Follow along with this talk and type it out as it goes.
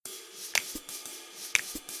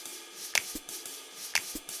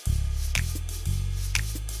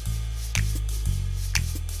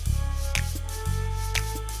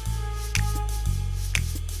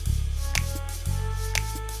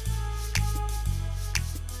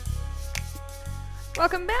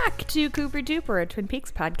Welcome back to Cooper Duper, a Twin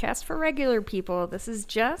Peaks podcast for regular people. This is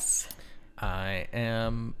Jess. I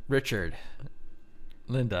am Richard.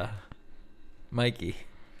 Linda. Mikey.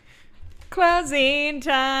 Closing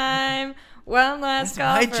time. One last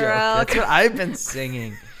call my for joke. all. That's what I've been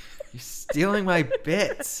singing. You're stealing my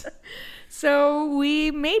bits. So we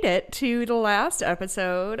made it to the last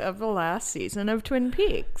episode of the last season of Twin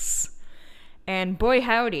Peaks. And boy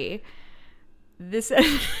howdy, this...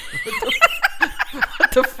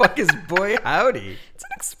 What the fuck is boy howdy? It's an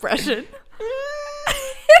expression. Is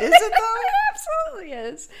it though? It absolutely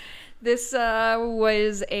is. This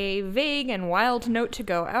was a vague and wild note to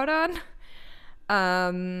go out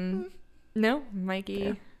on. No,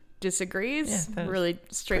 Mikey disagrees. Yeah, really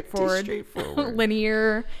straightforward,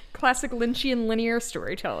 linear, classic Lynchian linear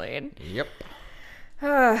storytelling. Yep.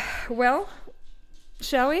 Well,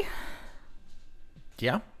 shall we?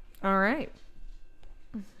 Yeah. All right.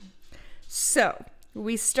 So,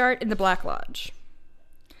 we start in the Black Lodge.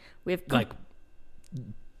 We have... Like,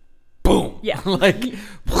 boom. Yeah. Like,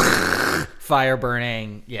 fire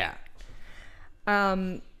burning. Yeah.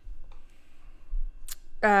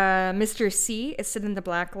 Mr. C is sitting in the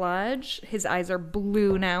Black Lodge. His eyes are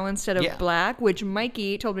blue now instead of black, which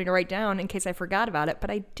Mikey told me to write down in case I forgot about it, but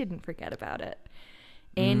I didn't forget about it.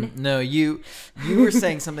 No, you were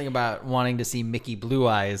saying something about wanting to see Mickey Blue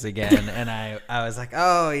Eyes again, and I was like,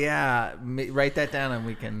 oh yeah, write that down and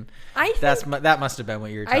we can. That must have been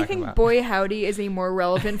what you were talking about. I think "boy howdy" is a more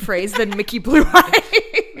relevant phrase than Mickey Blue Eyes.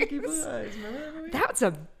 Mickey Blue Eyes, remember that? That's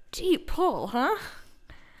a deep pull, huh?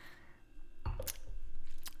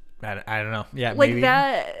 I don't know. Yeah, like maybe.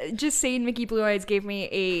 That. Just saying Mickey Blue Eyes gave me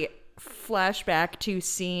a flashback to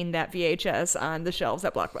seeing that VHS on the shelves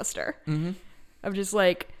at Blockbuster. Mm-hmm. Of just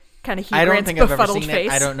like kind of Hugh Grant's befuddled face.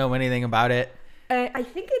 I don't know anything about it. I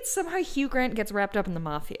think it's somehow Hugh Grant gets wrapped up in the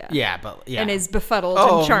mafia. Yeah, but yeah, and is befuddled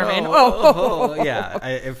and charming. No. Yeah,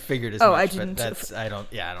 I figured as much. I didn't. But I don't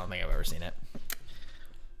think I've ever seen it.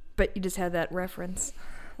 But you just had that reference.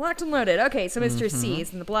 Locked and loaded. Okay, so Mr. C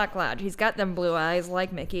is in the Black Lodge. He's got them blue eyes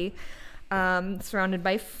like Mickey, surrounded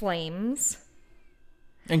by flames.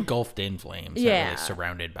 Engulfed in flames. Yeah. Not really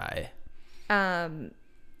surrounded by.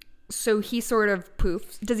 So he sort of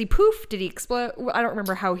poofs. Does he poof? Did he explode? I don't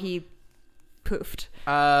remember how he poofed.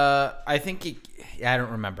 I think I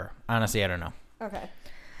don't remember. Honestly, I don't know. Okay.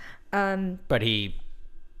 But he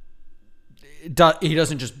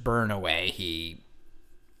doesn't just burn away. He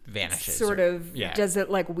vanishes. Sort of does it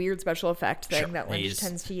like weird special effect thing that Lynch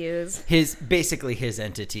tends to use. His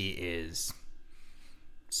entity is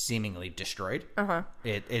seemingly destroyed. Uh-huh.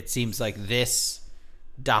 It seems like this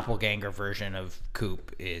doppelganger version of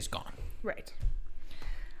Coop is gone. Right.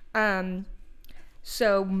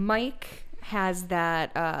 So Mike has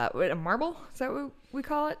that a marble? Is that what we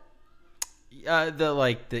call it?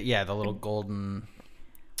 The little golden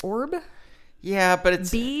orb? Yeah, but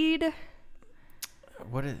it's bead.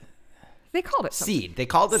 What is they called it? Something. Seed. They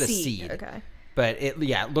called it a seed. Okay. But it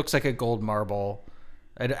looks like a gold marble.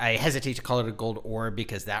 I hesitate to call it a gold orb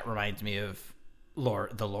because that reminds me of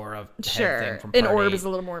the lore of sure. From An orb is a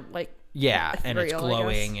little more like ethereal, and it's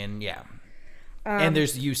glowing and and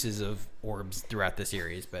there's uses of orbs throughout the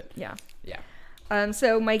series, but yeah.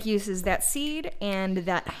 So Mike uses that seed and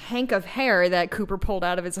that hank of hair that Cooper pulled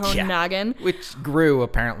out of his own noggin, which grew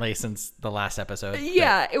apparently since the last episode.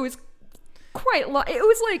 Yeah, it was quite long. It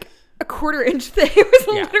was like a quarter-inch thick. It was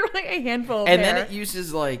literally a handful of hair. And then it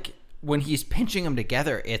uses like when he's pinching them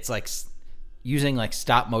together, it's like using like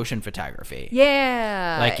stop motion photography.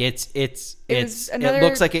 Yeah, like it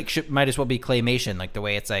looks like it might as well be claymation, like the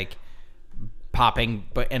way it's like popping,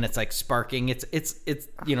 and it's like sparking. It's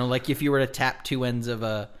like if you were to tap two ends of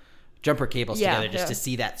a jumper cables together just to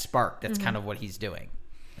see that spark. That's kind of what he's doing.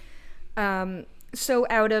 So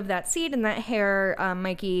out of that seed and that hair,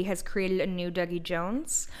 Mikey has created a new Dougie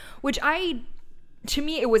Jones, which to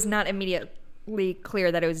me, it was not immediately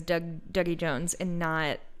clear that it was Dougie Jones and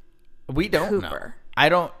not we don't Cooper. know. I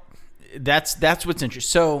don't. That's what's interesting.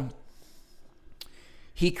 So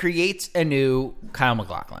he creates a new Kyle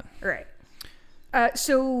MacLachlan. Right.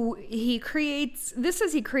 So this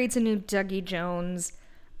says he creates a new Dougie Jones.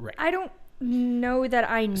 Right. I don't know that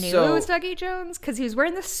I knew it was Dougie Jones because he was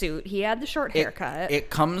wearing the suit. He had the short haircut. It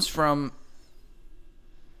comes from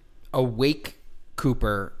Awake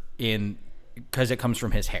Cooper because it comes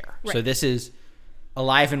from his hair. Right. So this is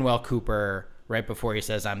alive and well Cooper right before he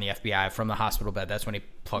says, I'm the FBI, from the hospital bed. That's when he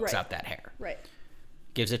plucks out that hair. Right.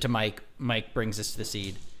 Gives it to Mike. Mike brings this to the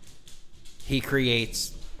seed. He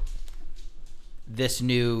creates this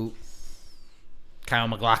new Kyle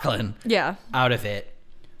MacLachlan out of it,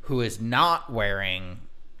 who is not wearing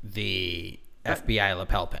the FBI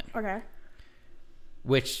lapel pin. Okay.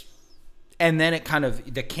 Which, and then it kind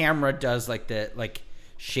of, the camera does like the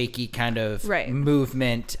shaky kind of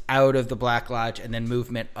movement out of the Black Lodge and then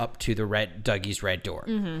movement up to the Dougie's red door.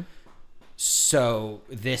 Mm-hmm. So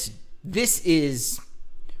this is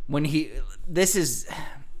when this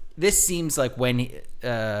seems like when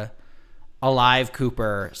alive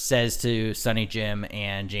Cooper says to Sonny Jim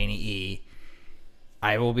and Janie E,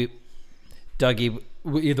 I will be Dougie,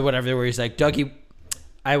 either whatever, where he's like, Dougie,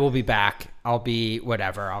 I will be back. I'll be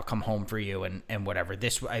whatever. I'll come home for you and whatever.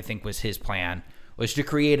 This, I think, was his plan, was to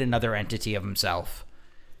create another entity of himself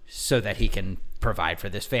so that he can provide for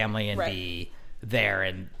this family and be there,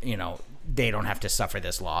 and, you know, they don't have to suffer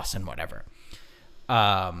this loss and whatever.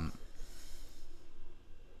 And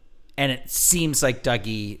it seems like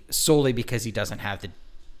Dougie, solely because he doesn't have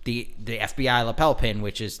the FBI lapel pin,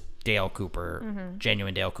 which is Dale Cooper,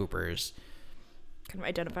 genuine Dale Cooper's kind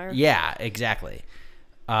of identifier. Yeah, exactly.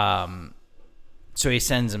 So he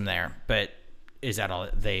sends him there, but is that all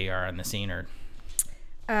they are on the scene, or?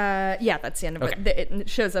 Yeah, that's the end of it. It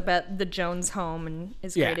shows up at the Jones home and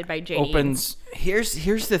is created by Janie. Opens. Here's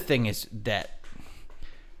the thing is that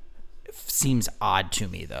seems odd to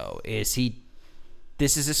me though. This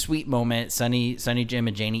is a sweet moment. Sonny Jim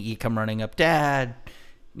and Janie E come running up. Dad,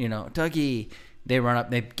 you know, Dougie. They run up.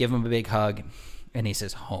 They give him a big hug, and he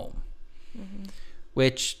says home,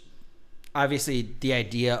 which. Obviously, the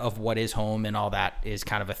idea of what is home and all that is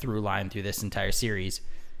kind of a through line through this entire series.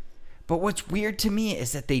 But what's weird to me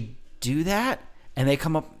is that they do that, and they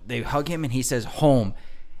come up, they hug him, and he says home,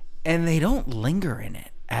 and they don't linger in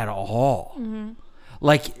it at all. Mm-hmm.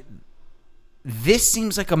 Like, this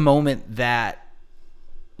seems like a moment that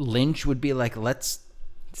Lynch would be like, let's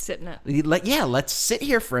sit in it. Let's sit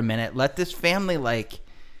here for a minute. Let this family, like,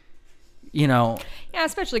 you know. Yeah,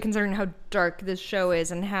 especially considering how dark this show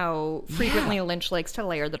is and how frequently Lynch likes to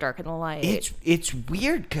layer the dark and the light. It's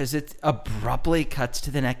weird because it abruptly cuts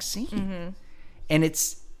to the next scene. And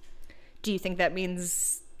it's... Do you think that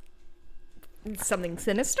means something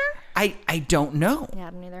sinister? I don't know. Yeah, I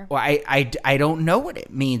don't either. Well, I don't know what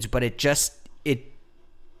it means, but it just...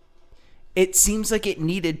 It seems like it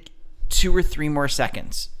needed 2 or 3 more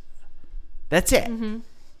seconds. That's it.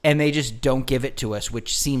 And they just don't give it to us,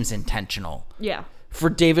 which seems intentional. Yeah. For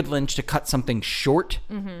David Lynch to cut something short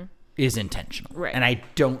is intentional. Right. And I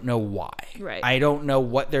don't know why. Right. I don't know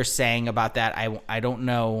what they're saying about that. I don't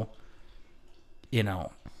know, you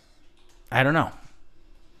know, I don't know.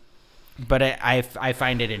 But I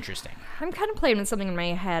find it interesting. I'm kind of playing with something in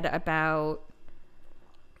my head about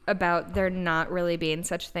there not really being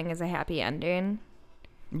such a thing as a happy ending.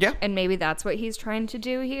 Yeah. And maybe that's what he's trying to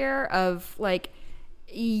do here, of like,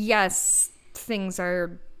 yes, things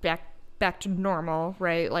are back to normal,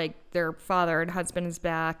 right? Like their father and husband is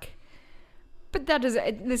back, but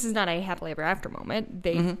this is not a happily ever after moment.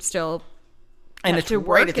 They still, and it's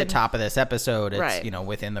right at the top of this episode. It's right. You know,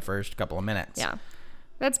 within the first couple of minutes. Yeah,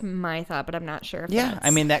 that's my thought, but I'm not sure. Yeah,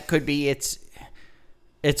 I mean that could be.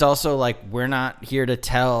 It's also like we're not here to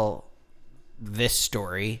tell this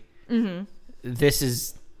story. This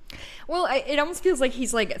is. Well, it almost feels like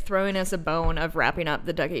he's like throwing us a bone of wrapping up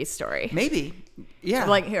the Dougie story. Maybe. Yeah.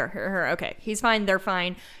 Like, here. Okay. He's fine. They're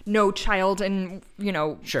fine. No child and, you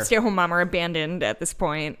know, stay-at-home mom are abandoned at this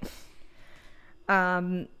point.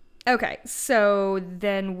 Okay. So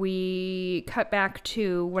then we cut back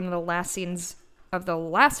to one of the last scenes of the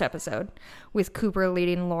last episode with Cooper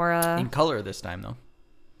leading Laura. In color this time, though.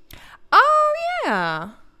 Oh, yeah.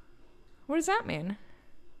 What does that mean?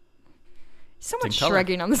 So much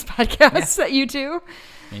shrugging on this podcast that you two.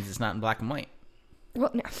 Means it's not in black and white.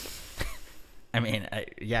 Well, no. I mean, I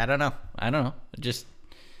don't know. Just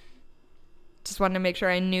wanted to make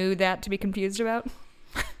sure I knew that to be confused about.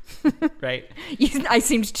 Right. I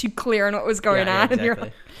seemed too clear on what was going on.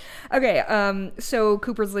 Exactly. Okay, so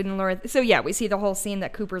Cooper's leading Laura. So yeah, we see the whole scene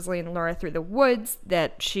that Cooper's leading Laura through the woods.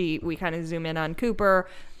 We kind of zoom in on Cooper,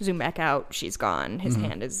 zoom back out. She's gone. His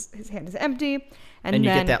hand is empty, and then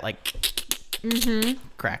you get that like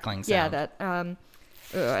crackling sound. Yeah, that.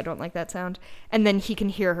 I don't like that sound. And then he can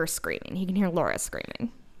hear her screaming. He can hear Laura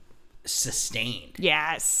screaming. Sustained.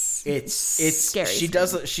 Yes. It's scary.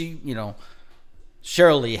 You know,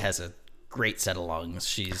 Cheryl Lee has a great set of lungs.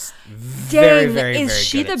 She's very, very, very good. Is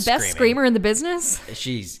she the best screamer in the business?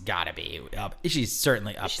 She's got to be up. She's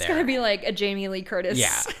certainly up there. She's got to be like a Jamie Lee Curtis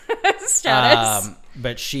status.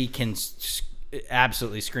 But she can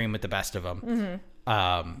absolutely scream with the best of them.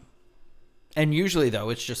 And usually, though,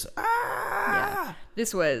 it's just Yeah.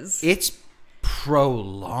 It's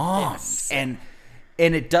prolonged, and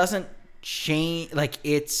it doesn't change. Like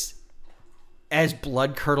as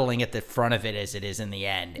blood curdling at the front of it as it is in the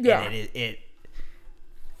end. Yeah. And it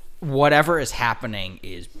whatever is happening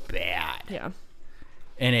is bad. Yeah.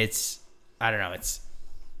 And it's, I don't know,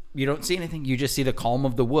 you don't see anything. You just see the calm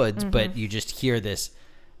of the woods, but you just hear this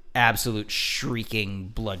absolute shrieking,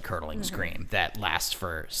 blood-curdling scream that lasts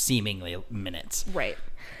for seemingly minutes. Right.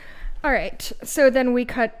 All right. So then we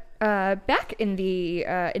cut back in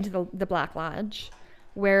into the Black Lodge,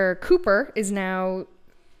 where Cooper is now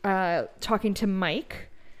talking to Mike,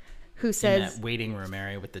 who says... In that waiting room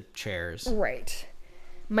area with the chairs. Right.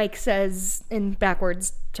 Mike says in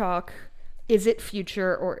backwards talk, is it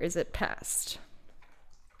future or is it past?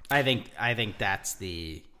 I think that's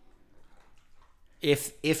the...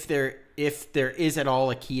 If there is at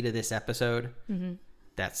all a key to this episode,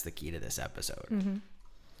 that's the key to this episode.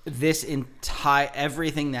 This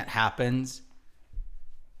everything that happens,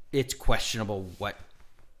 it's questionable what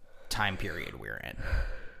time period we're in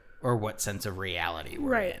or what sense of reality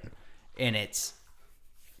we're in. And it's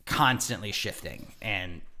constantly shifting.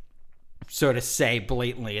 And so to say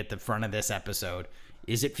blatantly at the front of this episode,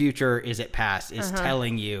 is it future, is it past, is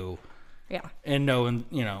telling you, in no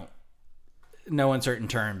uncertain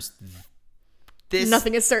terms, this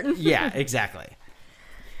nothing is certain. Yeah, exactly.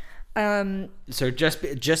 So just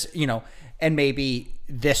and maybe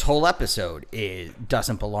this whole episode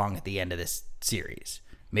doesn't belong at the end of this series.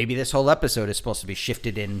 Maybe this whole episode is supposed to be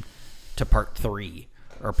shifted in to part 3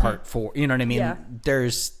 or part 4. You know what I mean? Yeah.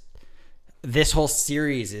 There's this whole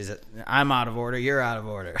series is, I'm out of order, you're out of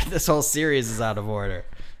order. This whole series is out of order.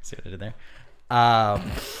 See what I did there?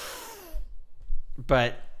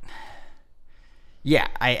 But yeah,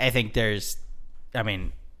 I think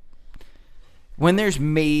when there's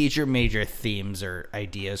major themes or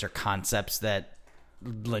ideas or concepts that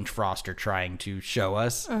Lynch Frost are trying to show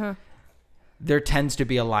us, there tends to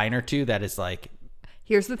be a line or two that is like,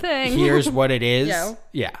 here's the thing. Here's what it is.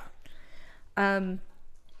 Yeah.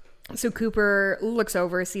 So Cooper looks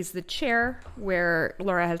over, sees the chair where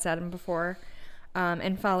Laura had sat in before,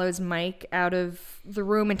 and follows Mike out of the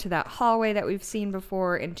room into that hallway that we've seen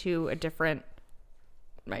before into a different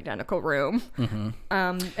identical room. And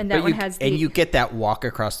that one has and you get that walk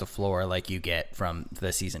across the floor like you get from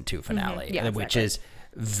the season 2 finale, which is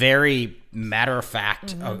very matter of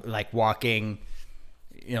fact, like walking,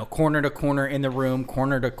 corner to corner in the room,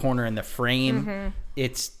 corner to corner in the frame.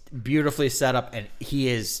 It's beautifully set up, and he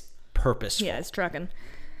is purposeful. Yeah, it's trucking.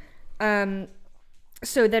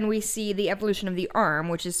 So then we see the evolution of the arm,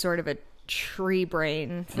 which is sort of a tree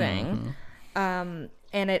brain thing. And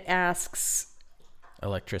it asks...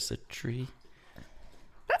 Electricity.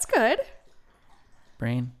 That's good.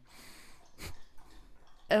 Brain.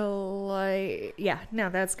 Yeah, no,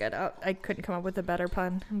 that's good. I couldn't come up with a better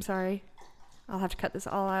pun. I'm sorry. I'll have to cut this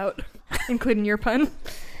all out, including your pun.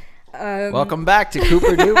 Welcome back to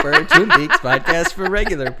Cooper Duper, Twin Peaks podcast for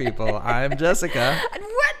regular people. I'm Jessica. What?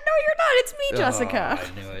 No, you're not. It's me, Jessica. Oh, I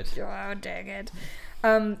knew it. Oh, dang it.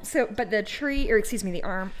 But the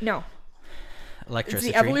arm. No. Electricity.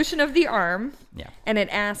 It's the evolution of the arm. Yeah. And it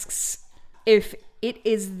asks if it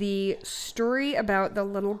is the story about the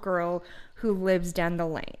little girl who lives down the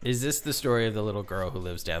lane. Is this the story of the little girl who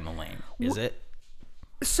lives down the lane? Is it?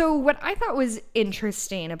 So what I thought was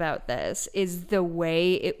interesting about this is the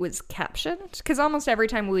way it was captioned. Because almost every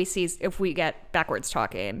time if we get backwards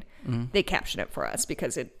talking, they caption it for us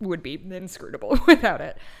because it would be inscrutable without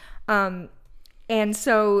it. And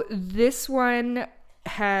so this one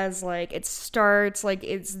has it starts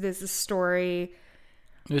this story.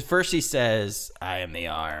 First he says, I am the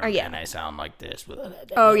arm, and I sound like this.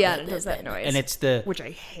 Oh yeah, it does that noise. And it's which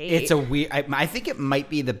I hate. It's a weird, I think it might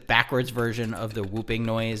be the backwards version of the whooping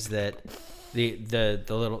noise that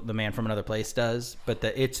the man from Another Place does, but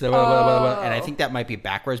it's the blah, blah, blah, blah, and I think that might be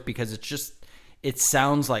backwards because it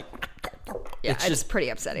sounds like it's just pretty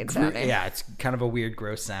upsetting sounding. Yeah, it's kind of a weird,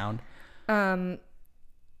 gross sound. But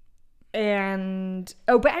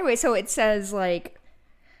anyway, so it says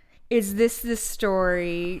is this the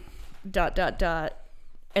story ...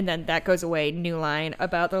 and then that goes away, new line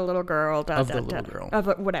about the little girl ... of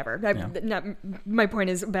whatever. My point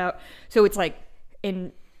is about, so it's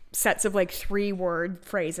in sets of 3-word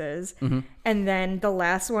phrases, and then the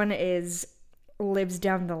last one is lives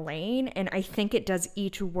down the lane, and I think it does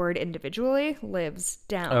each word individually. Lives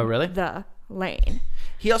down the lane.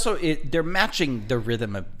 He also they're matching the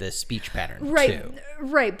rhythm of the speech pattern too.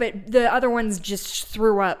 Right, but the other ones just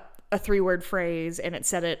threw up a 3-word phrase and it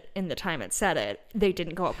said it in the time it said it. They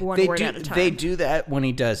didn't go up one word at a time. They do that when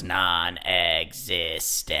he does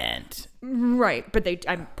non-existent. Right, but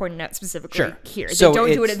I'm pointing out specifically here. They So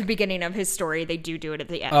don't do it at the beginning of his story. They do it at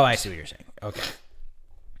the end. Oh, I see what you're saying. Okay.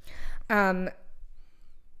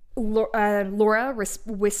 Laura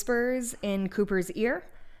whispers in Cooper's ear.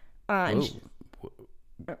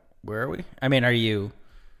 Where are we? I mean, are you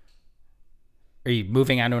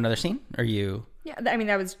moving on to another scene? Are you? Yeah, I mean,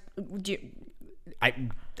 that was. I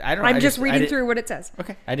don't know. I'm just reading through what it says.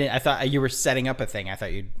 Okay. I thought you were setting up a thing. I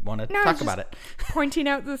thought you'd want to talk about it. Pointing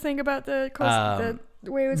out the thing about the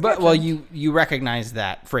way it was. But well, you recognize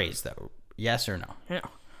that phrase though? Yes or no? No.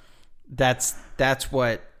 That's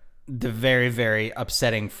what the very, very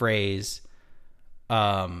upsetting phrase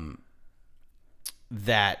that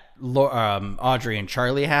Audrey and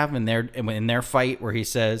Charlie have in their fight, where he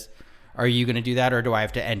says, "Are you going to do that, or do I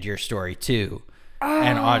have to end your story too?" Oh.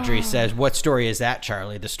 And Audrey says, "What story is that,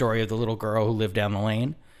 Charlie? The story of the little girl who lived down the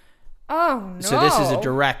lane?" Oh, no. So this is a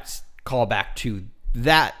direct callback to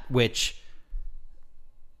that, which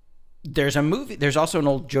there's a movie. There's also an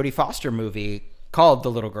old Jodie Foster movie called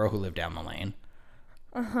The Little Girl Who Lived Down the Lane.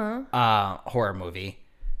 Horror movie.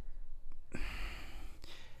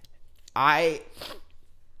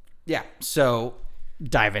 So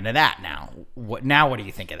dive into that now. What do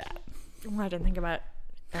you think of that? Well, I didn't think about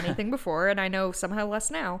anything before, and I know somehow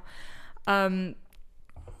less now. I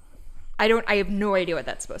have no idea what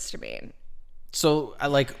that's supposed to mean. So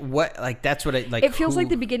that's what it feels like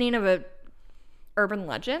the beginning of a urban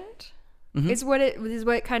legend. Mm-hmm. is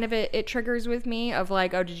what kind of it triggers with me, of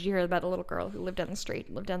like, oh, did you hear about the little girl who lived down the street,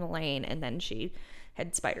 lived down the lane, and then she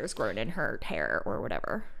had spiders growing in her hair or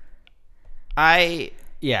whatever. I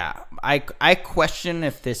question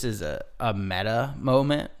if this is a meta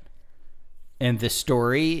moment, and the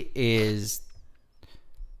story is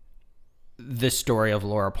the story of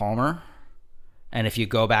Laura Palmer. And if you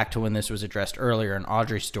go back to when this was addressed earlier in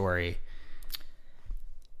Audrey's story,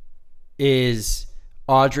 is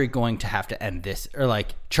Audrey going to have to end this? Or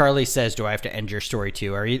like Charlie says, do I have to end your story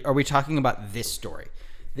too? Are we talking about this story?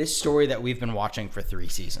 This story that we've been watching for 3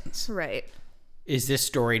 seasons. Right. Is this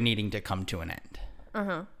story needing to come to an end?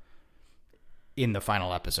 Uh-huh. In the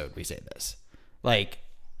final episode, we say this. Like,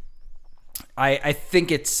 I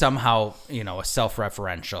think it's somehow, a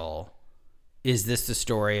self-referential. Is this the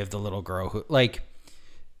story of the little girl who, like,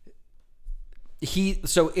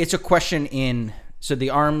 so it's a question so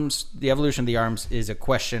the evolution of the arms is a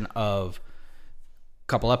question of a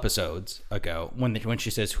couple episodes ago when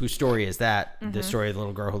she says, whose story is that? Mm-hmm. The story of the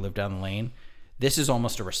little girl who lived down the lane. This is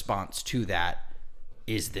almost a response to that.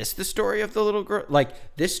 Is this the story of the little girl?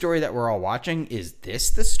 Like, this story that we're all watching, is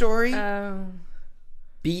this the story?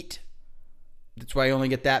 Beat. That's why I only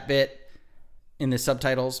get that bit in the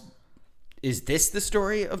subtitles. Is this the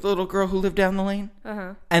story of the little girl who lived down the lane?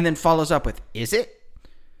 Uh-huh. And then follows up with, is it?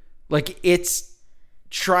 Like, it's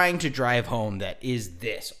trying to drive home that is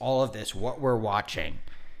this, all of this, what we're watching,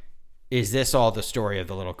 is this all the story of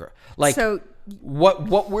the little girl? Like, so,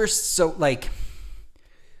 what we're so, like,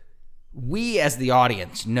 we as the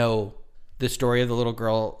audience know the story of the little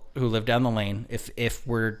girl who lived down the lane, if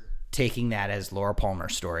we're taking that as Laura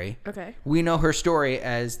Palmer's story. Okay. We know her story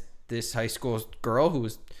as this high school girl who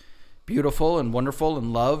was beautiful and wonderful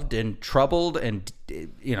and loved and troubled and,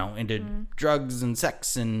 into drugs and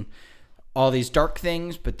sex and all these dark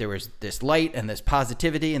things, but there was this light and this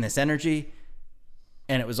positivity and this energy,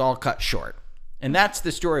 and it was all cut short. And that's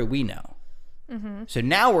the story we know. Mm-hmm. So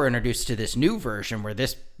now we're introduced to this new version where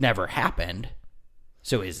this never happened.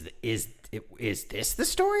 So is this the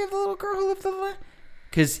story of the little girl who lived down the lane?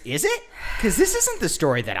 Because this isn't the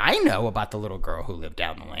story that I know about the little girl who lived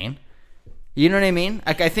down the lane. You know what I mean?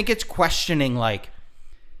 Like, I think it's questioning, like,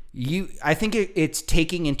 I think it's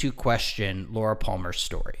taking into question Laura Palmer's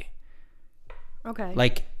story. Okay.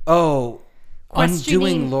 Like,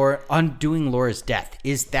 undoing Laura's death.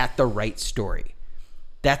 Is that the right story?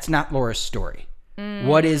 That's not Laura's story.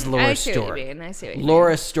 What is Laura's story? I see what you mean.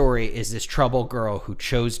 Laura's story is this troubled girl who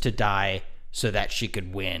chose to die so that she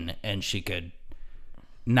could win and she could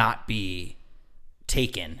not be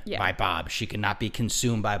taken by Bob. She could not be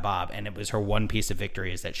consumed by Bob, and it was her one piece of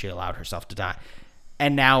victory is that she allowed herself to die.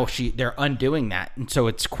 And now they're undoing that, and so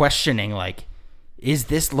it's questioning, like, is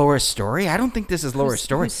this Laura's story? I don't think this is Laura's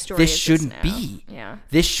story. This shouldn't be. Yeah.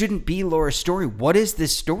 This shouldn't be Laura's story. What is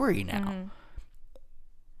this story now? Mm-hmm.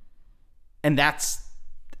 And that's,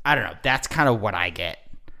 I don't know, that's kind of what I get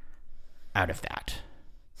out of that.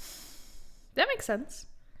 That makes sense.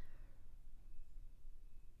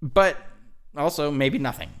 But also maybe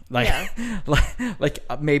nothing. Like, like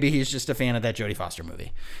maybe he's just a fan of that Jodie Foster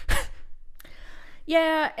movie.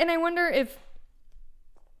 Yeah, and I wonder if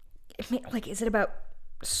like, is it about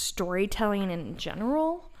storytelling in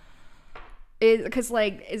general? Because,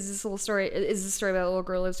 like, is this a story about a little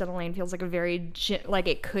girl who lives down the lane? Feels like a very, like,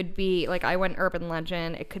 it could be, like, I went urban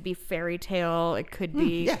legend. It could be fairy tale. It could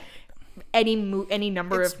be any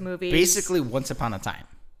number of movies. Basically Once Upon a Time.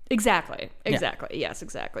 Exactly. Yeah. Yes,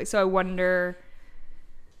 exactly. So I wonder,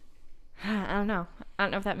 I don't know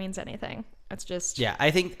if that means anything. It's just. Yeah,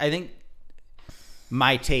 I think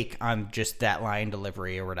my take on just that line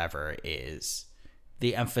delivery or whatever is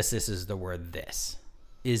the emphasis is the word this.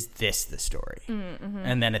 Is this the story? Mm-hmm.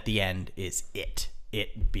 And then at the end is it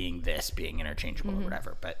being this, being interchangeable or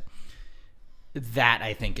whatever. But that,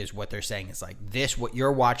 I think, is what they're saying is like this, what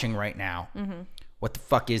you're watching right now. What the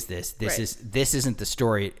fuck is this? This isn't the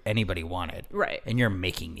story anybody wanted. Right. And you're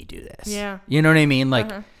making me do this. Yeah. You know what I mean?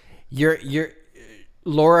 Like you're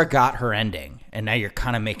Laura got her ending and now you're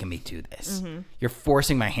kind of making me do this. You're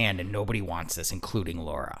forcing my hand and nobody wants this, including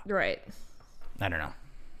Laura. Right. I don't know.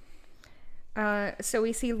 So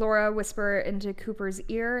we see Laura whisper into Cooper's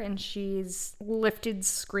ear, and she's lifted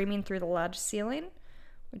screaming through the lodge ceiling,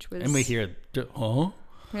 which was... And we hear, huh?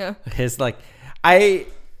 Yeah. His, like,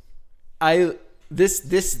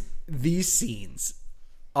 these scenes,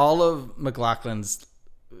 all of McLaughlin's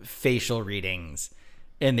facial readings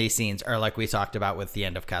in these scenes are like we talked about with the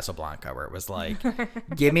end of Casablanca, where it was like,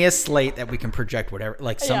 give me a slate that we can project whatever.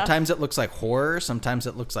 Like, sometimes it looks like horror, sometimes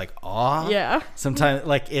it looks like awe. Yeah. Sometimes,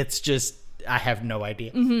 like, it's just... I have no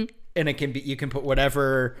idea. And it can be, you can put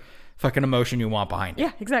whatever fucking emotion you want behind it.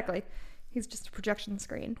 Yeah, exactly. He's just a projection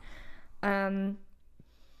screen.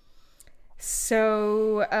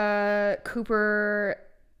 So Cooper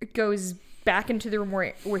goes back into the room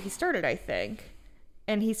where he started, I think,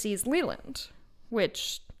 and he sees Leland,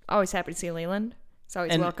 which always happy to see Leland. It's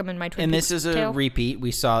always welcome in my Twin Peaks this is a tale. repeat. We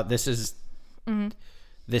saw this is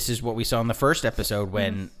what we saw in the first episode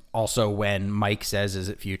when Mike says, "Is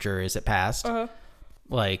it future? Is it past?"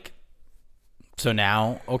 Like, so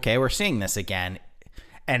now, okay, we're seeing this again,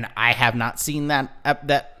 and I have not seen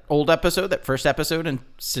that old episode, that first episode,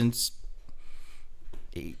 since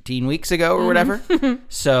 18 weeks ago or whatever.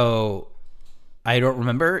 So I don't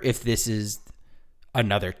remember if this is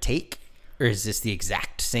another take or is this the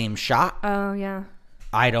exact same shot. Oh yeah.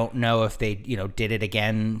 I don't know if they did it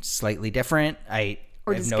again slightly different.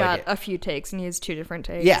 Or just got a few takes and used two different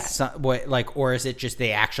takes. Yeah, or is it just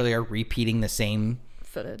they actually are repeating the same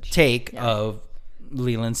footage take of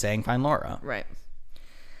Leland saying "Find Laura"? Right.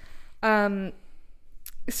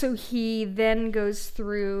 So he then goes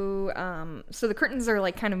through. So the curtains are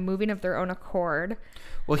like kind of moving of their own accord.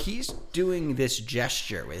 Well, he's doing this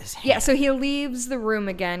gesture with his hand. Yeah. So he leaves the room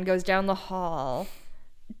again, goes down the hall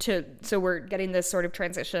so we're getting this sort of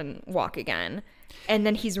transition walk again. And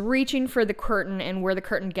then he's reaching for the curtain, and where the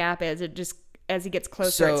curtain gap is, it just, as he gets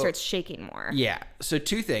closer, it starts shaking more. Yeah. So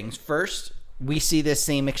two things. First, we see this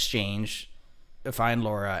same exchange to find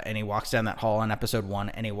Laura, and he walks down that hall in episode 1,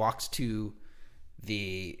 and he walks to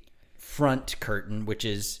the front curtain, which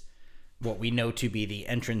is what we know to be the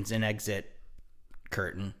entrance and exit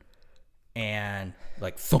curtain, and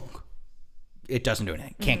like thunk, it doesn't do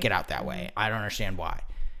anything. Can't get out that way. I don't understand why.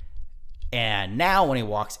 And now when he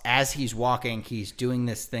walks, as he's walking, he's doing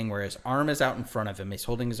this thing where his arm is out in front of him. He's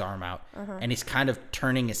holding his arm out, and he's kind of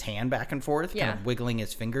turning his hand back and forth, kind of wiggling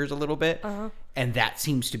his fingers a little bit. And that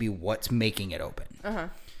seems to be what's making it open.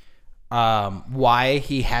 Why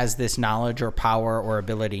he has this knowledge or power or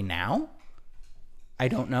ability now, I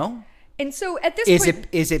don't know. And so at this point...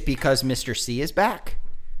 Is it because Mr. C is back?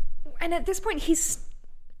 And at this point,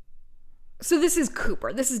 so this is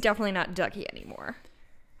Cooper. This is definitely not Dougie anymore.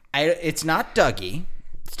 It's not Dougie.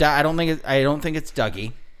 I don't think it's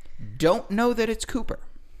Dougie. Don't know that it's Cooper.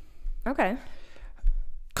 Okay.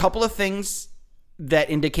 Couple of things that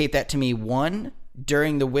indicate that to me. One,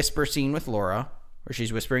 during the whisper scene with Laura, where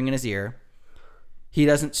she's whispering in his ear, he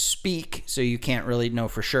doesn't speak, so you can't really know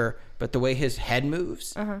for sure. But the way his head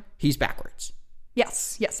moves, he's backwards.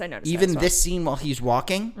 Yes, I noticed. Even this scene while he's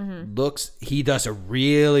walking he does a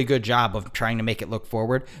really good job of trying to make it look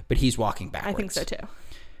forward, but he's walking backwards. I think so too.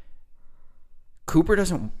 Cooper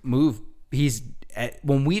doesn't move.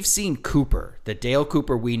 When we've seen Cooper, the Dale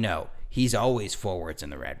Cooper we know, he's always forwards in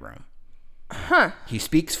the Red Room. He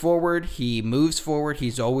speaks forward. He moves forward.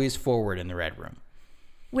 He's always forward in the Red Room.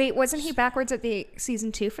 Wait, wasn't he backwards at the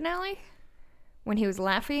season 2 finale? When he was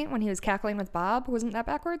laughing, when he was cackling with Bob? Wasn't that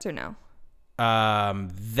backwards or no?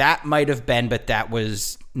 That might have been, but that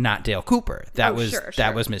was not Dale Cooper. That was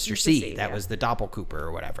Mr. C. That was the Doppel Cooper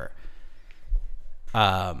or whatever.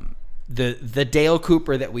 The Dale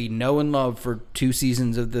Cooper that we know and love for 2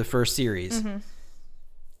 seasons of the first series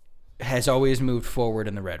has always moved forward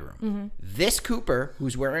in the Red Room. This Cooper,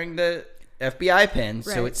 who's wearing the FBI pin.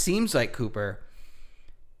 So Right. it seems like Cooper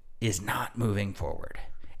is not moving forward.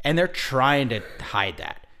 And they're trying to hide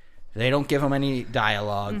that. They don't give him any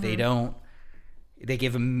dialogue. They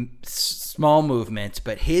give him small movements,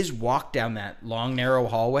 but his walk down that long, narrow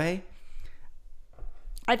hallway,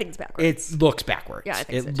 I think it's backwards. it looks backwards. Yeah, I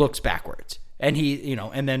think it looks backwards. And he,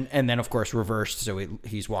 and then of course reversed, so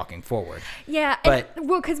he's walking forward. Yeah, but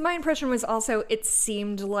because my impression was also it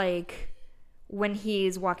seemed like when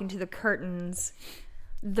he's walking to the curtains,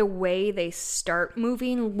 the way they start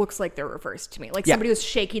moving looks like they're reversed to me. Like somebody was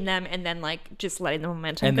shaking them and then like just letting the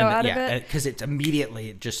momentum go out of it. Because it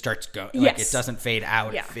just starts going. Yes. Like it doesn't fade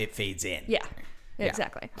out; Yeah. it fades in. Yeah,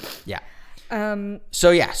 exactly. Yeah.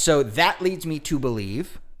 So that leads me to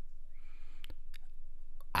believe.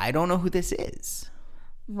 I don't know who this is.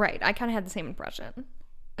 Right. I kind of had the same impression.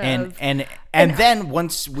 And then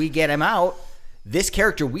once we get him out, this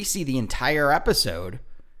character we see the entire episode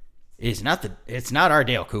is it's not our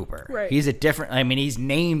Dale Cooper. Right. He's a different. I mean, he's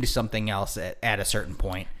named something else at a certain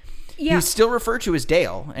point. Yeah. He's still referred to as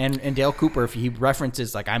Dale and Dale Cooper. If he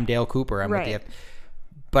references like I'm Dale Cooper, I'm right. with the.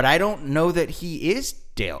 But I don't know that he is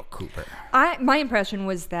Dale Cooper. My impression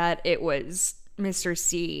was that it was Mr.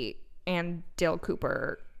 C and Dale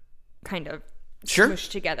Cooper kind of smushed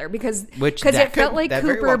together because it felt like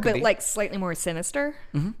Cooper but like slightly more sinister.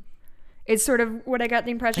 Mm-hmm. It's sort of what I got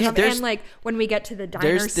the impression of. And like when we get to the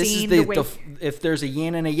diner scene, if there's a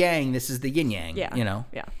yin and a yang, this is the yin yang. Yeah.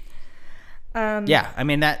 Yeah. I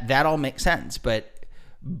mean that all makes sense, but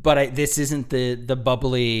this isn't the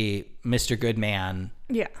bubbly Mr. Goodman.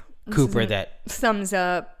 Yeah. Cooper that thumbs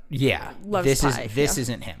up. Yeah. Loves pie. This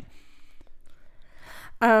isn't him.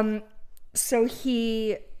 So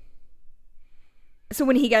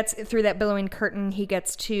when he gets through that billowing curtain, he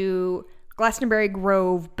gets to Glastonbury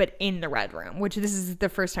Grove, but in the Red Room, which this is the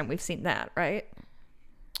first time we've seen that, right?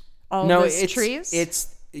 All those trees?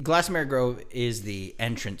 It's Glastonbury Grove is the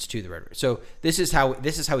entrance to the Red Room. So this is how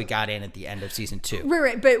he got in at the end of season 2.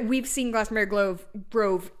 Right. But we've seen Glastonbury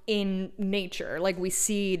Grove in nature. Like we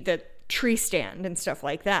see the tree stand and stuff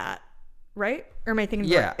like that, right? Or am I thinking?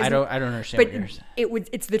 Yeah, I don't understand. What you're saying.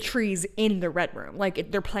 It's the trees in the Red Room, like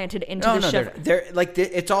they're planted into the chevron. They're like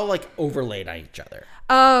it's all like overlaid on each other.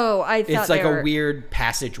 Oh, I thought it's like a weird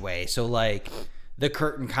passageway. So like the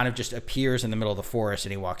curtain kind of just appears in the middle of the forest,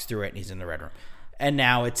 and he walks through it, and he's in the Red Room. And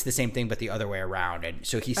now it's the same thing, but the other way around. And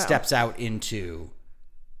so he steps out into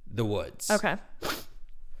the woods. Okay.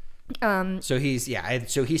 So he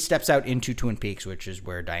steps out into Twin Peaks, which is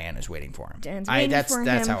where Diane is waiting for him.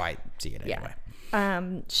 That's how I see it anyway.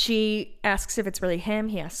 She asks if it's really him.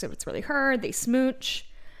 He asks if it's really her. They smooch.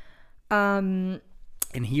 And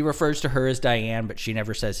he refers to her as Diane, but she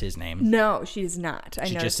never says his name. No, she does not.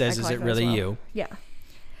 She just says, "Is it really you?" Yeah.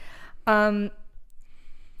 And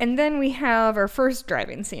then we have our first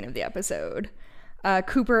driving scene of the episode.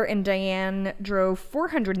 Cooper and Diane drove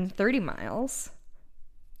 430 miles,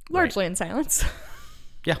 largely in silence.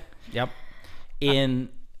 Yeah. Yep.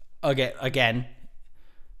 Again,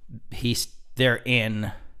 they're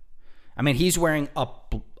in. I mean, he's wearing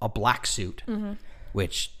a black suit,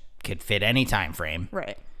 which could fit any time frame.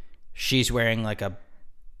 Right. She's wearing like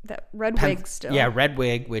that red wig still. Yeah, red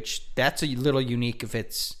wig, which that's a little unique if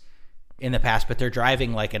it's in the past, but they're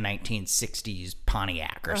driving like a 1960s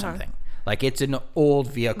Pontiac or something. Like it's an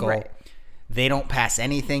old vehicle. Right. They don't pass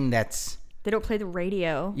anything that's. They don't play the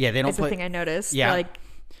radio. Yeah, they don't. That's the thing I noticed. Yeah. Like,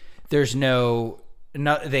 there's no.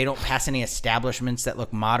 They don't pass any establishments that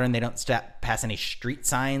look modern. They don't pass any street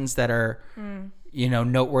signs that are,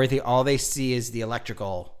 noteworthy. All they see is the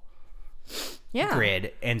electrical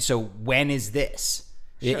grid. And so when is this?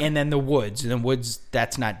 Sure. And then the woods. And the woods,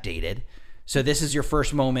 that's not dated. So this is your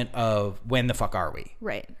first moment of when the fuck are we?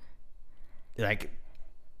 Right. Like,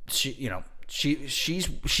 she's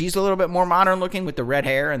a little bit more modern looking with the red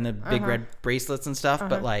hair and the big red bracelets and stuff.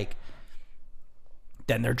 But like,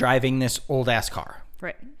 then they're driving this old ass car.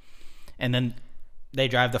 Right. And then they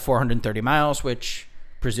drive the 430 miles, which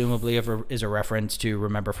presumably is a reference to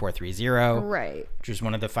Remember 430. Right. Which is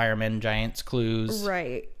one of the Fireman Giants clues.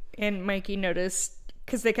 Right. And Mikey noticed,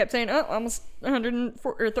 because they kept saying, almost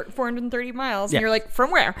 430 miles. And you're like, from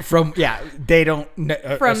where? They don't,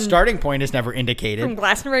 a starting point is never indicated. From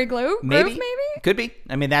Glastonbury Grove, maybe? Could be.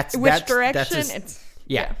 I mean, Which direction?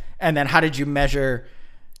 Yeah. And then how did you measure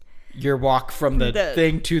your walk from the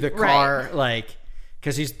thing to the car? Right. Like,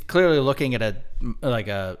 because he's clearly looking at a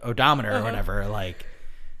odometer or whatever. Like,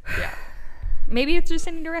 yeah. Maybe it's just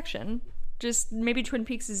any direction. Just maybe Twin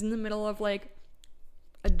Peaks is in the middle of like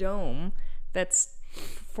a dome that's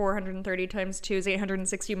 430 times 2 is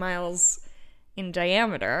 860 miles, in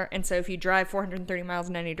diameter. And so if you drive 430 miles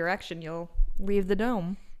in any direction, you'll leave the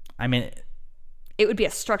dome. I mean, it would be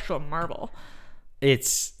a structural marvel.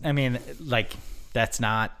 It's, I mean, like, that's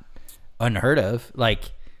not unheard of.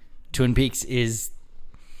 Like, Twin Peaks is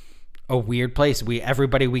a weird place.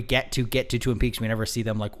 Everybody we get to Twin Peaks, we never see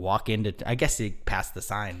them like walk into, I guess they pass the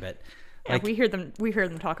sign, but like, we hear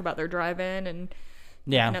them talk about their drive-in and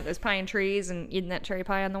looking at those pine trees and eating that cherry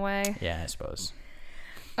pie on the way. Yeah, I suppose.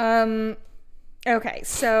 Okay,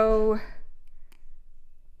 so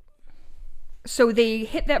they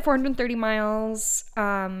hit that 430 miles.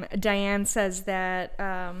 Diane says that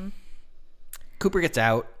Cooper gets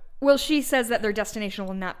out. Well, she says that their destination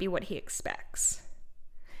will not be what he expects.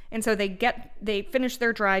 And so they finish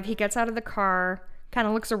their drive. He gets out of the car, kind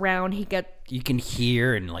of looks around. You can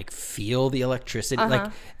hear and like feel the electricity.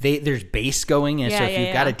 Like there's bass going, and so if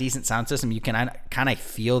you've got a decent sound system, you can kind of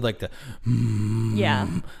feel like the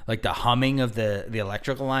like the humming of the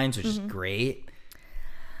electrical lines, which is great.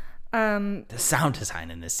 The sound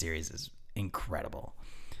design in this series is incredible.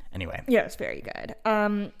 Anyway, yeah, it's very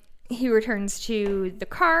good. He returns to the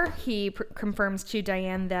car. He confirms to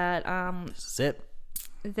Diane that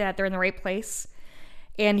that they're in the right place.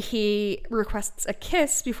 And he requests a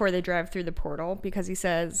kiss before they drive through the portal because he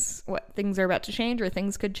says, things are about to change, or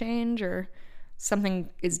things could change, or something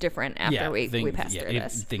is different after we pass through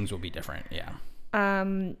this. Things will be different, yeah.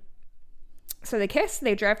 So they kiss,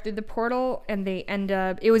 they drive through the portal, and they end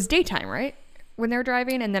up... It was daytime, right? When they were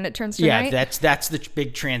driving, and then it turns to night? Yeah, that's the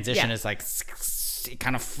big transition. Is like... It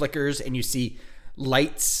kind of flickers and you see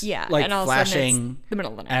lights like and all flashing. Of a sudden it's the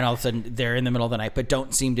middle of the night. And all of a sudden they're in the middle of the night, but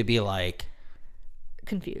don't seem to be like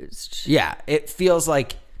confused. Yeah, it feels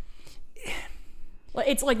like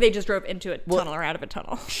it's like they just drove into a tunnel or out of a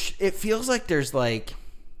tunnel. It feels like there's like,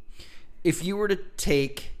 if you were to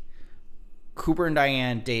take Cooper and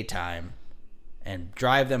Diane daytime and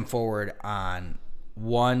drive them forward on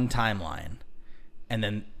one timeline, and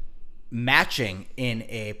then matching in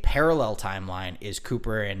a parallel timeline is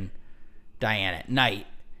Cooper and Diane at night,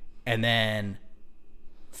 and then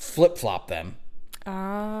flip-flop them.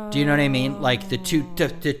 Oh. Do you know what I mean? Like the two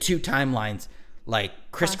timelines like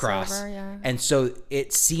crisscross. And so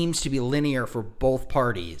it seems to be linear for both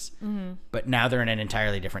parties, but now they're in an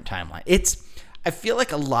entirely different timeline. I feel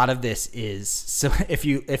like a lot of this is, so if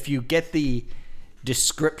you get the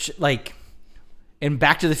description, like in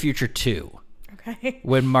Back to the Future 2,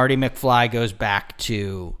 when Marty McFly goes back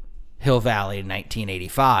to Hill Valley in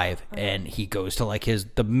 1985, and he goes to like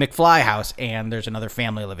the McFly house, and there's another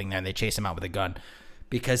family living there, and they chase him out with a gun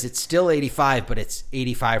because it's still 85, but it's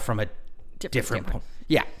 85 from a different point.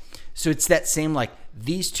 Yeah. So it's that same, like,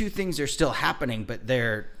 these two things are still happening, but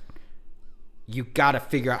you got to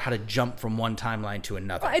figure out how to jump from one timeline to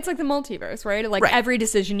another. Well, it's like the multiverse, right? Like every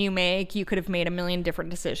decision you make, you could have made a million different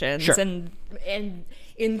decisions. Sure. And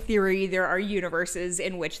in theory, there are universes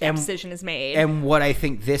in which that decision is made. And what I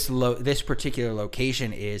think this particular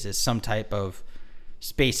location is some type of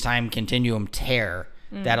space-time continuum tear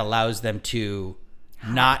that allows them to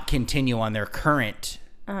not continue on their current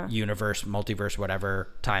universe, multiverse, whatever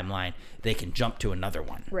timeline. They can jump to another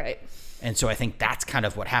one. Right. And so I think that's kind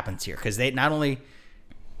of what happens here, because they not only,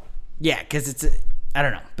 because it's, I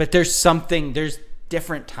don't know, but there's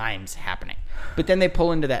different times happening. But then they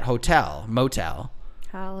pull into that motel.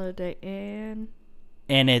 Holiday Inn.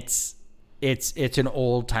 And it's an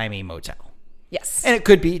old timey motel. Yes. And it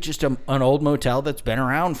could be just an old motel that's been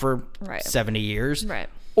around for 70 years. Right.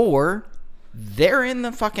 Or they're in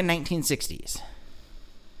the fucking 1960s.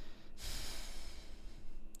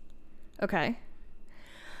 Okay.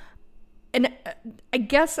 And I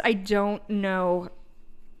guess I don't know.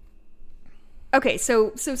 Okay,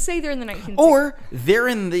 so say they're in the 1960s. Or they're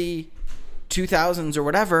in the 2000s or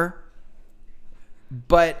whatever,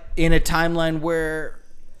 but in a timeline where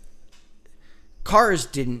cars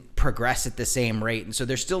didn't progress at the same rate. And so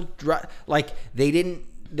they're still,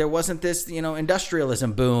 there wasn't this,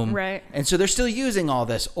 industrialism boom. Right. And so they're still using all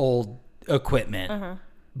this old equipment,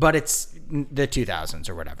 but it's the 2000s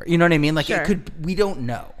or whatever. You know what I mean? Like, sure. We don't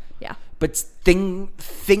know. Yeah. But things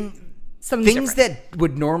that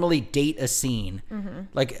would normally date a scene,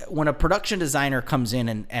 like when a production designer comes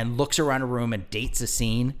in and looks around a room and dates a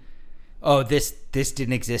scene, this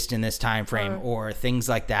didn't exist in this time frame, or things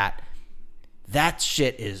like that. That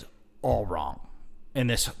shit is all wrong in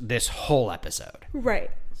this whole episode.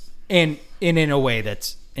 Right. And in a way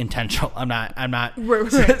that's intentional. I'm not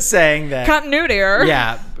saying that continuity error.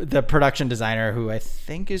 Yeah, the production designer, who I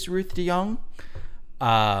think is Ruth DeYoung,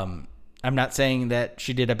 I'm not saying that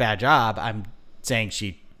she did a bad job. I'm saying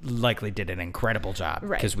she likely did an incredible job,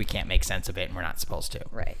 because we can't make sense of it and we're not supposed to.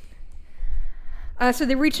 Right. So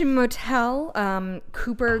they reach a motel.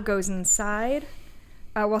 Cooper goes inside.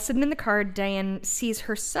 While sitting in the car, Diane sees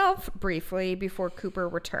herself briefly before Cooper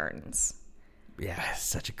returns. Yeah,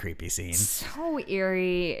 such a creepy scene. So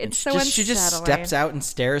eerie. It's so unsettling. She just steps out and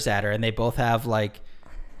stares at her, and they both have like,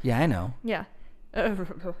 yeah, I know. Yeah.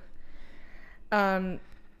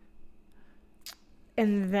 And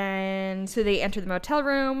then, so they enter the motel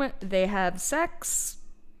room. They have sex.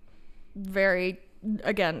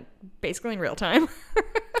 Again, basically in real time.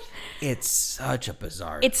 It's such a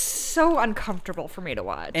bizarre. It's so uncomfortable for me to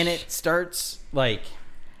watch. And it starts like.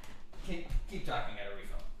 Keep talking at a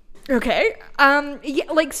refill. Okay.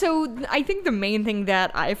 Yeah, like, so I think the main thing that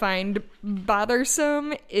I find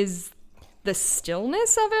bothersome is the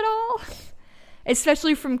stillness of it all.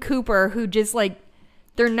 Especially from Cooper, who just like,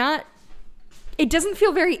 they're not. It doesn't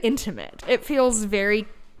feel very intimate. It feels very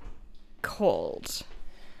cold.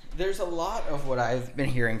 There's a lot of what I've been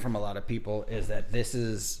hearing from a lot of people is that this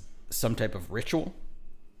is some type of ritual.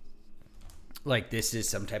 Like this is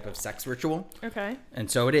some type of sex ritual. Okay. And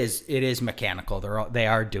so it is mechanical. They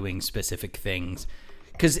are doing specific things.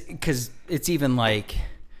 Cuz it's even like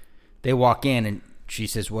they walk in and she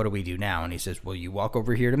says, "What do we do now?" And he says, "Well, you walk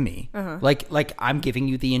over here to me." Uh-huh. Like I'm giving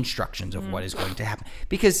you the instructions of what is going to happen,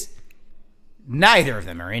 because neither of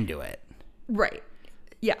them are into it. Right.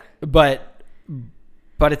 Yeah. But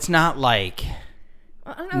it's not like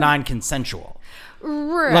non-consensual.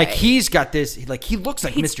 Right. Like he's got this, like he looks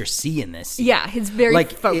like Mr. C in this scene. Yeah, he's very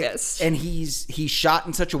focused. And he's shot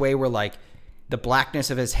in such a way where like the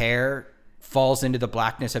blackness of his hair falls into the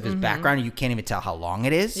blackness of his background, and you can't even tell how long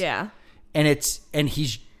it is. Yeah. And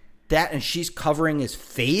she's covering his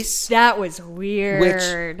face. That was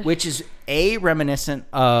weird. Which is reminiscent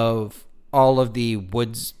of all of the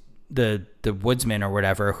woodsmen or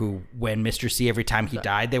whatever, who when Mr. C, every time he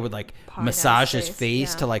died, they would like massage his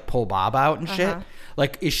face to like pull Bob out and shit.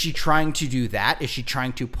 Like, is she trying to do that? Is she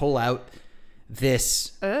trying to pull out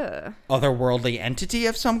this otherworldly entity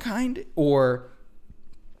of some kind? Or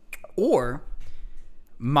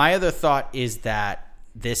my other thought is that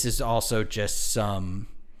this is also just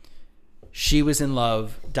she was in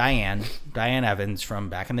love, Diane Evans from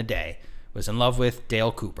back in the day was in love with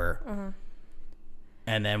Dale Cooper.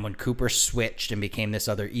 And then when Cooper switched and became this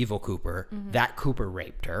other evil Cooper, that Cooper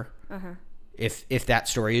raped her. If that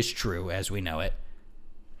story is true, as we know it.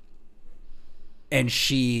 And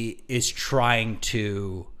she is trying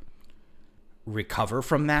to recover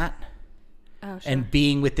from that. Oh, sure. And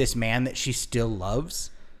being with this man that she still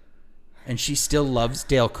loves. And she still loves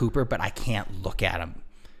Dale Cooper, but I can't look at him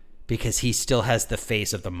because he still has the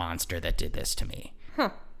face of the monster that did this to me. Huh.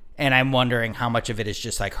 And I'm wondering how much of it is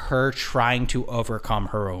just like her trying to overcome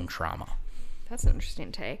her own trauma. That's an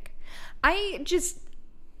interesting take. I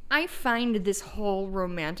find this whole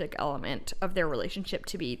romantic element of their relationship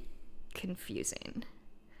to be confusing.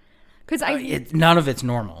 Because none of it's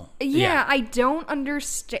normal. Yeah, I don't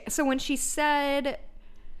understand. So when she said,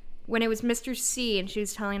 when it was Mr. C and she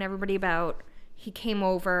was telling everybody about, he came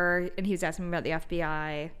over and he was asking me about the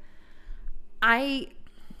FBI, I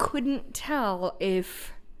couldn't tell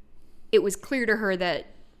if it was clear to her that,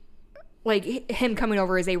 like, him coming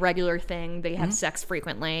over is a regular thing. They have sex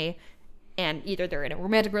frequently, and either they're in a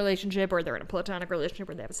romantic relationship or they're in a platonic relationship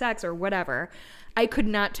where they have sex or whatever. I could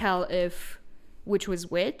not tell which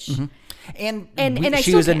was which. And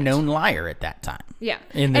she was a known liar at that time. Yeah.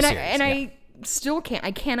 In the series. I still can't.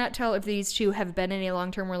 I cannot tell if these two have been in a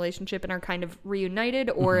long-term relationship and are kind of reunited,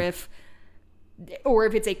 or if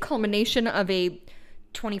it's a culmination of a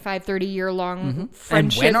 25, 30 year long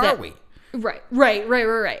friendship. And when are we? Right. Like,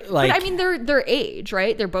 but I mean, their age,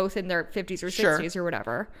 right? They're both in their 50s or 60s or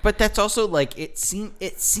whatever. But that's also like, it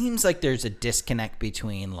seems like there's a disconnect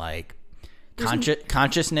between like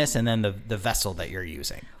consciousness and then the vessel that you're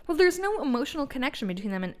using. Well, there's no emotional connection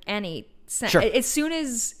between them in any sense. Sure. As soon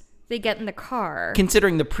as they get in the car.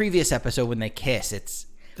 Considering the previous episode when they kiss,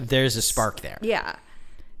 there's a spark there. Yeah.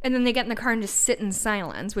 And then they get in the car and just sit in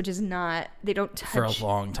silence, which is not, they don't touch. For a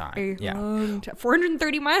long time. Long time.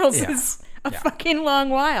 430 miles is a fucking long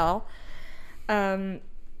while.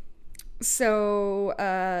 So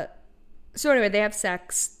anyway, they have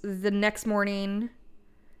sex. The next morning,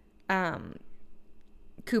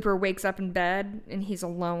 Cooper wakes up in bed and he's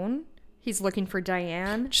alone. He's looking for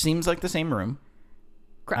Diane. Which seems like the same room.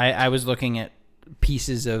 Correct. I was looking at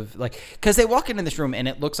pieces of like, because they walk into this room and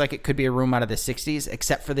it looks like it could be a room out of the 60s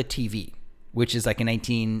except for the TV, which is like a late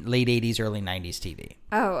 80s early 90s TV.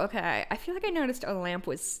 Oh, okay. I feel like I noticed a lamp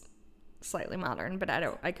was slightly modern, but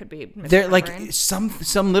I could be misremembering. They're like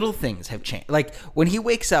some little things have changed. Like when he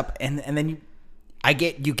wakes up and then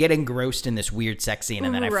you get engrossed in this weird sex scene,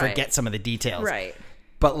 and then I forget some of the details. Right.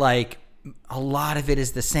 But like a lot of it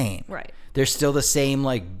is the same. Right. There's still the same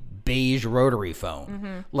like beige rotary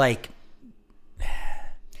phone. Like,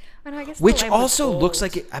 and I guess which also looks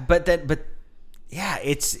like it, but yeah,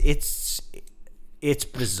 it's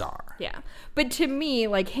bizarre. Yeah. But to me,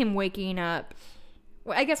 like him waking up,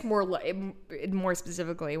 well, I guess more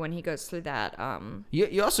specifically when he goes through that.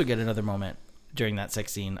 You also get another moment during that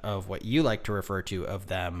sex scene of what you like to refer to of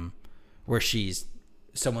them, where she's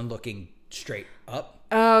someone looking straight up.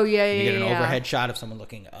 Oh yeah, you get an overhead shot of someone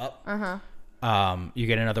looking up. You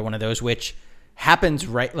get another one of those, which happens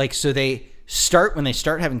right like so. When they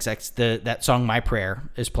start having sex, that song "My Prayer"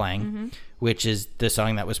 is playing, which is the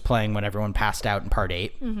song that was playing when everyone passed out in part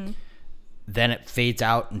 8. Then it fades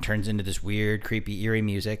out and turns into this weird, creepy, eerie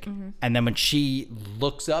music. And then when she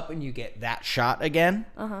looks up and you get that shot again,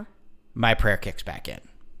 My Prayer kicks back in,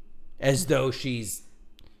 as though she's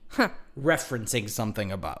referencing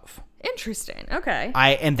something above. Interesting. Okay.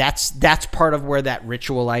 And that's part of where that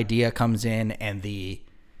ritual idea comes in, and the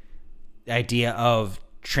idea of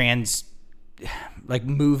like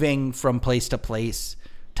moving from place to place,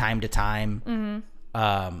 time to time.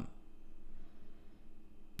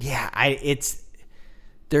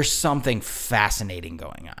 There's something fascinating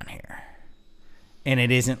going on here, and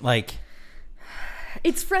it isn't like.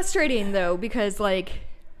 It's frustrating though, because like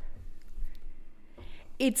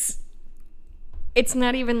it's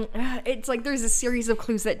not even, it's like there's a series of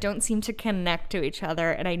clues that don't seem to connect to each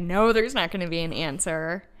other, and I know there's not going to be an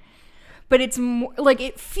answer, but it's more like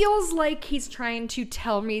it feels like he's trying to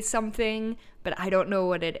tell me something, but I don't know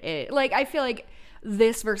what it is. Like I feel like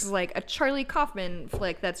this versus like a Charlie Kaufman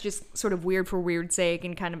flick that's just sort of weird for weird's sake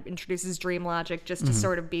and kind of introduces dream logic just to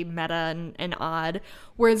sort of be meta and odd,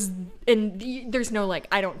 whereas there's no like,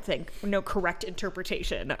 I don't think, no correct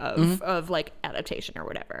interpretation of like adaptation or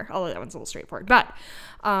whatever, although that one's a little straightforward, but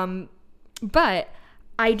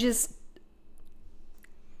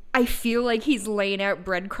I feel like he's laying out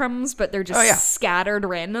breadcrumbs, but they're just scattered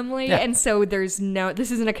randomly. Yeah. And so this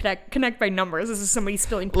isn't a connect by numbers. This is somebody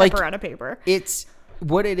spilling pepper on a paper. It's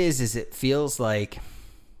what it is it feels like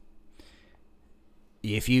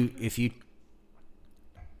who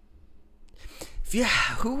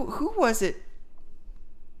was it?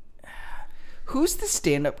 Who's the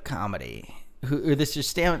stand-up comedy? This is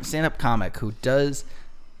stand-up comic who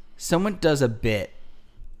someone does a bit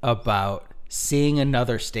about seeing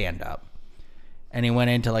another stand-up, and he went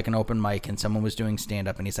into like an open mic and someone was doing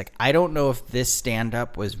stand-up, and he's like, I don't know if this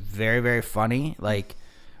stand-up was very, very funny,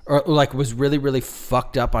 or was really, really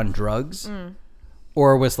fucked up on drugs,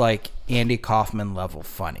 or was like Andy Kaufman level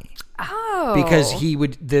funny. Oh, because he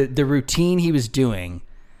would the routine he was doing.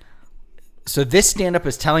 So this stand-up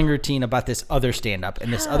is telling routine about this other stand-up,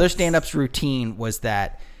 and this other stand-up's routine was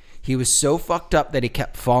that he was so fucked up that he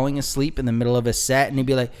kept falling asleep in the middle of a set, and he'd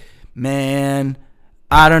be like, man,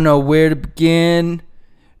 I don't know where to begin.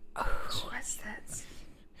 Oh, what's that?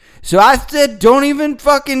 So I said, don't even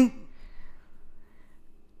fucking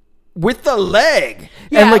with the leg.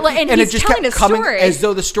 Yeah, and it just kept coming story. As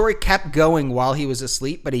though the story kept going while he was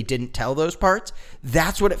asleep, but he didn't tell those parts.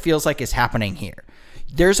 That's what it feels like is happening here.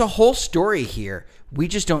 There's a whole story here. We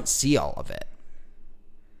just don't see all of it.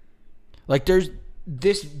 Like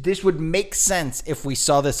this would make sense if we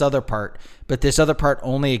saw this other part, but this other part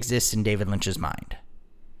only exists in David Lynch's mind.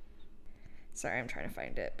 Sorry, I'm trying to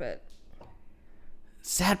find it, but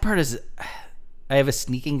sad part is I have a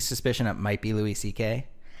sneaking suspicion it might be Louis C.K.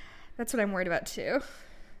 That's what I'm worried about too.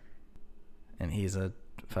 And he's a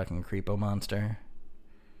fucking creepo monster.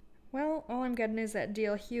 Well, all I'm getting is that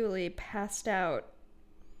D.L. Hewley passed out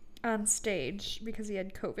on stage because he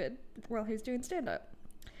had COVID while he was doing stand-up.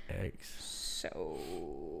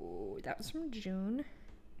 So that was from June.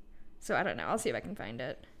 So I don't know. I'll see if I can find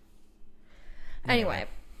it. Anyway.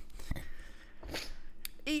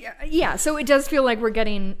 Yeah, so it does feel like we're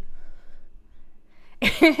getting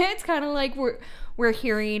it's kind of like we're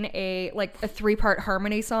hearing a 3-part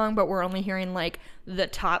harmony song, but we're only hearing like the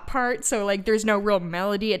top part. So like there's no real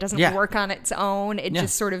melody. It doesn't work on its own. It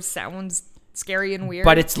just sort of sounds scary and weird.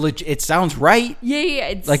 But it's it sounds right. Yeah.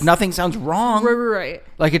 It's like nothing sounds wrong. Right.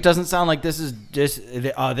 Like it doesn't sound like this is just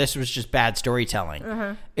this was just bad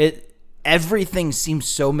storytelling. Everything seems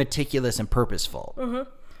so meticulous and purposeful.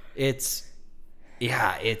 It's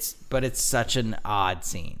such an odd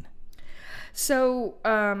scene. So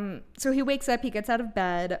he wakes up, he gets out of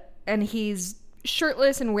bed, and he's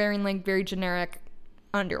shirtless and wearing like very generic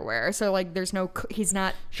underwear. So like he's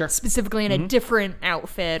not specifically in a different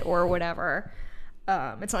outfit or whatever.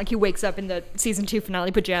 It's not like he wakes up in the season 2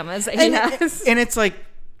 finale pajamas that he has. And it's like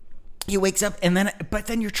he wakes up, but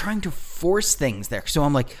then you're trying to force things there. So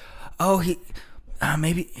I'm like, oh,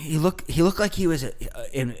 maybe he looked like he was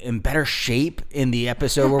in better shape in the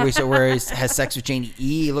episode where he has sex with Janie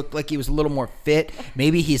E. He looked like he was a little more fit.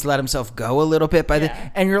 Maybe he's let himself go a little bit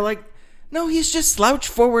and you're like, no, he's just slouched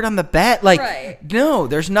forward on the bed. Like, right. No,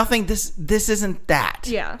 there's nothing. This isn't that.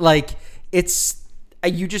 Yeah. Like,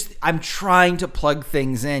 I'm trying to plug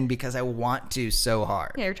things in because I want to so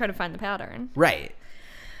hard. Yeah, you're trying to find the pattern. Right.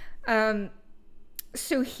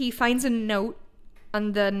 So he finds a note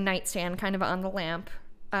on the nightstand, kind of on the lamp,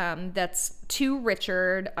 that's to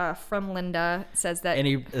Richard, from Linda. Says that,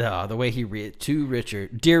 and the way he read to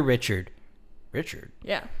Richard, dear Richard.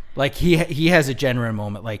 Yeah. Like he has a genuine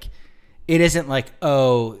moment. Like, it isn't like,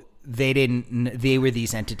 oh, they were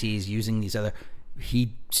these entities using these other.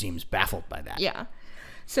 He seems baffled by that. Yeah.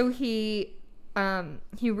 So he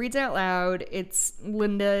reads out loud. It's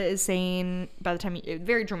Linda is saying,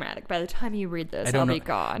 very dramatic. By the time you read this, I'll be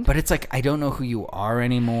gone. But it's like, I don't know who you are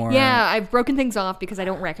anymore. Yeah, I've broken things off because I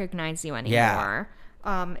don't recognize you anymore. Yeah.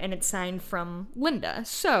 And it's signed from Linda.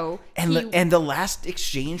 So and the last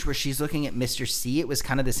exchange where she's looking at Mr. C, it was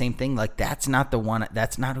kind of the same thing. Like, that's not the one.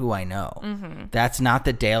 That's not who I know. Mm-hmm. That's not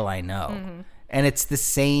the Dale I know. Mm-hmm. And it's the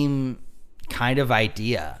same kind of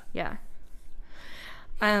idea. Yeah.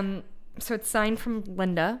 So it's signed from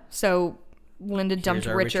Linda. So Linda dumped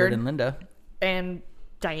Richard and Linda. And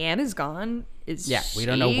Diane is gone. We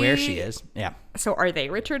don't know where she is. Yeah. So are they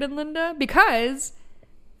Richard and Linda? Because,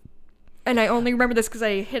 and I only remember this because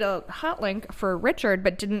I hit a hot link for Richard,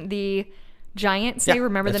 but didn't the giant say,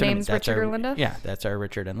 remember the names Richard or Linda? Yeah, that's our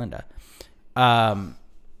Richard and Linda.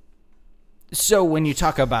 So when you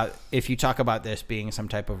talk about, if you talk about this being some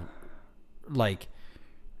type of like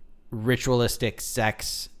ritualistic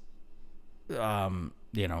sex,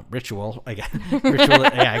 ritual, I guess.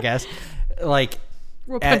 I guess. Like,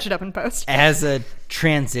 we'll punch it up in post. As a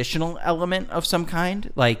transitional element of some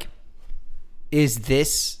kind, like, is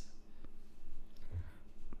this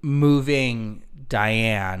moving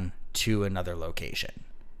Diane to another location?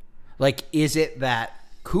 Like, is it that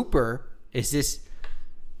Cooper,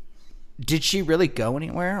 did she really go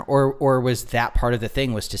anywhere? Or was that part of the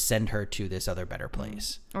thing was to send her to this other better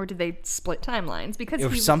place? Or did they split timelines? Because it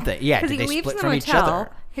was something. Yeah, did they split from each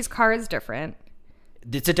other? His car is different.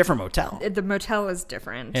 It's a different motel. The motel is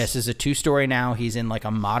different. Yeah, this is a 2-story now. He's in like a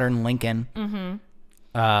modern Lincoln.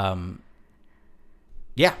 Mm-hmm.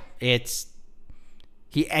 Yeah,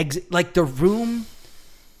 like the room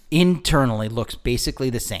internally looks basically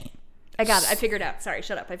the same. I got it. I figured it out. Sorry,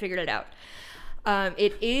 shut up. I figured it out.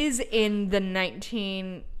 It is in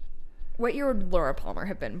the what year would Laura Palmer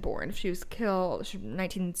have been born? If she was killed,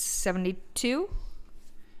 1972?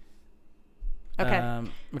 Okay.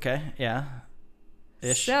 Okay, yeah.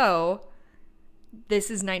 Ish. So, this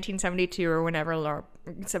is 1972 or whenever,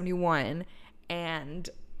 71, and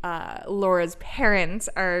Laura's parents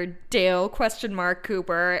are Dale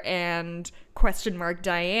Cooper and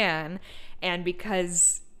Diane, and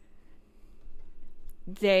because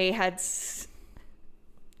they had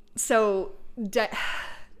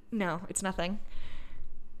no, it's nothing.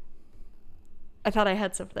 I thought I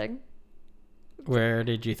had something. Where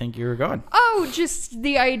did you think you were going? Oh, just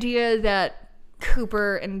the idea that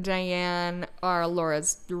Cooper and Diane are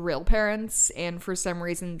Laura's real parents, and for some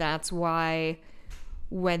reason that's why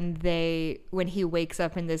when he wakes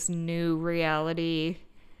up in this new reality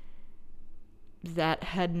that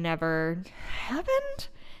had never happened,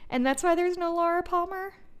 and that's why there's no Laura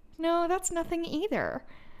Palmer. No, that's nothing either.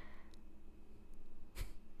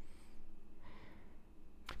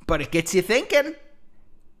 But it gets you thinking.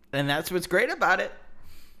 And that's what's great about it.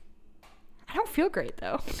 I don't feel great,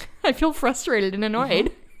 though. I feel frustrated and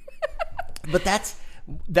annoyed. Mm-hmm. But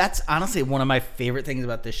that's honestly one of my favorite things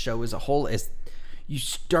about this show as a whole is you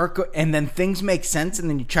start and then things make sense and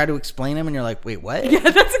then you try to explain them and you're like, wait, what? Yeah,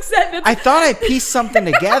 that's exactly. I thought I pieced something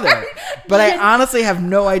together, but I honestly have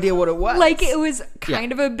no idea what it was. Like, it was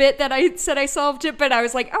kind of a bit that I said I solved it, but I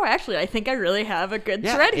was like, oh, actually, I think I really have a good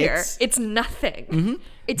thread here. It's nothing. Mm-hmm.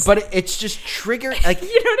 It's just triggered. Like,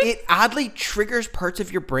 it oddly triggers parts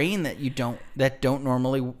of your brain that don't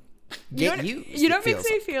normally get used. You know what makes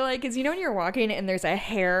me feel like is when you're walking and there's a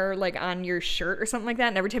hair like on your shirt or something like that,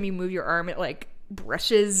 and every time you move your arm, it like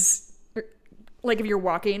brushes. Like if you're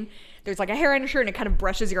walking, there's like a hair on your shirt and it kind of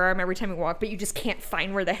brushes your arm every time you walk, but you just can't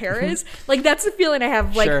find where the hair is. Like that's the feeling I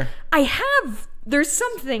have. Like I have there's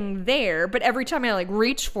something there, but every time I like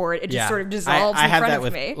reach for it, it just sort of dissolves in front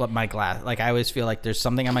of me. My glass. Like I always feel like there's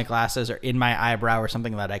something on my glasses or in my eyebrow or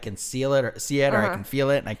something that I can see it or I can feel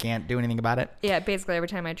it and I can't do anything about it. Yeah, basically every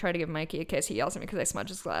time I try to give Mikey a kiss, he yells at me because I smudge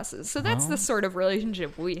his glasses. So that's the sort of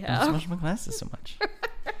relationship we have. I smudge my glasses so much.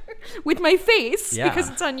 With my face, because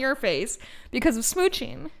it's on your face, because of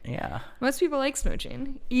smooching. Yeah. Most people like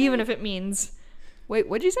smooching, even if it means... Wait,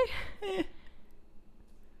 what'd you say?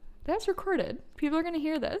 That's recorded. People are going to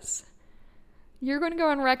hear this. You're going to go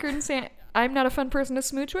on record and say, I'm not a fun person to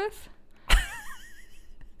smooch with?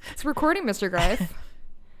 It's recording, Mr. Greif.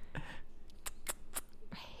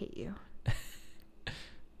 I hate you.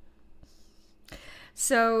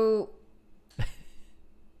 So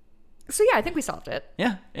yeah, I think we solved it.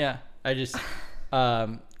 Yeah. I just...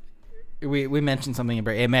 We mentioned something in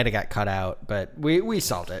break. It might have got cut out, but we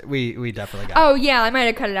solved it. We definitely got it. Oh, yeah, I might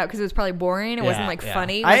have cut it out because it was probably boring. It wasn't, like,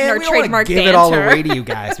 funny. It wasn't our we trademark don't want to give banter. it all away to you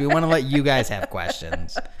guys. We want to let you guys have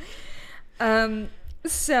questions.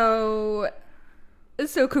 So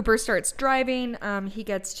Cooper starts driving. He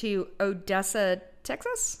gets to Odessa,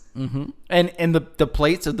 Texas. Mm-hmm. And the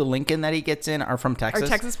plates of the Lincoln that he gets in are from Texas. Are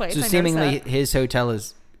Texas plates. So seemingly his hotel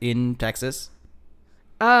is in Texas.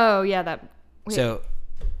 Oh, yeah, So...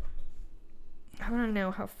 I want to know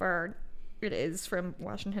how far it is from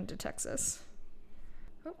Washington to Texas.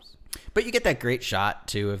 Oops. But you get that great shot,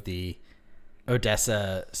 too, of the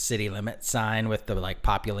Odessa city limit sign with the, like,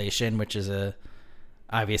 population, which is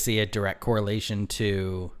obviously a direct correlation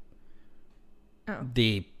to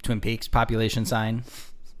the Twin Peaks population sign.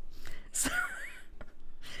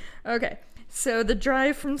 Okay. So the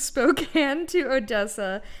drive from Spokane to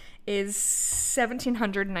Odessa is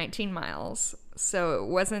 1,719 miles.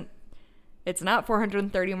 So it's not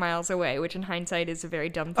 430 miles away, which in hindsight is a very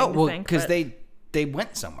dumb thing to think. Because they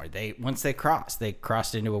went somewhere. Once they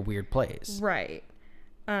crossed into a weird place. Right.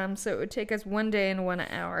 So it would take us 1 day and 1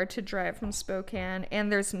 hour to drive from Spokane.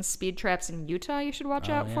 And there's some speed traps in Utah you should watch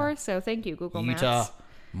out for. So thank you, Google Maps. Utah,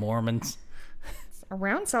 Mormons.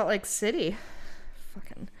 Around Salt Lake City.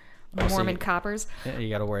 Fucking Mormon coppers. Yeah, you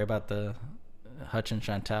got to worry about the Hutch and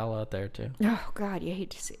Chantal out there too. Oh God, you hate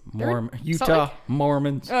to see Utah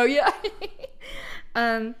Mormons. Oh yeah.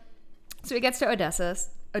 So he gets to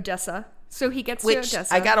Odessa. So he gets to Odessa.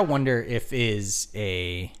 I gotta wonder if is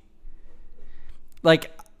a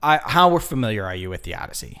how familiar are you with the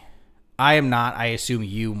Odyssey? I am not. I assume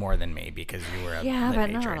you more than me because you were a but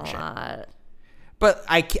not a lot. But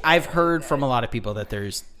I've heard from a lot of people that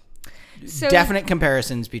there's definite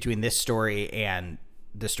comparisons between this story and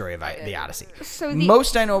the story of the Odyssey. So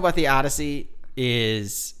most I know about the Odyssey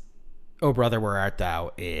is "Oh Brother, Where Art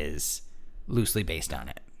Thou" is loosely based on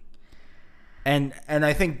it, and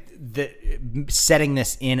I think that setting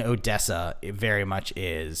this in Odessa very much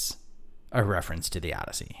is a reference to the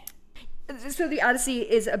Odyssey. So the Odyssey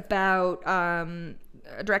is about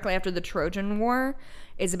directly after the Trojan War.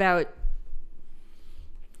 Is about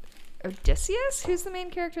Odysseus, who's the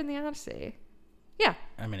main character in the Odyssey. Yeah,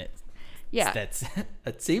 I mean it. Yeah,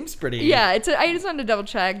 that seems pretty. Yeah, I just wanted to double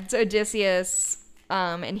check. It's Odysseus,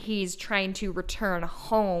 and he's trying to return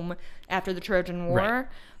home after the Trojan War,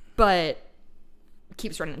 but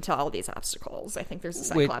keeps running into all these obstacles. I think there's a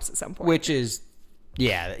Cyclops at some point, which is,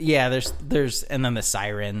 yeah. There's and then the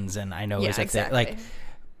sirens, and I know it's like exactly. that,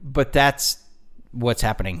 but that's what's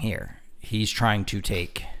happening here. He's trying to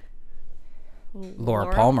take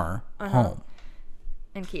Laura Palmer home,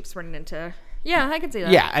 and keeps running into. Yeah, I can see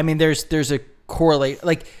that. Yeah, I mean, there's a correlate,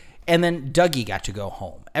 and then Dougie got to go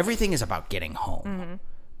home. Everything is about getting home. Mm-hmm.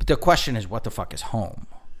 But the question is, what the fuck is home?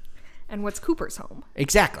 And what's Cooper's home?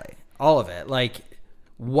 Exactly. All of it.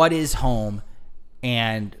 What is home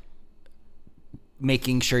and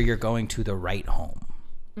making sure you're going to the right home.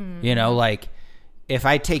 Mm-hmm. You know, if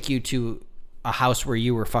I take you to a house where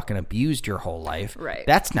you were fucking abused your whole life, right?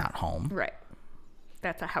 That's not home. Right.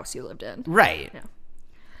 That's a house you lived in. Right. Yeah.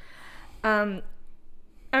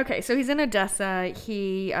 Okay, so he's in Odessa.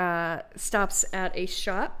 He stops at a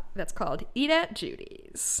shop that's called Eat at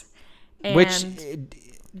Judy's. And which it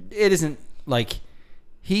isn't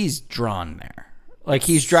he's drawn there.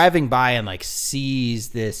 He's driving by and sees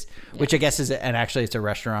this, which I guess is, and actually it's a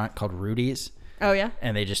restaurant called Rudy's. Oh yeah.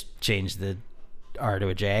 And they just changed the R to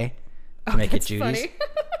a J to make it Judy's.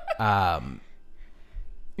 Funny.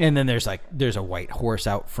 And then there's a white horse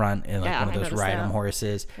out front and one of those ride 'em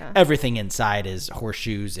horses. Yeah. Everything inside is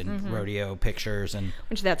horseshoes and rodeo pictures and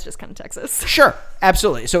which that's just kind of Texas. Sure,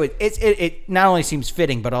 absolutely. So it not only seems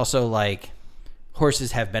fitting, but also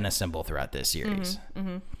horses have been a symbol throughout this series. Mm-hmm.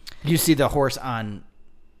 Mm-hmm. You see the horse on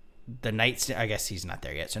the nightstand. I guess he's not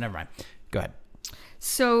there yet, so never mind. Go ahead.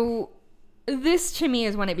 So this to me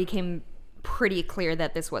is when it became pretty clear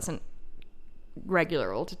that this wasn't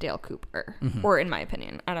regular old Dale Cooper, or in my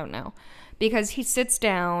opinion, I don't know, because he sits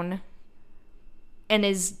down and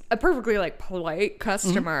is a perfectly like polite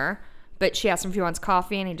customer, but she asks him if he wants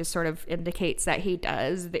coffee, and he just sort of indicates that he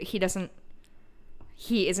does. That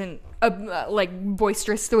he isn't like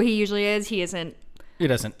boisterous the way he usually is. He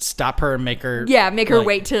doesn't stop her and make her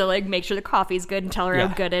wait to like make sure the coffee's good and tell her how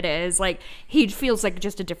good it is. Like, he feels like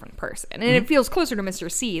just a different person, and it feels closer to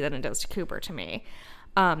Mr. C than it does to Cooper to me,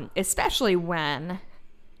 especially when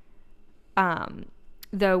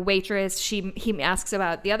the waitress, he asks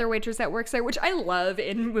about the other waitress that works there, which I love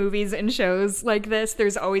in movies and shows like this.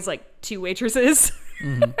 There's always like two waitresses.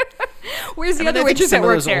 Where's the other waitress that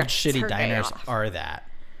works there? Some of those old shitty diners are that.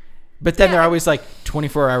 But then they're always like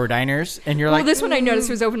 24-hour diners, and you're like... Well, this one I noticed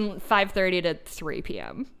was open 5:30 to 3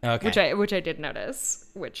 p.m. Okay. Which I did notice.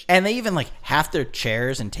 And they even, like, half their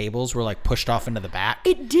chairs and tables were, like, pushed off into the back.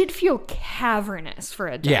 It did feel cavernous for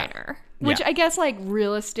a diner. Which I guess, like,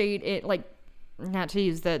 real estate, it, like... Not to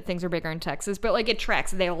use the things are bigger in Texas, but, like, it tracks.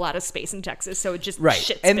 They have a lot of space in Texas, so it just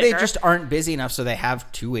shit's and bigger. They just aren't busy enough, so they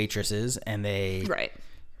have two waitresses, and they... Right.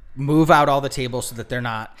 Move out all the tables so that they're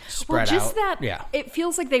not spread out. Well, just that, it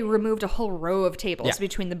feels like they removed a whole row of tables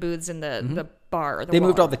between the booths and the bar. Or they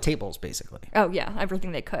moved all the tables, basically. Oh, yeah,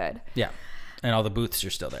 everything they could. Yeah, and all the booths are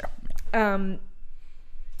still there.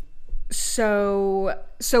 So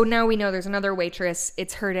now we know there's another waitress.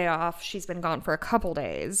 It's her day off. She's been gone for a couple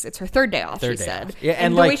days. It's her third day off, she said. Yeah,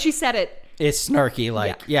 and the way she said it... It's snarky,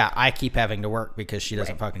 like, I keep having to work because she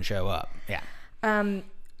doesn't fucking show up. Yeah.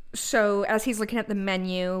 So as he's looking at the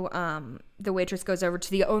menu, the waitress goes over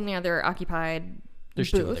to the only other occupied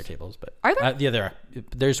There's booth. two other tables, but are there?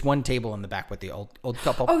 There's one table in the back with the old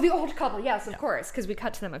couple. Oh, the old couple, yes, of course, because we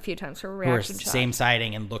cut to them a few times for a reaction shot. Same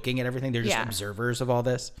siding and looking at everything. They're just observers of all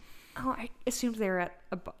this. Oh, I assumed they were at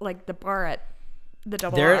the bar at the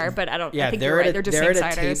Double R, but I don't. Yeah, I think you're right. They're just they're same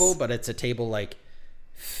at a siders. table, but it's a table like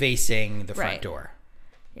facing the front door.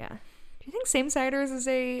 Yeah. Do you think same siders is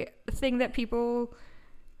a thing that people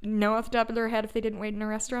know off the top of their head if they didn't wait in a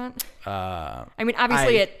restaurant? I mean,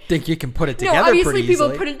 obviously, I think you can put it together. No, obviously pretty people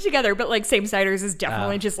easily. Put it together, but like same siders is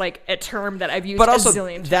definitely just like a term that I've used but a also,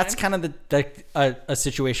 zillion times. That's kind of a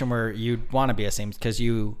situation where you'd want to be a same because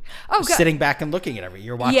you sitting back and looking at everything.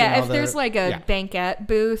 You're watching. Yeah, if there's like a banquet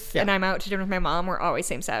booth and I'm out to dinner with my mom, we're always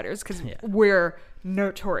same siders because we're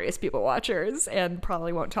notorious people watchers and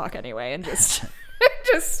probably won't talk anyway and just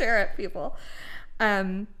just stare at people.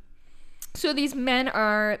 So these men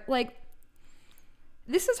are like.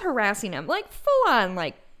 This is harassing him, like full on,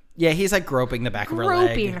 like. Yeah, he's like groping the back of her leg.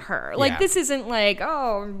 Groping her. Like, this isn't like,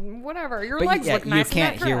 oh, whatever, your legs look nice. You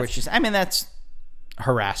can't hear what she's. I mean, that's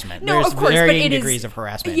harassment. No, There's of course, varying but degrees of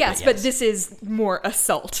harassment. Yes, but this is more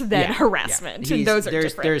assault than harassment. And those are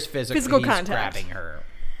different. There's physical contact. Grabbing her.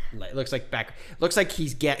 Looks like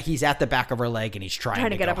he's at the back of her leg and he's trying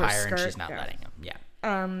to get up higher and she's not letting him.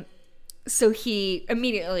 Yeah. So he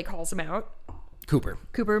immediately calls him out. Cooper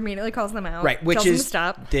immediately calls them out. Right, which tells is him to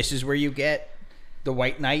stop. This is where you get the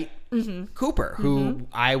White Knight Cooper, who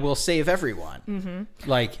I will save everyone.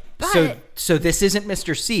 Like, so this isn't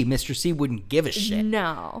Mr. C. Mr. C wouldn't give a shit.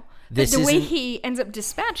 No, the way he ends up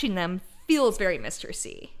dispatching them feels very Mr.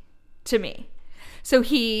 C to me. So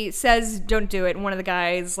he says, "Don't do it," and one of the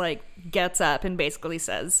guys like gets up and basically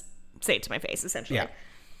says, "Say it to my face," essentially.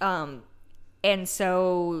 Yeah. And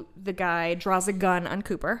so the guy draws a gun on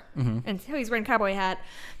Cooper. And so he's wearing a cowboy hat,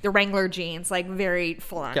 the Wrangler jeans, like very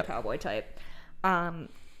full-on cowboy type.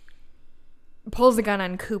 Pulls the gun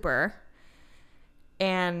on Cooper.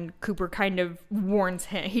 And Cooper kind of warns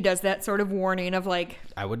him. He does that sort of warning of like...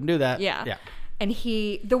 I wouldn't do that. Yeah. And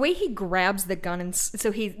the way he grabs the gun, and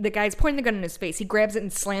so the guy's pointing the gun in his face. He grabs it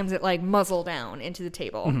and slams it like muzzle down into the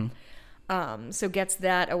table. So gets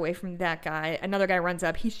that away from that guy. Another guy runs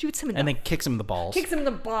up. He shoots him in then kicks him in the balls.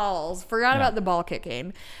 Forgot about the ball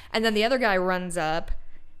kicking. And then the other guy runs up,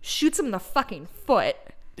 shoots him in the fucking foot.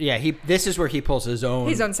 Yeah, this is where he pulls his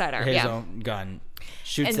own sidearm. His own gun.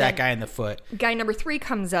 Shoots that guy in the foot. Guy number 3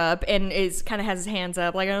 comes up and kind of has his hands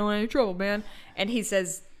up like, I don't want any trouble, man. And he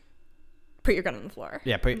says, put your gun on the floor.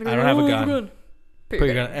 Yeah, I don't have a gun. Put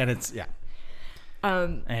your gun. And it's,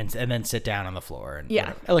 and then sit down on the floor.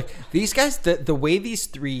 And like these guys, the way these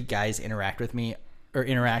 3 guys interact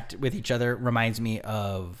with each other reminds me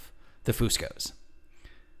of the Fuscos.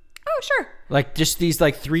 Oh, sure. Like just these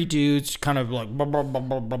like 3 dudes kind of like blah, blah, blah,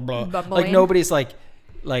 blah, blah, blah. Like nobody's like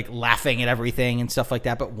laughing at everything and stuff like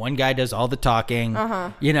that, but one guy does all the talking.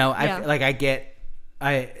 You know,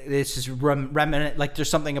 this is remnant. Like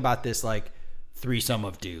there's something about this like threesome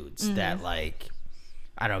of dudes that like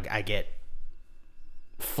I get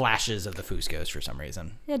flashes of the Fuscos for some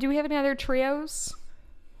reason. Yeah, do we have any other trios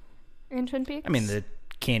in Twin Peaks? I mean, the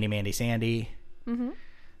Candy, Mandy, Sandy. Mm-hmm.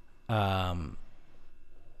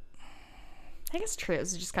 I guess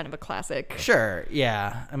trios is just kind of a classic. Sure,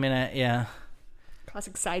 yeah. I mean, yeah.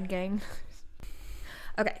 Classic side gang.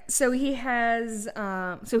 Okay, so he has,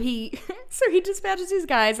 so he dispatches these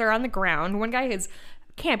guys. They're on the ground. One guy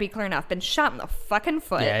can't be clear enough, been shot in the fucking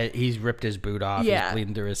foot. Yeah, he's ripped his boot off. Yeah. He's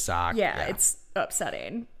bleeding through his sock. Yeah, it's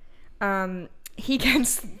upsetting. He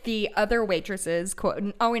gets the other waitresses.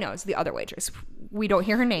 All we know is the other waitress. We don't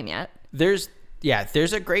hear her name yet. There's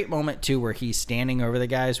a great moment too where he's standing over the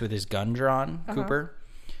guys with his gun drawn, Cooper,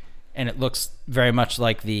 and it looks very much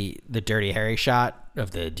like the Dirty Harry shot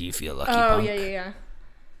of the "Do you feel lucky?" Oh, punk.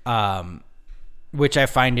 yeah. Which I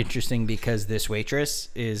find interesting because this waitress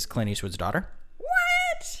is Clint Eastwood's daughter.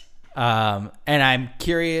 What? And I'm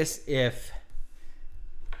curious if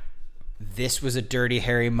this was a Dirty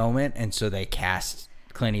Harry moment, and so they cast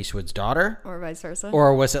Clint Eastwood's daughter, Or vice versa.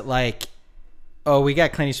 or was it like, oh, we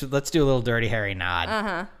got Clint Eastwood, let's do a little Dirty Harry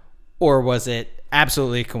nod, or was it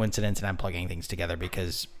absolutely a coincidence, and I'm plugging things together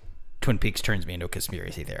because Twin Peaks turns me into a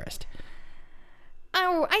conspiracy theorist?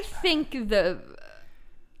 Oh, I think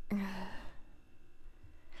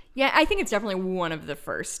I think it's definitely one of the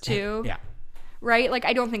first two. Yeah. Right? Like,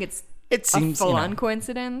 I don't think it seems a full-on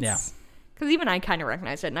coincidence. Yeah. Because even I kind of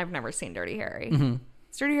recognized it, and I've never seen Dirty Harry. Mm-hmm.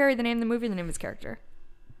 Is Dirty Harry the name of the movie or the name of his character?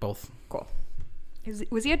 Both. Cool.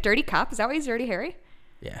 Was he a dirty cop? Is that why he's Dirty Harry?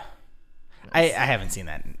 Yeah. I haven't seen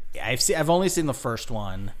that. I've only seen the first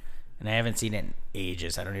one, and I haven't seen it in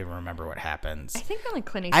ages. I don't even remember what happens. I think the only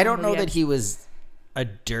Clint Eastwood I don't know movie that he was a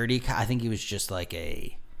dirty cop. I think he was just like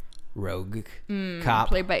a rogue cop.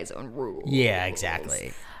 played by his own rules. Yeah,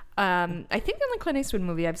 exactly. I think the only Clint Eastwood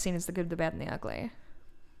movie I've seen is The Good, the Bad, and the Ugly.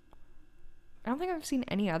 I don't think I've seen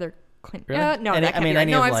any other Clint. Really? No, Any- that can't I mean, be right.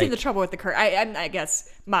 any No, of, I've seen like- The Trouble with the Curve. I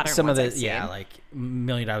guess modern Some ones of I've the seen. like $1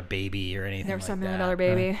 Million Baby or anything. There's like some $1 Million that.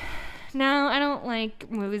 Baby. No, I don't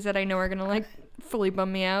like movies that I know are gonna like fully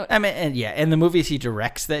bum me out. I mean, and the movies he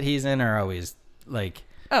directs that he's in are always like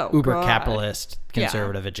uber God. capitalist,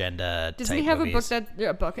 conservative agenda. Doesn't type he have movies. Doesn't he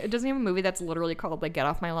have a movie that's literally called like Get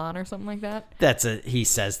Off My Lawn or something like that? He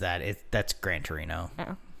says that that's Gran Torino.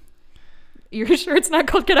 Oh. You're sure it's not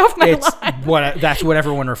called Get Off My Lawn? That's what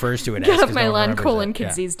everyone refers to it Get as. Off 'cause My no one Lawn, remembers it.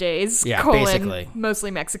 kids these days. Yeah, basically. basically.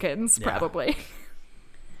 Mostly Mexicans, Yeah. probably.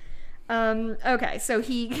 Okay,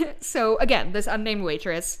 so again, this unnamed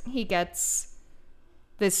waitress, he gets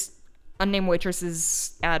this unnamed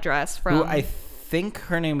waitress's address from... Who I think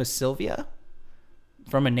her name was Sylvia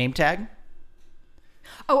from a name tag.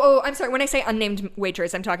 Oh, I'm sorry. When I say unnamed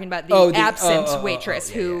waitress, I'm talking about the absent waitress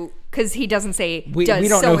who... Because he doesn't say, We don't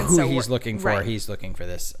know who so-and-so he's work. looking for. Right. He's looking for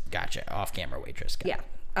this, gotcha, off-camera waitress guy. Yeah.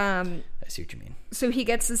 I see what you mean. So he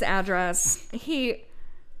gets this address. I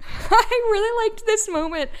really liked this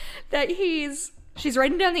moment that she's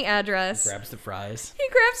writing down the address. Grabs the fries. He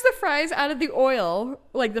grabs the fries out of the oil,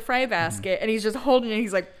 like the fry basket, and he's just holding it.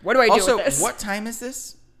 He's like, what do I do with this? Also, what time is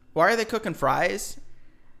this? Why are they cooking fries?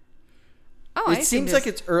 Oh, It seems like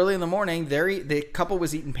it's early in the morning. The couple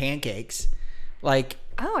was eating pancakes. Like,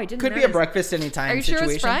 oh, I didn't could be a notice. breakfast anytime Are you situation. sure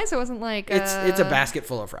it was fries? It wasn't like... It's a basket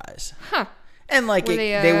full of fries. Huh. And like Were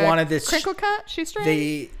they wanted this crinkle cut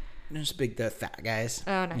shoestring? just the fat guys.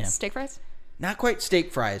 Oh, nice. Yeah. Steak fries? Not quite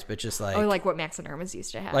steak fries, but just like Like what Max and Irma's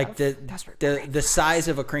used to have. like Those were the great. the size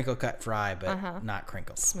of a crinkle cut fry, but not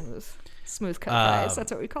crinkled. Smooth cut fries. That's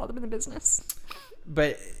what we call them in the business.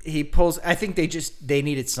 But he pulls. I think they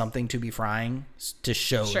needed something to be frying to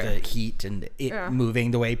show Sure. the heat and it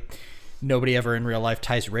moving the way nobody ever in real life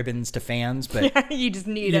ties ribbons to fans. But Yeah, you just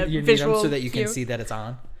need a you need visual them so that you can cue. see that it's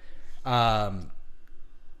on.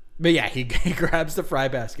 But yeah, he grabs the fry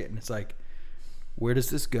basket and it's like, where does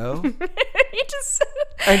this go? He just...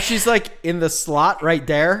 And she's like in the slot right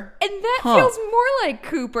there. And that feels more like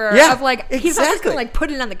Cooper. Yeah, of like he's not just exactly. gonna like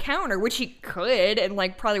put it on the counter, which he could, and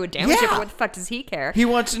like probably would damage it. Yeah. But what the fuck does he care? He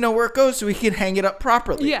wants to know where it goes so he can hang it up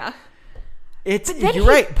properly. Yeah. It's then you're he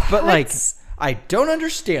right, but like puts- I don't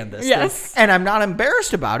understand this. Yes. And I'm not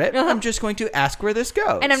embarrassed about it. I'm just going to ask where this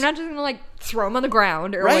goes. And I'm not just gonna like throw them on the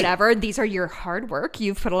ground or Right. whatever. These are your hard work.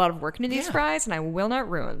 You've put a lot of work into these Yeah. fries, and I will not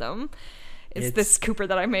ruin them. It's this Cooper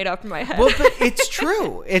that I made up in my head. Well, but it's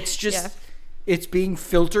true. It's just Yeah. it's being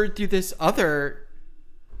filtered through this other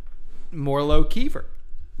more low key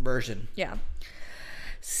version. Yeah.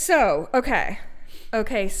 So, okay,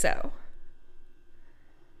 so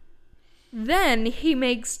then he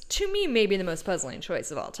makes, to me, maybe the most puzzling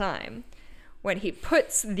choice of all time when he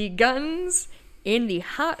puts the guns in the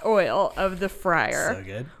hot oil of the fryer. So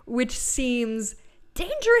good. Which seems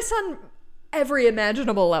dangerous on every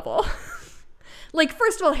imaginable level. Like,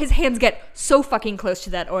 first of all, his hands get so fucking close to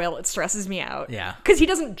that oil, it stresses me out. Yeah. Because he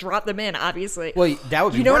doesn't drop them in, obviously. Well, that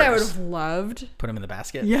would be You know worse. what I would have loved? Put him in the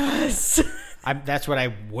basket? Yes. That's what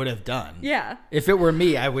I would have done. Yeah. If it were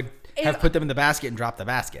me, I would have put them in the basket and dropped the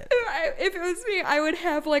basket. If it was me, I would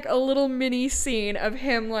have, like, a little mini scene of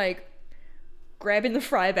him, like, grabbing the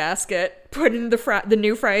fry basket, putting the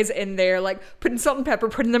new fries in there, like putting salt and pepper,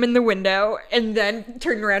 putting them in the window, and then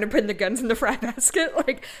turning around and putting the guns in the fry basket.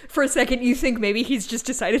 Like, for a second, you think maybe he's just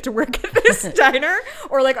decided to work at this diner,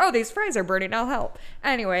 or like, oh, these fries are burning, I'll help.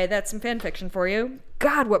 Anyway, that's some fan fiction for you.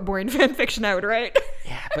 God, what boring fan fiction I would write.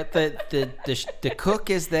 Yeah, but the cook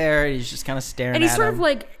is there, and he's just kind of staring at him. And he's sort of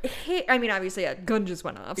like, I mean, obviously a gun just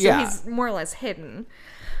went off, so he's more or less hidden.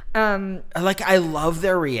 Like, I love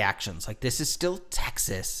their reactions. Like, this is still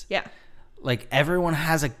Texas. Yeah. Like, everyone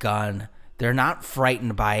has a gun. They're not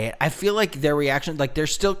frightened by it. I feel like their reaction, like, they're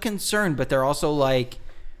still concerned, but they're also like,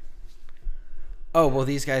 oh, well,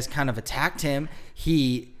 these guys kind of attacked him.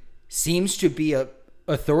 He seems to be a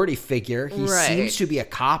authority figure. He seems to be a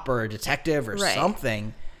cop or a detective or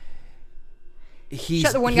something.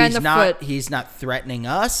 Shot the one guy in the foot. He's not threatening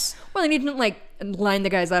us. Well, and he didn't, like, line the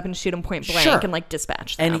guys up and shoot them point blank and, like,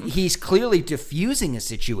 dispatch them. And he's clearly diffusing a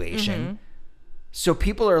situation. Mm-hmm. So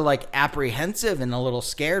people are, like, apprehensive and a little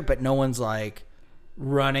scared, but no one's, like,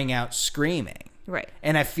 running out screaming. Right.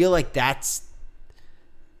 And I feel like that's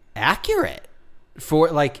accurate for,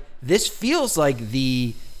 like, this feels like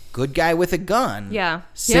the good guy with a gun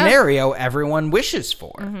scenario everyone wishes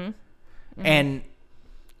for. Mm-hmm. Mm-hmm. And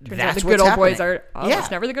turns that's out the what's good old happening. boys are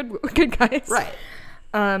almost never the good guys. Right.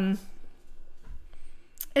 And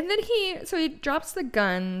then he drops the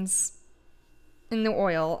guns in the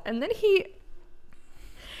oil, and then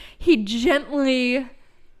he gently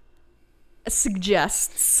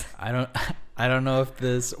suggests, I don't know if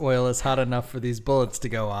this oil is hot enough for these bullets to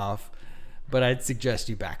go off, but I'd suggest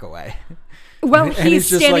you back away. Well, he's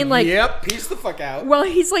just standing like, yep, peace the fuck out. Well,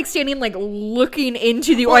 he's like standing like looking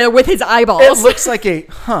into the oil with his eyeballs. It looks like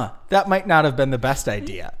that might not have been the best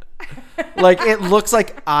idea. Like, it looks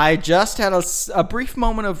like I just had a brief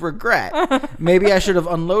moment of regret. Maybe I should have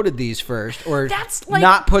unloaded these first, or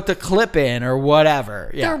not put the clip in, or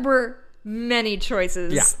whatever. Yeah. There were many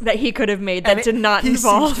choices that he could have made that did not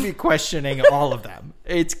involve. He seems to be questioning all of them.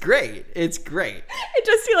 It's great. It's great. I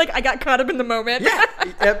just feel like I got caught up in the moment. Yeah,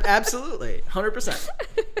 absolutely. 100%.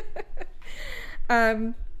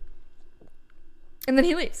 And then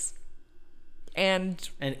he leaves. And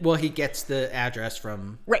well, he gets the address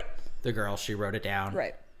from right. the girl. She wrote it down.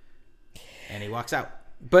 Right. And he walks out.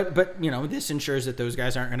 But you know, this ensures that those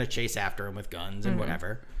guys aren't going to chase after him with guns and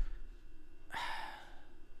whatever.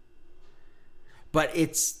 But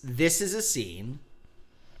this is a scene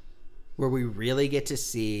where we really get to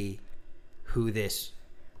see who this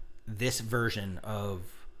version of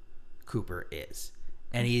Cooper is.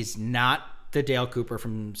 And he's not the Dale Cooper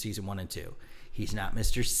from season 1 and 2. He's not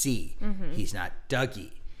Mr. C. Mm-hmm. He's not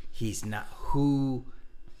Dougie. He's not who.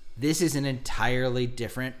 This is an entirely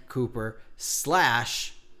different Cooper /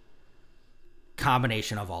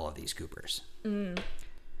 combination of all of these Coopers. Mm.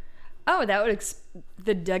 Oh, that would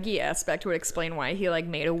the Dougie aspect would explain why he like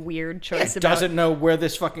made a weird choice. Doesn't know where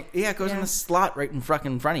this fucking it goes in the slot right in front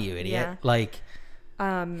of you, idiot. Yeah. Like,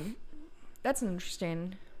 that's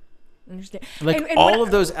interesting. Like, and all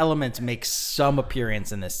of those elements make some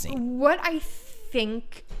appearance in this scene. What I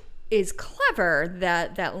think is clever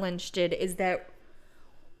that Lynch did is that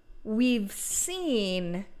we've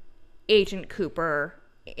seen Agent Cooper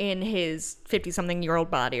in his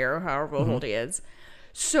 50-something-year-old body, or however old he is.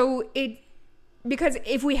 So because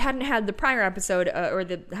if we hadn't had the prior episode, or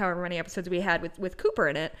the however many episodes we had with Cooper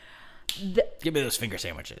in it, give me those finger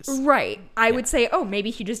sandwiches. Right. I would say, oh,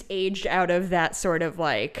 maybe he just aged out of that sort of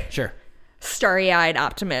like starry-eyed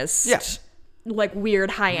optimist. Yes. Like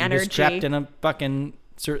weird high energy. He was trapped in a fucking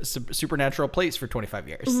supernatural place for 25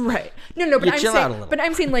 years. Right. No, but chill out a little. But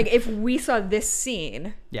I'm saying, like, if we saw this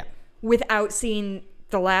scene without seeing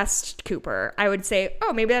the last Cooper, I would say,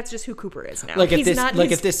 oh, maybe that's just who Cooper is now. Like,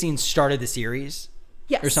 if this scene started the series.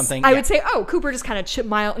 Yes. Or something. I would say, oh, Cooper just kind of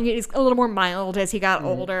mild. He's a little more mild as he got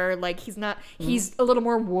older. Like, he's not. He's a little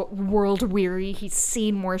more world weary. He's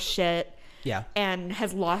seen more shit. Yeah. And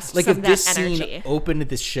has lost like some of that energy. Like, if this scene opened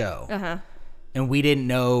this show, and we didn't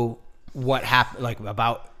know what happened, like,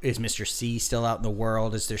 about, is Mr. C still out in the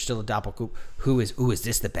world? Is there still a doppelganger? Who is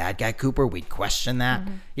this the bad guy Cooper? We'd question that.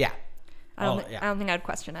 Yeah. I don't think I'd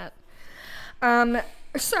question it.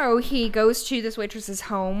 So he goes to this waitress's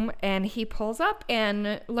home, and he pulls up,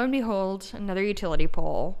 and lo and behold, another utility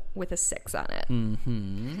pole with a 6 on it.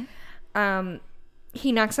 Mm-hmm.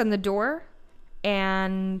 He knocks on the door.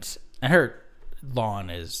 And her lawn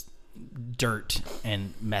is dirt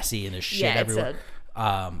and messy and there's shit everywhere.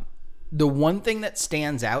 The one thing that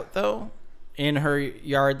stands out, though, in her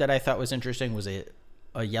yard that I thought was interesting was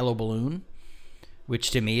a yellow balloon,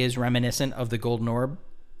 which to me is reminiscent of the Golden Orb.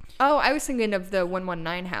 Oh, I was thinking of the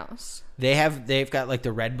 119 house. They've got like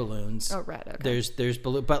the red balloons. Oh, red. Okay. There's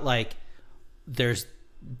balloon, but like there's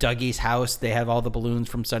Dougie's house. They have all the balloons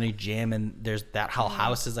from Sunny Jim, and there's that whole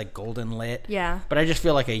house is like golden lit. Yeah. But I just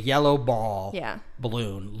feel like a yellow ball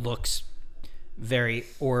balloon looks very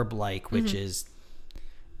orb-like, which is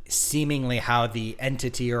seemingly how the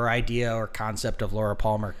entity or idea or concept of Laura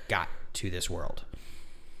Palmer got to this world.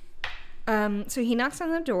 So he knocks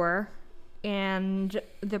on the door, and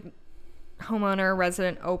the homeowner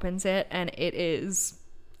resident opens it, and it is,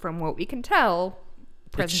 from what we can tell,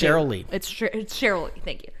 it's Cheryl Lee. It's Cheryl Lee.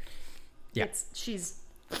 Thank you. Yeah, she's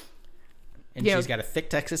got a thick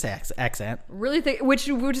Texas accent. Really thick, which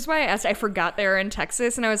is why I asked. I forgot they were in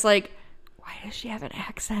Texas, and I was like, why does she have an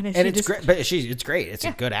accent? And it's great, but it's great. It's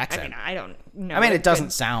a good accent. I mean, I don't know. I mean, it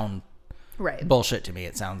doesn't sound right bullshit to me.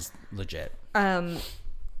 It sounds legit.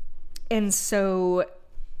 And so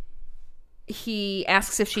he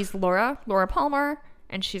asks if she's Laura Palmer,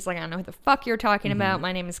 and she's like, I don't know who the fuck you're talking about.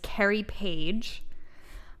 My name is Carrie Page.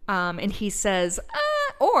 And he says,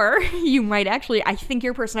 or you might actually, I think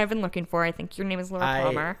you're a person I've been looking for. I think your name is Laura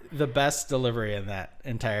Palmer. The best delivery in that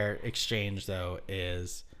entire exchange, though,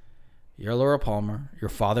 is, you're Laura Palmer. Your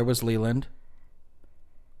father was Leland.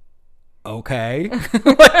 Okay.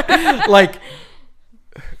 like,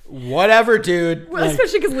 whatever, dude. Well, like,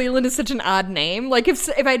 especially because Leland is such an odd name. Like,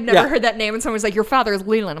 if I'd never heard that name and someone was like, your father is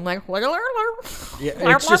Leland, I'm like,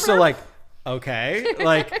 it's just so like, okay,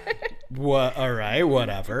 like, what? All right,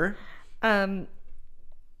 whatever. But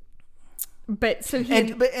so he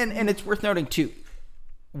and it's worth noting too,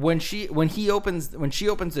 when she opens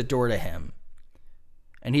the door to him,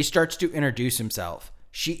 and he starts to introduce himself,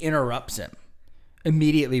 she interrupts him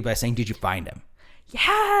immediately by saying, "Did you find him?"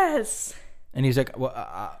 Yes. And he's like,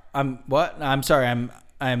 well, "I'm what? I'm sorry.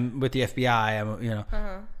 I'm with the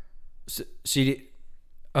FBI. So you,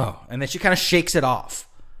 and then she kind of shakes it off,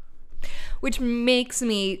 which makes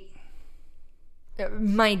me.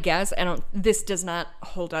 My guess, this does not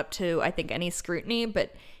hold up to, I think, any scrutiny,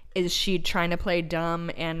 but is she trying to play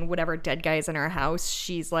dumb, and whatever dead guy is in her house,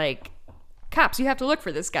 she's like, cops, you have to look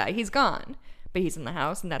for this guy. He's gone. But he's in the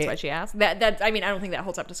house, and that's why she asked. That I mean, I don't think that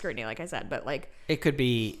holds up to scrutiny, like I said, but like... It could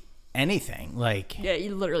be anything, like... Yeah,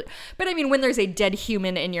 you literally... But I mean, when there's a dead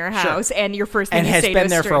human in your house, and your first thing you say to and has been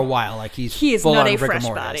there for a while, like he is not a fresh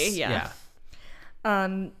body, yeah.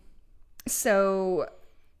 So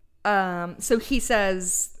he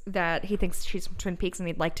says that he thinks she's from Twin Peaks and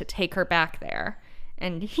he'd like to take her back there.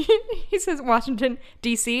 And he says, Washington,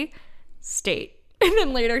 D.C., state. And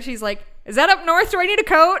then later she's like, is that up north? Do I need a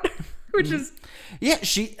coat? Which is... Yeah,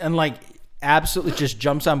 she, and like, absolutely just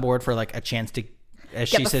jumps on board for like a chance to, as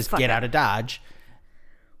she says, get out of Dodge.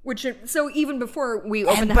 Which, so even before we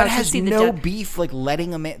open the house, has see no beef, like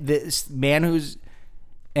letting this man who's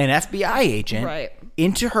an FBI agent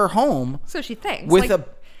into her home. So she thinks. With a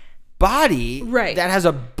body that has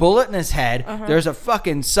a bullet in his head. There's a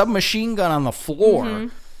fucking submachine gun on the floor,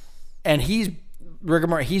 and he's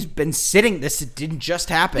been sitting. This didn't just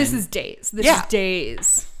happen. This is days. This is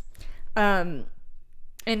days. And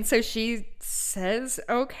so she says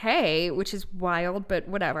okay, which is wild, but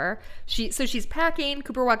whatever. She's packing.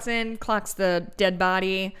 Cooper walks in, clocks the dead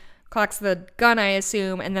body, clocks the gun, I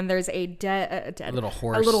assume, and then there's a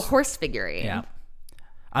little horse figurine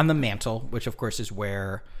on the mantle, which of course is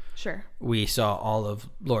where we saw all of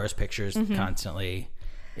Laura's pictures constantly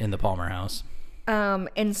in the Palmer house.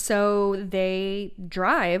 And so they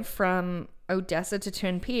drive from Odessa to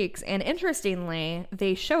Twin Peaks, and interestingly,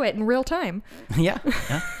 they show it in real time. Yeah.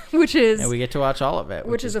 Which is... And we get to watch all of it,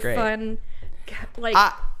 which is a great. fun... Like...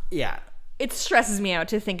 yeah. It stresses me out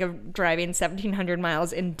to think of driving 1,700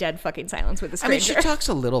 miles in dead fucking silence with a stranger. I mean, she talks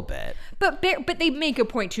a little bit. But they make a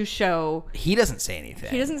point to show... He doesn't say anything.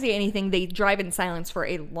 He doesn't say anything. They drive in silence for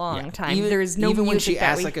a long time. There's no even music when she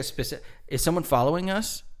asks like a specific... Is someone following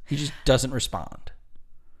us? He just doesn't respond.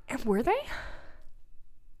 Were they?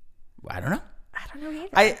 I don't know. I don't know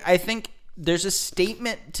either. I think there's a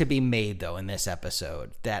statement to be made, though, in this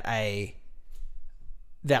episode that I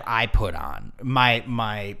put on.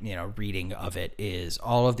 My reading of it is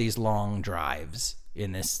all of these long drives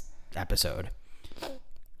in this episode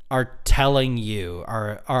are telling you,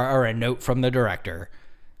 are a note from the director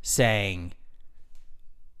saying,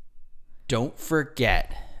 don't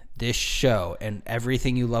forget this show and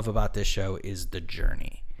everything you love about this show is the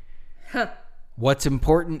journey. What's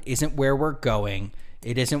important isn't where we're going.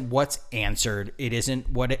 It isn't what's answered. It isn't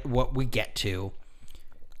what we get to.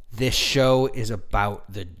 This show is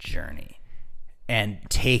about the journey and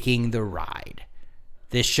taking the ride.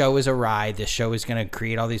 This show is a ride. This show is going to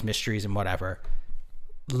create all these mysteries and whatever.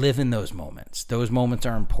 Live in those moments. Those moments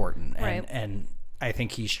are important. Right. And I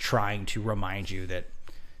think he's trying to remind you that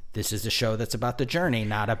this is a show that's about the journey,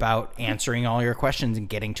 not about answering all your questions and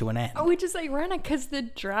getting to an end. Oh, which is ironic because the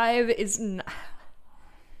drive is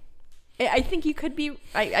I think you could be...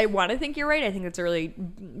 I want to think you're right. I think it's a really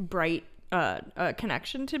bright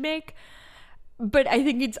connection to make. But I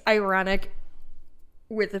think it's ironic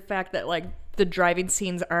with the fact that, like, the driving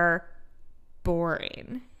scenes are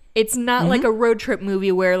boring. It's not like a road trip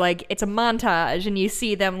movie where, like, it's a montage and you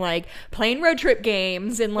see them, like, playing road trip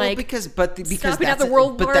games and, like, because stopping that's at the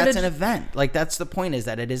World War. But that's an event. Like, that's the point, is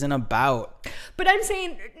that it isn't about... But I'm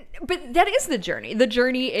saying... But that is the journey. The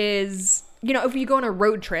journey is... You know, if you go on a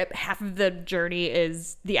road trip, half of the journey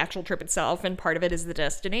is the actual trip itself, and part of it is the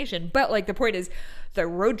destination. But, like, the point is,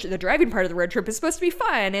 the driving part of the road trip is supposed to be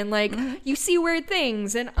fun, and, like, you see weird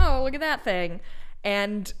things, and, oh, look at that thing.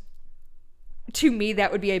 And to me,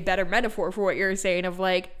 that would be a better metaphor for what you're saying of,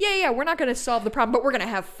 like, yeah, we're not going to solve the problem, but we're going to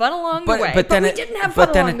have fun along the way. But we didn't have fun along the way.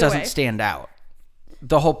 But then it doesn't stand out.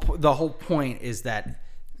 The whole point is that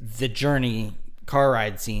the journey car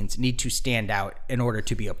ride scenes need to stand out in order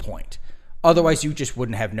to be a point. Otherwise, you just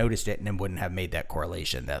wouldn't have noticed it and then wouldn't have made that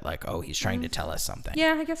correlation that, like, oh, he's trying to tell us something.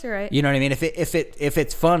 Yeah, I guess you're right. You know what I mean? If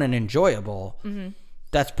it's fun and enjoyable,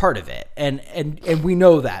 that's part of it, and we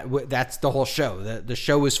know that. That's the whole show. The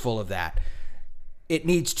show is full of that. It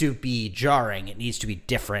needs to be jarring. It needs to be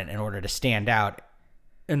different in order to stand out,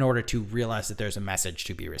 in order to realize that there's a message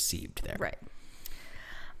to be received there. Right.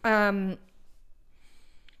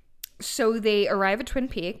 So they arrive at Twin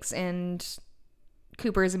Peaks, and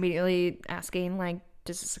Cooper is immediately asking, like,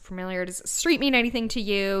 does this look familiar? Does street mean anything to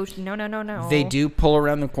you? No. They do pull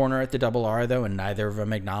around the corner at the Double R, though, and neither of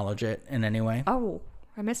them acknowledge it in any way. Oh,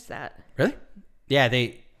 I missed that. Really? Yeah,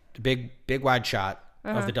 the big wide shot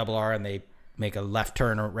of the Double R, and they make a left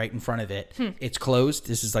turn right in front of it. It's closed.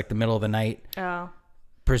 This is like the middle of the night. Oh.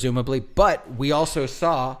 Presumably. But we also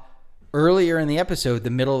saw earlier in the episode, the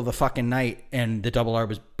middle of the fucking night, and the Double R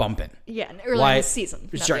was bumping. Yeah, earlier in the season.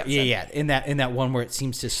 Sorry, yeah. In that one where it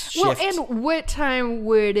seems to shift. Well, and what time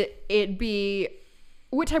would it be?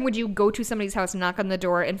 What time would you go to somebody's house, knock on the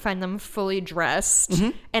door, and find them fully dressed,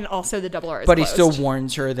 and also the Double R is But closed? He still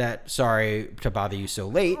warns her that, sorry to bother you so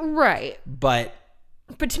late. Right. But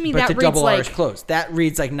to me, that reads like... the Double R is closed. That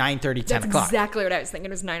reads like 9:30, 10 o'clock. That's exactly what I was thinking.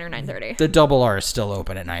 It was 9 or 9:30. The Double R is still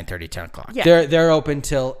open at 9:30, 10 o'clock. Yeah. They're open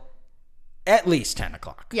till at least 10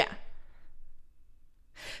 o'clock. Yeah.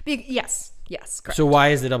 Yes, correct. So why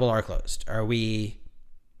is the Double R closed? Are we...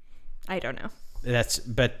 I don't know.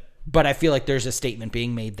 But I feel like there's a statement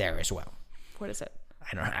being made there as well. What is it?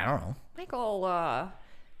 I don't know. Michael,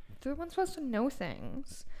 they're one supposed to know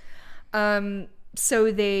things.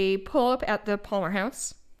 So they pull up at the Palmer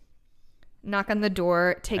house, knock on the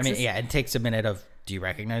door. It takes a minute of, do you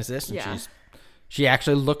recognize this? And yeah. She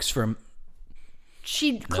actually looks for...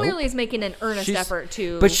 She clearly is making an earnest effort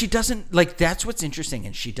to... But she doesn't... Like, that's what's interesting,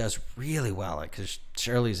 and she does really well, because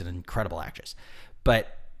Shirley's an incredible actress.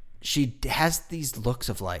 But she has these looks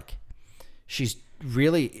of, like... She's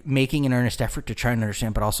really making an earnest effort to try and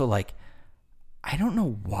understand, but also, like, I don't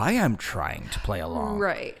know why I'm trying to play along.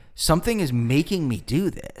 Right. Something is making me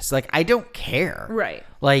do this. Like, I don't care. Right.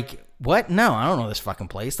 Like, what? No, I don't know this fucking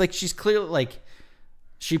place. Like, she's clearly, like...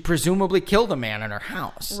 She presumably killed a man in her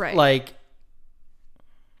house. Right. Like...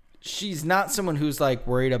 She's not someone who's, like,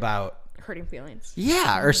 worried about... hurting feelings.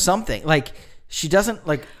 Yeah, or something. Like, she doesn't,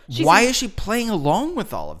 like... why is she playing along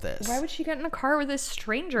with all of this? Why would she get in a car with this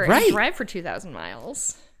stranger and drive for 2,000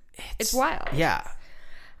 miles? It's wild. Yeah.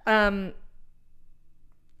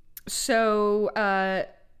 So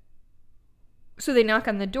they knock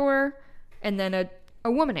on the door, and then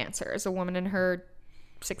a woman answers. A woman in her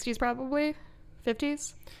 60s, probably?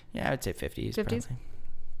 50s? Yeah, I would say 50s. 50s?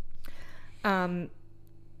 Probably.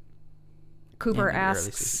 Cooper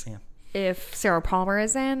asks if Sarah Palmer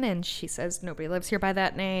is in, and she says nobody lives here by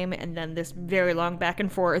that name, and then this very long back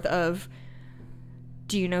and forth of,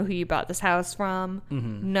 do you know who you bought this house from?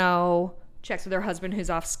 Mm-hmm. No. Checks with her husband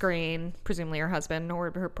who's off screen, presumably her husband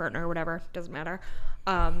or her partner or whatever, doesn't matter.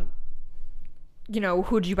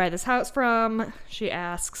 Who'd you buy this house from? She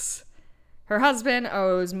asks her husband.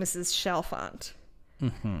 Oh, it was Mrs. Chalfant.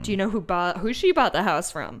 Mm-hmm. Do you know who she bought the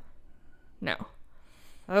house from? No.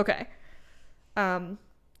 Okay.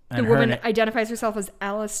 The woman identifies herself as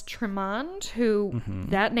Alice Tremond, who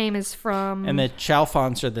that name is from. And the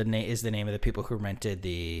Chalfonts is the name of the people who rented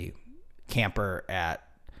the camper at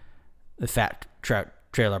the Fat Trout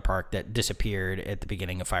Trailer Park that disappeared at the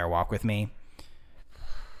beginning of Fire Walk with Me.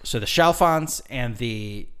 So the Chalfonts and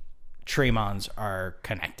the Tremonds are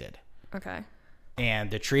connected. Okay.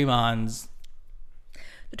 And the Tremonds.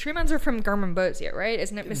 The Tremonds are from Garmonbozia, right?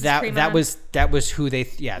 Isn't it Mrs. Tremond? That was who they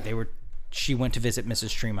were. She went to visit Mrs.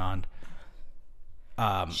 Tremond.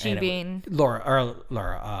 She being Laura.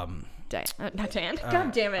 Not Diane.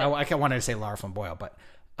 God damn it! I wanted to say Laura from Boyle, but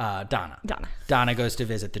Donna. Donna goes to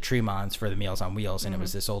visit the Tremonds for the Meals on Wheels, and it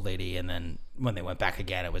was this old lady. And then when they went back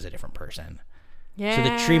again, it was a different person. Yeah. So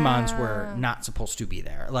the Tremonds were not supposed to be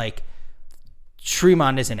there. Like,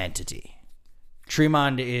 Tremond is an entity.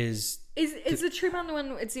 Tremond is the Tremond the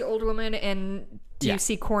one? It's the old woman, and do you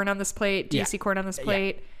see corn on this plate? Do you see corn on this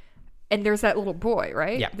plate? Yeah. And there's that little boy,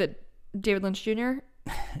 right? Yeah. That David Lynch Jr.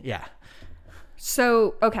 Yeah.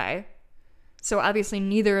 So, okay. So obviously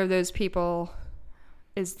neither of those people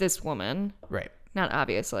is this woman. Right. Not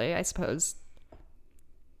obviously, I suppose.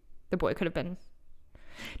 The boy could have been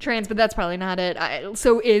trans, but that's probably not it.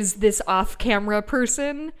 So is this off-camera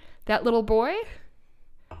person that little boy?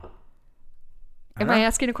 Am I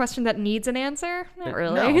asking a question that needs an answer? Not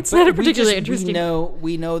really. No, it's not a particularly interesting.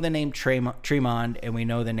 We know the name Tremond, and we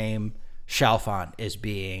know the name Chalfont as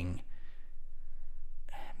being.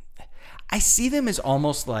 I see them as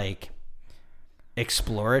almost like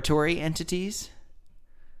exploratory entities.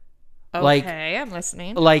 Okay, I'm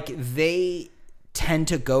listening. Like, they tend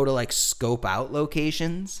to go to like scope out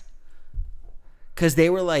locations. Because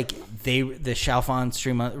they were like the Chalfont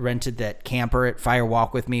Tremond rented that camper at Fire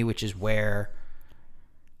Walk with Me, which is where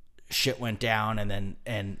shit went down, and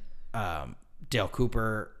then Dale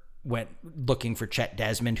Cooper went looking for Chet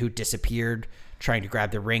Desmond, who disappeared, trying to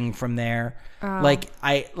grab the ring from there.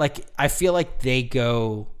 I feel like they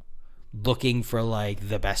go looking for like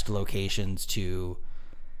the best locations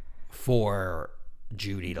for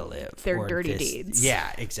Judy to live. Their dirty deeds. Yeah,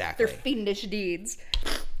 exactly. Their fiendish deeds.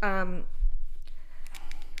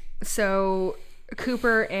 So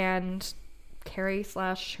Cooper and Carrie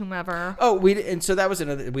 / whomever. So that was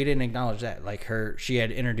another. We didn't acknowledge that. Like, she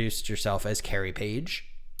had introduced herself as Carrie Page.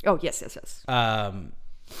 Oh, yes.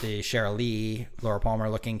 The Cheryl Lee, Laura Palmer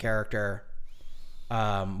looking character,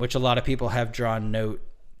 which a lot of people have drawn note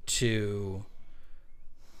to.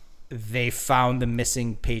 They found the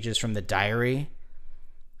missing pages from the diary,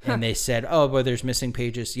 and they said, "Oh, well, there's missing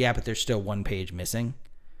pages. Yeah, but there's still one page missing."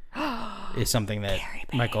 Is something that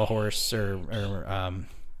Michael Horse or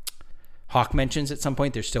Hawk mentions at some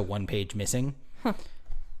point. There's still one page missing,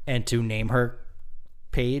 and to name her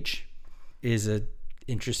Page is a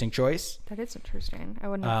interesting choice. That is interesting. I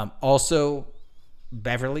wouldn't. Also,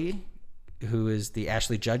 Beverly, who is the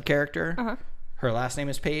Ashley Judd character, her last name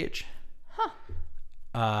is Page.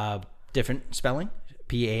 Different spelling,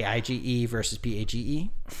 Paige versus Page.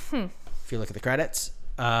 If you look at the credits,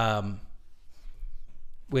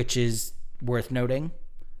 which is worth noting.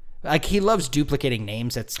 Like, he loves duplicating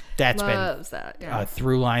names. That's loves been that, yeah. A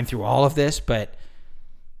through line through all of this, but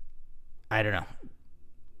I don't know.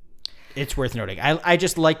 It's worth noting. I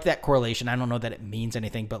just like that correlation. I don't know that it means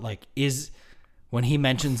anything, but like, when he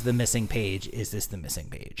mentions the missing page, is this the missing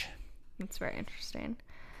page? That's very interesting.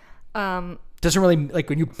 Doesn't really, like,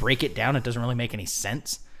 when you break it down, it doesn't really make any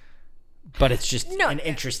sense. But it's just an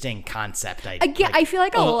interesting concept. I feel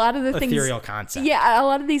like a lot of the things, ethereal concept. Yeah, a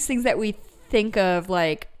lot of these things that we think of,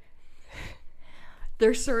 like,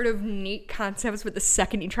 they're sort of neat concepts, but the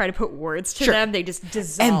second you try to put words to them, they just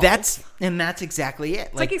dissolve. And that's exactly it.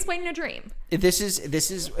 It's like explaining a dream. This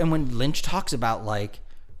is, and when Lynch talks about like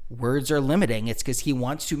words are limiting, it's because he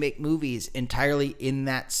wants to make movies entirely in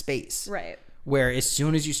that space, right? Where as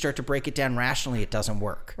soon as you start to break it down rationally, it doesn't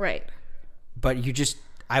work, right? But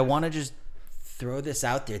I want to just throw this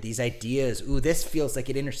out there. These ideas. Ooh, this feels like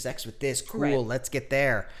it intersects with this. Cool. Right. Let's get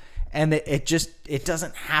there. And it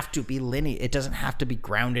doesn't have to be linear. It doesn't have to be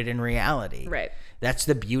grounded in reality. Right. That's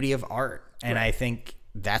the beauty of art. And I think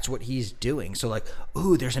that's what he's doing. So like,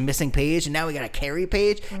 ooh, there's a missing page, and now we got a Carrie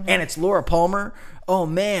Page, and it's Laura Palmer. Oh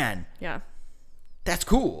man. Yeah. That's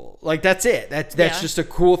cool. Like, that's it. That's just a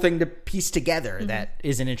cool thing to piece together. That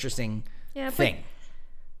is an interesting thing.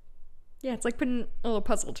 It's like putting a little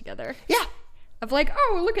puzzle together. Yeah. Of like,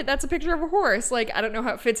 oh, look that's a picture of a horse. Like, I don't know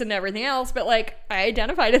how it fits into everything else, but like, I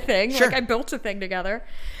identified a thing. Sure. Like, I built a thing together.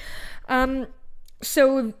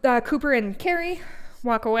 So Cooper and Carrie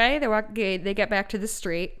walk away. They get back to the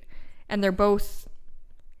street, and they're both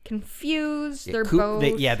confused. They're both...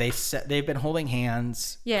 they've been holding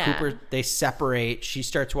hands. Yeah. Cooper, they separate. She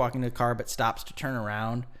starts walking to the car but stops to turn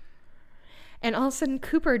around. And all of a sudden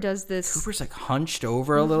Cooper does this... Cooper's like hunched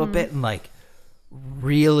over a little bit and like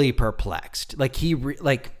really perplexed.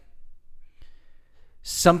 Like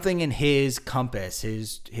something in his compass,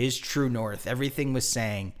 his true north, everything was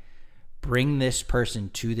saying, bring this person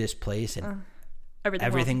to this place and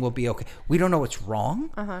everything will be okay. We don't know what's wrong.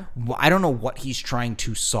 I don't know what he's trying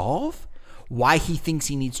to solve, why he thinks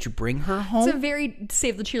he needs to bring her home. It's a very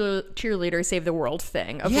save the cheerleader, save the world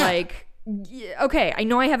thing of like, okay, I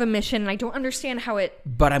know I have a mission and I don't understand how it...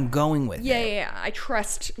 But I'm going with it. Yeah. I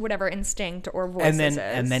trust whatever instinct or voice is.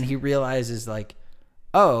 And then he realizes like,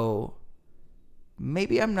 oh...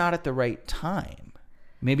 maybe I'm not at the right time.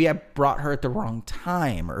 Maybe I brought her at the wrong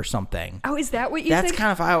time or something. Oh, is that what you think? That's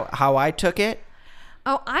kind of how I took it.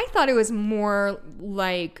 Oh, I thought it was more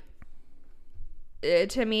like,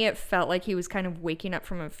 to me, it felt like he was kind of waking up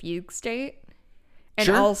from a fugue state. And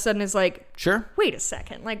all of a sudden is like, wait a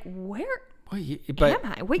second. Like, where am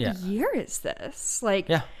I? What year is this? Like,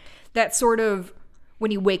 that sort of...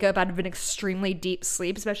 when you wake up out of an extremely deep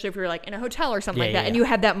sleep, especially if you're like in a hotel or something like that, and you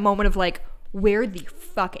have that moment of like, where the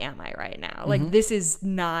fuck am I right now? Like, this is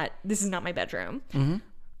not my bedroom.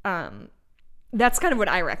 That's kind of what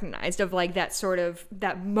I recognized of like that sort of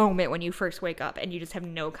that moment when you first wake up and you just have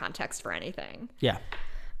no context for anything. Yeah.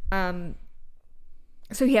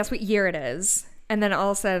 So he asks what year it is, and then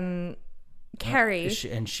all of a sudden, Carrie...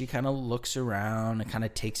 she kind of looks around and kind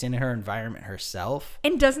of takes in her environment herself.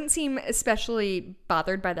 And doesn't seem especially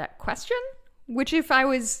bothered by that question. Which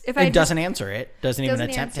doesn't answer it. Doesn't even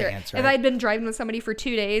attempt to answer it. If I'd been driving with somebody for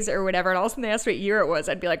 2 days or whatever, and all of a sudden they asked what year it was,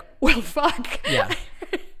 I'd be like, well, fuck. Yeah.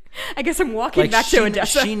 I guess I'm walking back to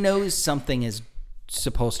Odessa. She knows something is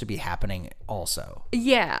supposed to be happening also.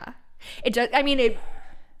 Yeah. It does. I mean,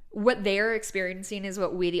 what they're experiencing is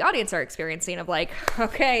what we, the audience, are experiencing of like,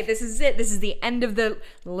 okay, this is it. This is the end of the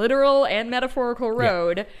literal and metaphorical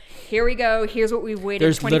road. Yeah. Here we go. Here's what we've waited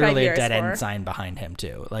 25 years for. There's literally a dead end sign behind him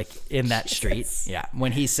too, like in that street. Yeah.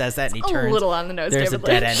 When he says that and he turns, a little on the nose. There's David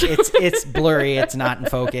a dead end. It's blurry. It's not in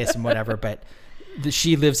focus and whatever, but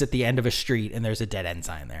she lives at the end of a street and there's a dead end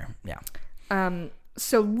sign there. Yeah.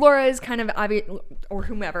 So Laura is kind of obvious, or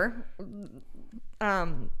whomever,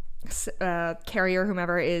 Carrie or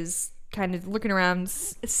whomever is kind of looking around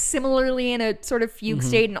similarly in a sort of fugue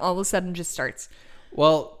state, and all of a sudden just starts.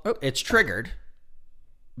 Well, it's triggered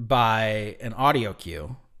by an audio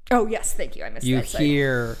cue. Oh yes, thank you. I missed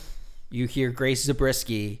that. You hear Grace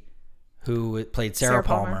Zabriskie, who played Sarah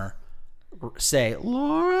Palmer, say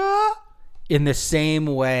Laura in the same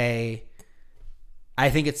way. I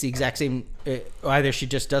think it's the exact same. Either she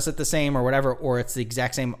just does it the same or whatever, or it's the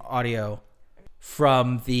exact same audio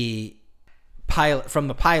from the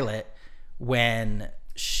pilot when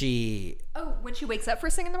she wakes up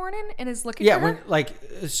first thing in the morning and is looking for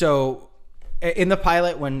her? So in the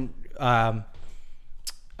pilot when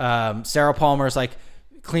Sarah Palmer is like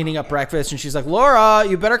cleaning up breakfast and she's like, Laura,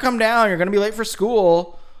 you better come down, you're gonna be late for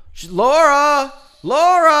school. Laura,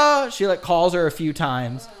 she like calls her a few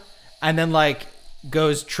times and then like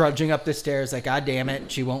goes trudging up the stairs like, God damn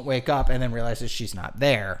it, she won't wake up, and then realizes she's not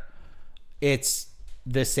there. It's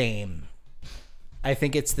the same. I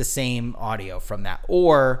think it's the same audio from that.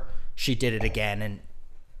 Or she did it again and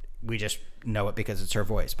we just know it because it's her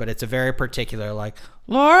voice. But it's a very particular, like,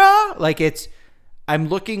 Laura? Like, it's, I'm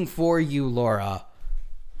looking for you, Laura,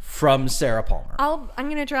 from Sarah Palmer. I'm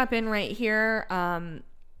going to drop in right here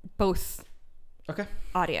both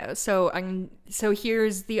audio. So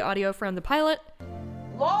here's the audio from the pilot.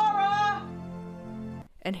 Laura!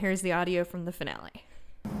 And here's the audio from the finale.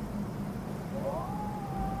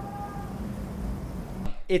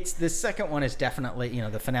 It's the second one is definitely,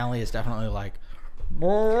 the finale is definitely like,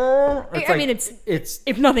 it's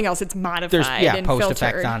if nothing else, it's modified. There's and post filtered.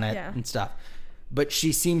 effect on it and stuff. But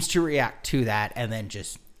she seems to react to that and then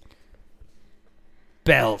just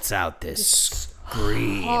belts out this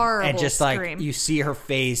scream. Horrible and just scream. Like you see her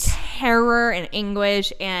face, terror and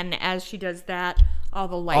anguish, and as she does that, all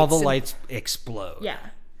the lights explode.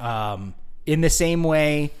 Yeah. In the same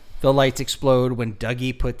way the lights explode when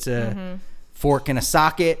Dougie puts a fork in a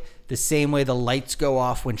socket, the same way the lights go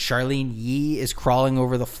off when Charlene Yee is crawling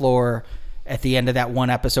over the floor at the end of that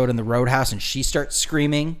one episode in the Roadhouse and she starts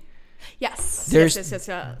screaming. Yes. There's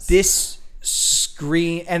yes. This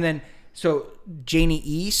scream, and then so Janie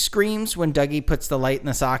E screams when Dougie puts the light in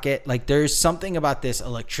the socket. Like there's something about this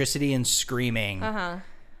electricity and screaming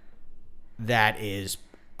that is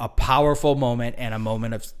a powerful moment and a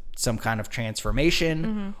moment of some kind of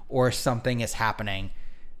transformation or something is happening.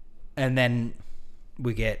 And then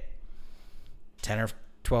we get 10 or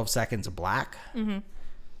 12 seconds of black. Mm-hmm.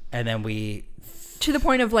 And then we... To the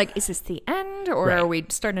point of like, is this the end? Or are we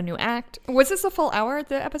starting a new act? Was this a full hour,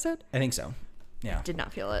 the episode? I think so. Yeah. Did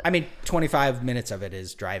not feel it. I mean, 25 minutes of it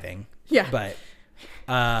is driving. Yeah. But,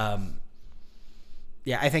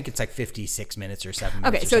 yeah, I think it's like 56 minutes or 7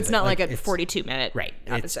 minutes. Okay, so it's not like a 42-minute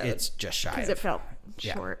episode. It's just shy. Because it felt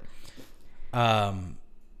short. And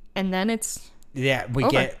then it's... Yeah,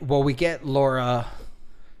 we get Laura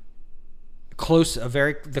close,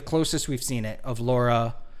 the closest we've seen it of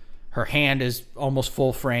Laura. Her hand is almost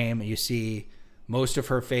full frame. You see most of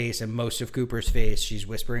her face and most of Cooper's face. She's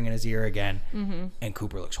whispering in his ear again, and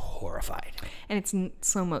Cooper looks horrified. And it's in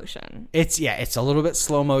slow motion. It's a little bit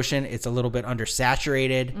slow motion. It's a little bit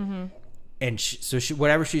undersaturated, and so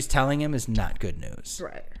whatever she's telling him is not good news.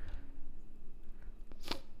 Right.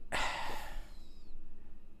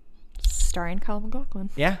 Starring Kyle MacLachlan.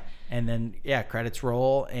 Yeah, and then credits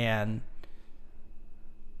roll, and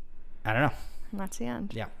I don't know. And that's the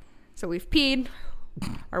end. Yeah. So we've peed.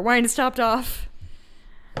 Our wine is topped off.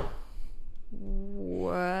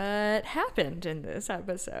 What happened in this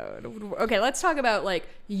episode? Okay, let's talk about like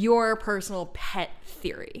your personal pet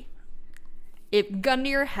theory. If gun to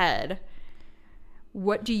your head,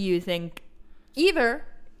 what do you think? Either,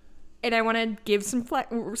 and I want to give some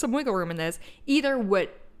wiggle room in this. Either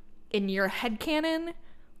what in your headcanon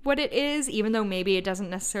what it is, even though maybe it doesn't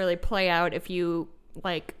necessarily play out if you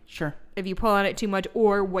like. Sure. If you pull on it too much,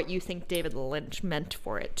 or what you think David Lynch meant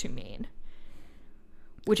for it to mean,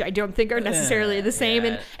 which I don't think are necessarily the same.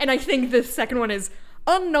 Yeah. And I think the second one is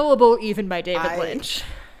unknowable even by David Lynch.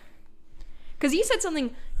 Because you said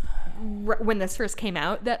something when this first came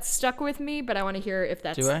out that stuck with me, but I want to hear if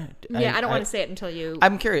that's... Do I? Yeah, I don't want to say it until you...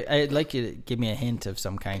 I'm curious. I'd like you to give me a hint of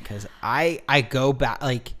some kind, because I go back,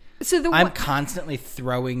 like... So I'm constantly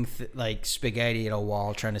throwing like spaghetti at a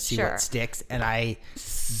wall trying to see what sticks, and I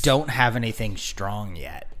don't have anything strong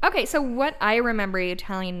yet. Okay, so what I remember you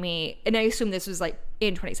telling me, and I assume this was like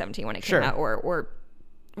in 2017 when it came out, or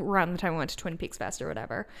around the time we went to Twin Peaks Fest or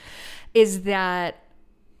whatever, is that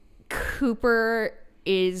Cooper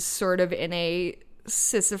is sort of in a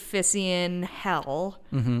Sisyphusian hell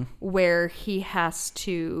where he has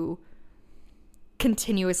to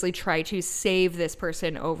continuously try to save this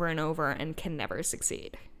person over and over and can never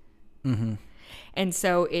succeed. And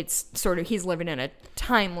so it's sort of, he's living in a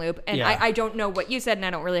time loop. And I don't know what you said, and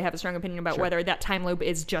I don't really have a strong opinion about whether that time loop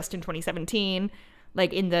is just in 2017,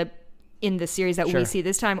 like in the series that we see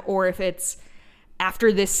this time, or if it's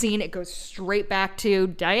after this scene, it goes straight back to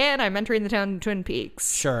Diane, I'm entering the town of Twin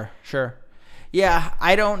Peaks. Sure. Yeah,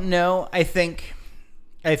 I don't know. I think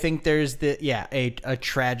there's a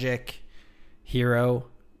tragic hero's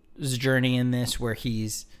journey in this where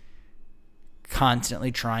he's constantly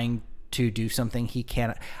trying to do something he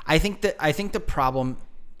can't. I think the problem,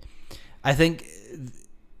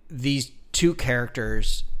 these two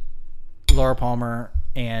characters, Laura Palmer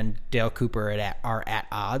and Dale Cooper, are at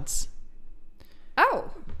odds. Oh.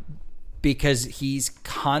 Because he's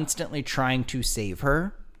constantly trying to save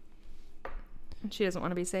her. She doesn't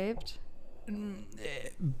want to be saved.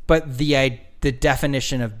 But the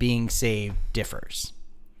definition of being saved differs.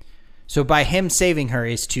 So by him saving her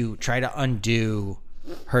is to try to undo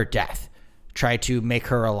her death, try to make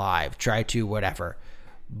her alive, try to whatever.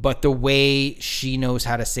 But the way she knows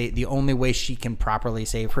how to save, the only way she can properly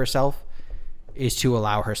save herself is to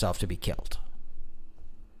allow herself to be killed.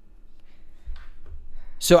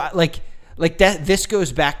 So like that, this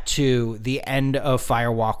goes back to the end of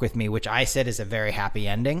Fire Walk with Me, which I said is a very happy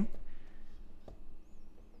ending.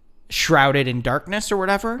 Shrouded in darkness or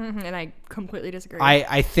whatever. And I completely disagree.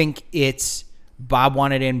 I think it's Bob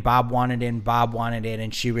wanted in,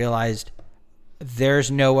 and she realized there's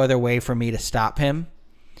no other way for me to stop him.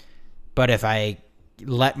 But if I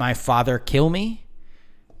let my father kill me,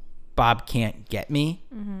 Bob can't get me.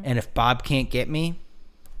 And if Bob can't get me,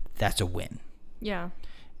 that's a win. Yeah.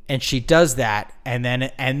 And she does that, and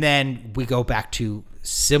then we go back to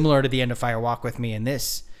similar to the end of Fire Walk with Me in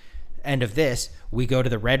this end of this, we go to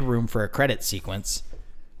the Red Room for a credit sequence,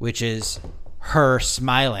 which is her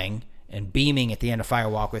smiling and beaming at the end of Fire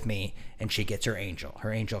Walk with Me, and she gets her angel.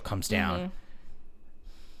 Her angel comes down.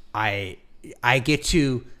 I get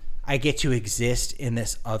to exist in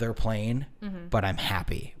this other plane, but I'm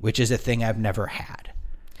happy, which is a thing I've never had.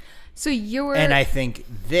 And I think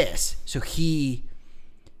he,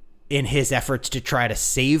 in his efforts to try to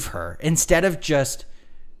save her, instead of just,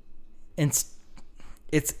 it's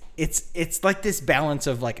like this balance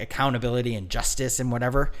of like accountability and justice and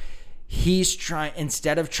whatever. He's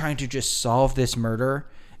instead of trying to just solve this murder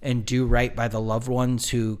and do right by the loved ones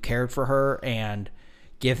who cared for her and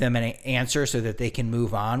give them an answer so that they can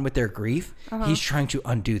move on with their grief. He's trying to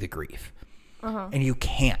undo the grief. And you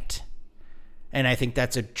can't. And I think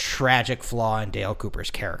that's a tragic flaw in Dale Cooper's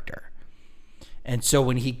character. And so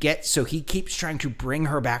when he keeps trying to bring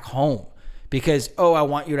her back home because, I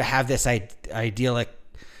want you to have this idyllic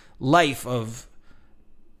life of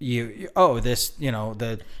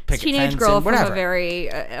the picket teenage fence girl and whatever. from a very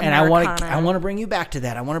and I want to bring you back to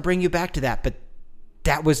that. I want to bring you back to that. But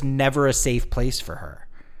that was never a safe place for her.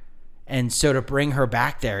 And so to bring her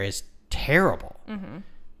back there is terrible.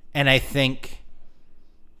 And I think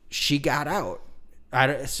she got out.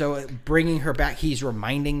 So bringing her back, he's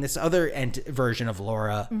reminding this other version of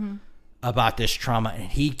Laura about this trauma,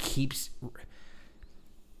 and he keeps,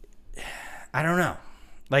 I don't know,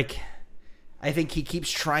 like, I think he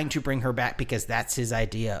keeps trying to bring her back because that's his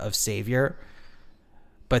idea of savior.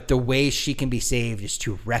 But the way she can be saved is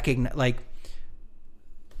to recognize,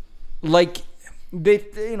 like they,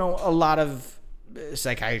 a lot of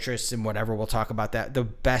psychiatrists and whatever will talk about that. The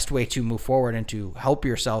best way to move forward and to help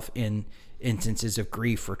yourself in instances of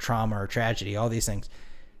grief or trauma or tragedy, all these things,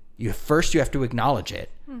 you have to acknowledge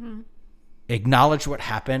it, acknowledge what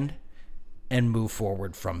happened, and move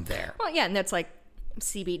forward from there. Well, yeah, and that's like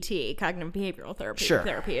CBT, cognitive behavioral therapy. Sure.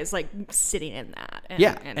 Therapy is like sitting in that.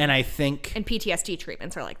 And I think... And PTSD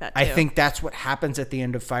treatments are like that, too. I think that's what happens at the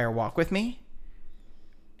end of Fire Walk With Me.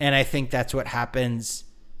 And I think that's what happens...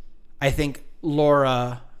 I think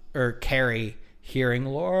Laura, or Carrie, hearing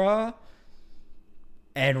Laura,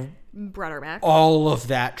 and... brought her back. All of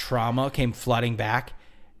that trauma came flooding back,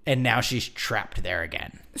 and now she's trapped there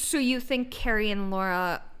again. So you think Carrie and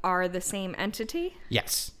Laura are the same entity?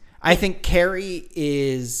 Yes. I think Carrie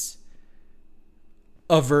is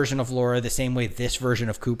a version of Laura the same way this version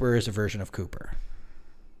of Cooper is a version of Cooper.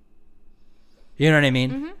 You know what I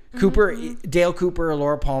mean? Dale Cooper or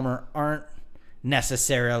Laura Palmer aren't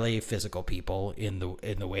necessarily physical people in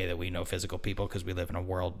the way that we know physical people because we live in a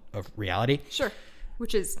world of reality. Sure.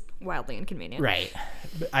 Which is wildly inconvenient. Right.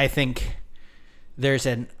 I think there's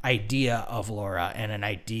an idea of Laura and an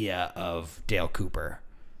idea of Dale Cooper.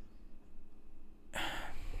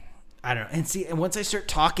 I don't know. And once I start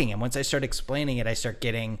talking and once I start explaining it, I start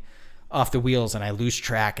getting off the wheels and I lose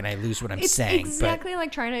track and I lose what I'm saying. It's exactly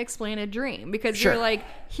like trying to explain a dream because you're like,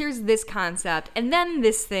 here's this concept and then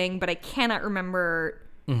this thing, but I cannot remember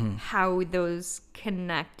how those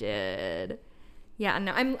connected. Yeah,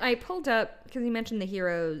 no, I pulled up because you mentioned the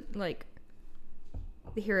hero's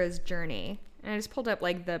journey, and I just pulled up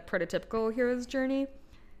like the prototypical hero's journey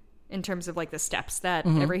in terms of like the steps that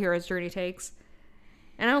every hero's journey takes.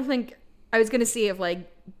 And I don't think I was going to see if I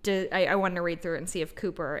wanted to read through it and see if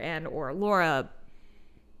Cooper and or Laura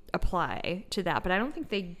apply to that, but I don't think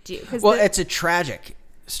they do. Well, it's a tragic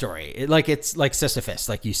story. It's like Sisyphus,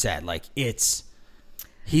 like you said. Like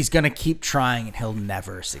he's going to keep trying and he'll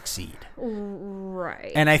never succeed.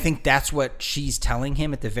 Right. And I think that's what she's telling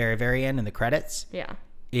him at the very, very end in the credits. Yeah.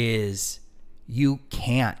 Is you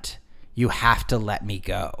can't. You have to let me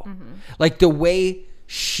go. Like the way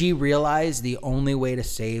she realized the only way to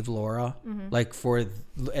save Laura,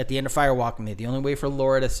 at the end of Fire Walk With Me, the only way for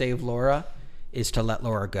Laura to save Laura is to let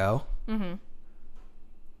Laura go.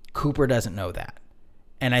 Cooper doesn't know that.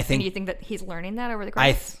 And I think... And you think that he's learning that over the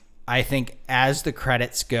credits? I think as the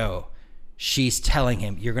credits go, she's telling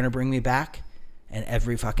him, you're going to bring me back, and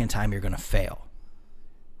every fucking time you're going to fail.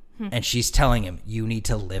 And she's telling him, you need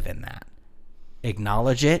to live in that.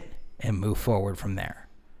 Acknowledge it and move forward from there.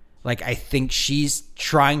 Like, I think she's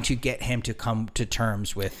trying to get him to come to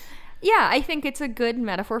terms with... Yeah, I think it's a good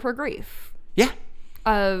metaphor for grief. Yeah.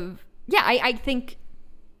 I think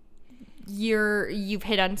you've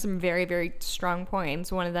hit on some very, very strong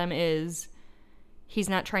points. One of them is he's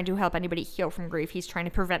not trying to help anybody heal from grief. He's trying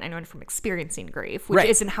to prevent anyone from experiencing grief, which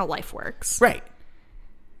isn't how life works. Right.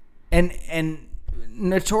 And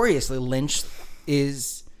notoriously, Lynch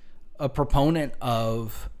is a proponent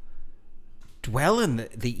of... dwell in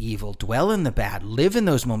the evil, dwell in the bad, live in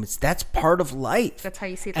those moments. That's part of life. That's how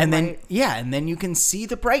you see the light. And then you can see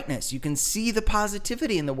the brightness. You can see the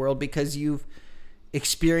positivity in the world because you've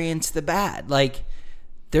experienced the bad. Like,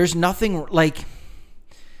 there's nothing like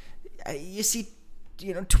you see,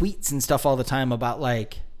 tweets and stuff all the time about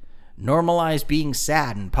like normalize being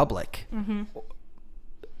sad in public.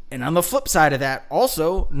 And on the flip side of that,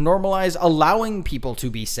 also normalize allowing people to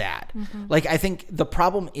be sad. Like, I think the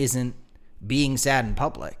problem isn't being sad in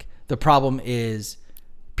public. The problem is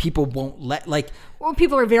people won't let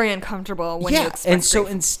people are very uncomfortable when you express and so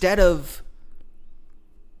grief. Instead of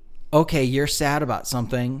okay, you're sad about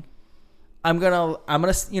something, I'm gonna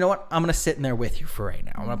you know what, I'm gonna sit in there with you for right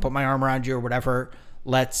now. I'm gonna put my arm around you or whatever.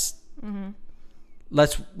 Let's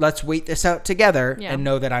let's wait this out together and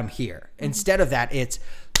know that I'm here. Instead of that, it's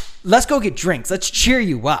let's go get drinks. Let's cheer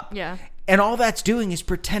you up. Yeah. And all that's doing is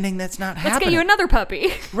pretending that's not happening. Let's get you another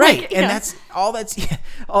puppy. Right. Like, and that's all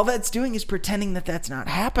that's doing is pretending that that's not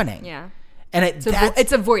happening. Yeah. And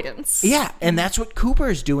it's avoidance. Yeah. And that's what Cooper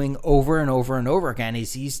is doing over and over and over again.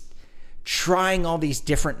 He's trying all these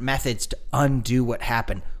different methods to undo what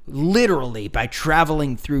happened, literally by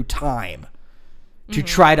traveling through time to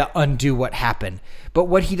try to undo what happened. But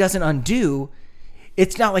what he doesn't undo,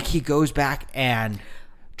 it's not like he goes back and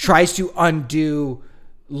tries to undo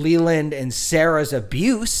Leland and Sarah's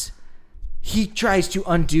abuse. He tries to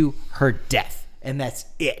undo her death, and that's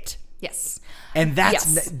it. Yes. And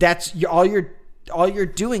that's all you're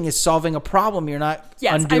doing is solving a problem. You're not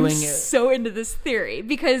undoing it. I'm so into this theory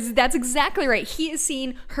because that's exactly right. He is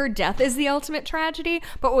seeing her death as the ultimate tragedy,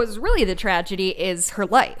 but what was really the tragedy is her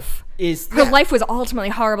life. Her life was ultimately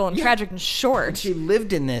horrible and tragic and short. And she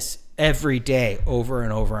lived in this every day over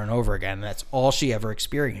and over and over again. That's all she ever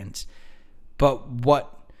experienced. But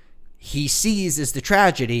what he sees as the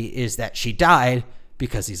tragedy is that she died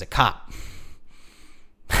because he's a cop.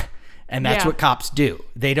 And that's what cops do.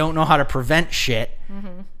 They don't know how to prevent shit.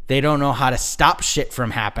 Mm-hmm. They don't know how to stop shit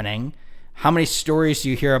from happening. How many stories do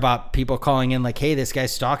you hear about people calling in like, hey, this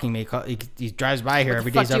guy's stalking me. He drives by here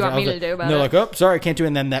every day. What the fuck do you want me to do about it? And they're like, oh, sorry, I can't do it.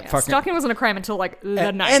 And then that fucking... Stalking wasn't a crime until like the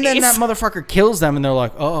 90s. And then that motherfucker kills them and they're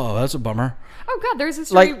like, oh, that's a bummer. Oh, God, there's a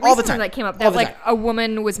story all the time that came up that like a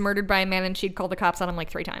woman was murdered by a man and she'd called the cops on him like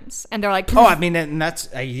 3 times. And they're like... Oh, I mean, and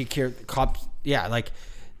that's... you hear cops... Yeah, like...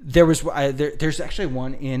 There's actually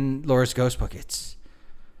one in Laura's Ghost Book. It's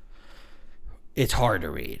hard to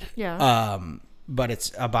read. Yeah. But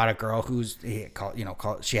it's about a girl who's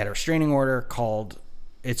she had a restraining order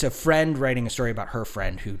it's a friend writing a story about her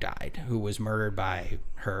friend who died, who was murdered by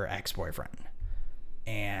her ex-boyfriend.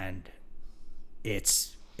 And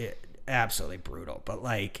it's absolutely brutal. But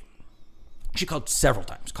like, she called several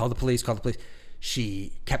times, called the police.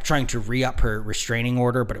 She kept trying to re-up her restraining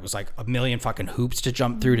order, but it was like a million fucking hoops to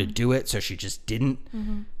jump through to do it, so she just didn't.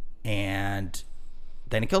 Mm-hmm. And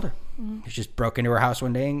then he killed her. Mm-hmm. He just broke into her house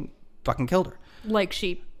one day and fucking killed her. Like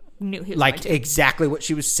she knew he was like exactly what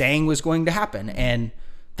she was saying was going to happen, and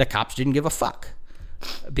the cops didn't give a fuck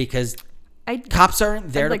because cops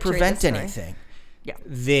aren't there to prevent anything. Yeah,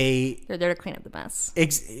 they're there to clean up the mess.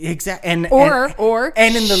 Exactly, or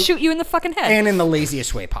shoot you in the fucking head, and in the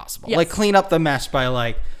laziest way possible. Yes. Like clean up the mess by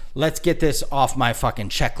like, let's get this off my fucking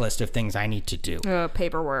checklist of things I need to do.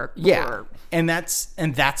 Paperwork. Yeah, and that's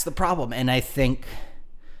the problem. And I think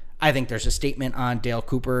there's a statement on Dale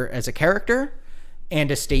Cooper as a character,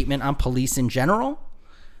 and a statement on police in general.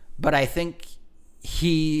 But I think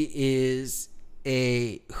he is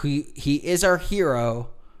our hero.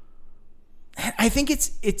 I think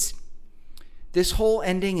it's this whole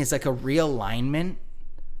ending is like a realignment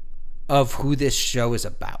of who this show is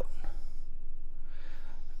about.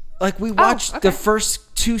 Like we watched the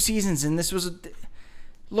first 2 seasons, and this was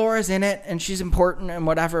Laura's in it and she's important and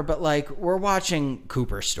whatever, but like we're watching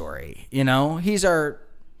Cooper's story, you know? He's our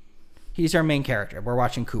main character. We're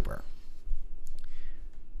watching Cooper.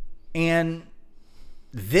 And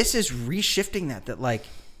this is reshifting that like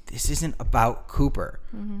this isn't about Cooper.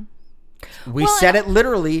 Mm-hmm. We said it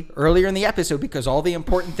literally earlier in the episode because all the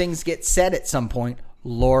important things get said at some point.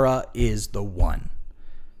 Laura is the one.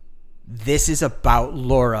 This is about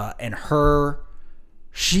Laura and her.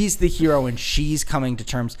 She's the hero and she's coming to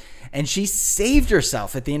terms. And she saved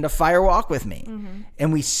herself at the end of Fire Walk with Me. Mm-hmm.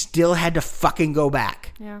 And we still had to fucking go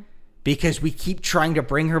back. Yeah. Because we keep trying to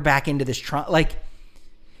bring her back into this trauma. Like,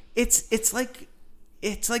 it's like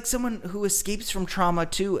someone who escapes from trauma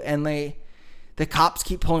too, and the cops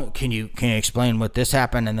keep pulling. Can you explain what this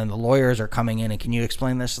happened? And then the lawyers are coming in and can you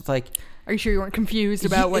explain this? It's like, are you sure you weren't confused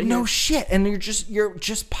about what? No shit, and you're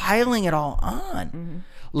just piling it all on. Mm-hmm.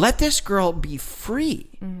 Let this girl be free.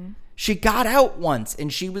 Mm-hmm. She got out once,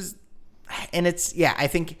 and she was, and I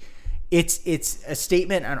think it's a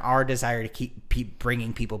statement on our desire to keep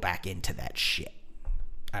bringing people back into that shit.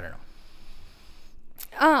 I don't know.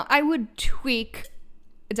 I would tweak.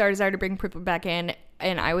 It's our desire to bring people back in,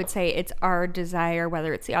 and I would say it's our desire,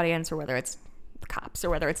 whether it's the audience or whether it's the cops or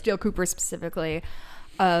whether it's Dale Cooper specifically,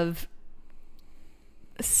 of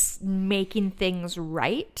making things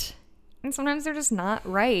right. And sometimes they're just not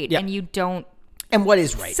right, and you don't. And what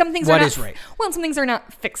is right? Some things are not right. Well, some things are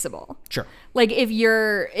not fixable. Sure. Like if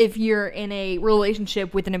you're in a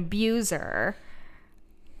relationship with an abuser,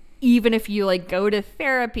 even if you like go to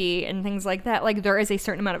therapy and things like that, like there is a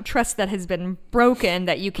certain amount of trust that has been broken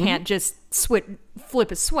that you can't just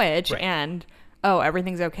flip a switch and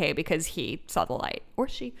everything's okay because he saw the light or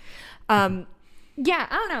she. Yeah,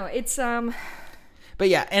 I don't know. It's But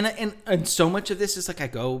yeah, and so much of this is like I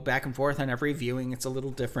go back and forth on every viewing. It's a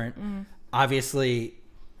little different. Obviously,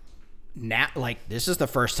 now like this is the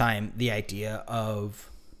first time the idea of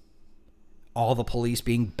all the police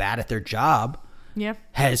being bad at their job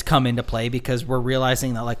has come into play, because we're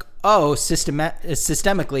realizing that like, oh,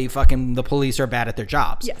 systemically fucking the police are bad at their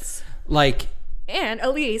jobs. Yes. Like, and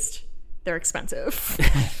at least they're expensive.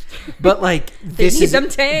 But like this need them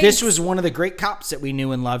tanks. This was one of the great cops that we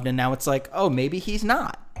knew and loved, and now it's like, oh, maybe he's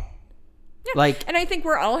not. Yeah. Like, and I think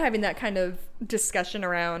we're all having that kind of discussion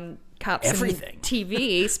around cops everything. And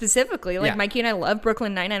TV specifically. Like Mikey and I love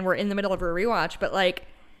Brooklyn Nine-Nine. We're in the middle of a rewatch, but like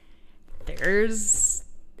there's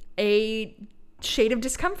a shade of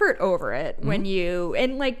discomfort over it when you,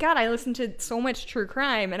 and like, God, I listen to so much true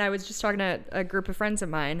crime, and I was just talking to a group of friends of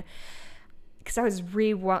mine because I was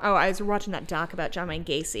watching that doc about John Wayne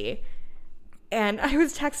Gacy, and I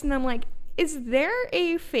was texting them like, is there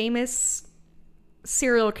a famous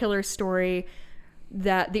serial killer story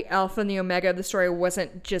that the alpha and the omega of the story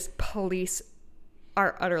wasn't just police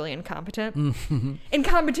are utterly incompetent?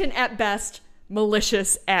 Incompetent at best,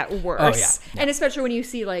 malicious at worst. Oh, yeah. And especially when you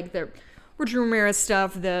see like the Richard Ramirez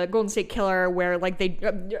stuff, the Golden State Killer, where like they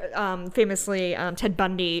famously Ted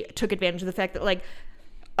Bundy took advantage of the fact that like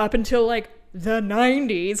up until like the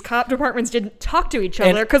 90s, cop departments didn't talk to each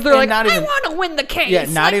other because they're like, I want to win the case. Yeah,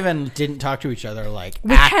 not like, even didn't talk to each other, like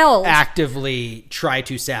actively try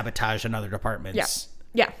to sabotage another department's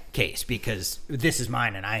case because this is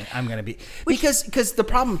mine and I'm going to be... Because the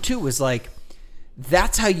problem too was like,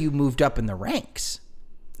 that's how you moved up in the ranks.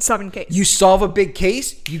 Solving case. You solve a big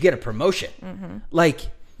case, you get a promotion. Like...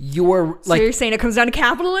 So you're saying it comes down to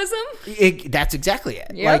capitalism? That's exactly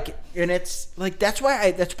it. Yep. Like, and it's like that's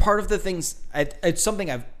why that's part of the things. It's something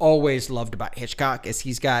I've always loved about Hitchcock is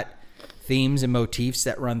he's got themes and motifs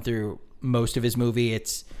that run through most of his movie.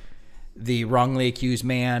 It's the wrongly accused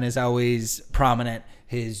man is always prominent.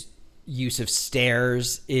 His use of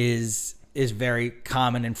stairs is very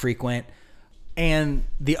common and frequent. And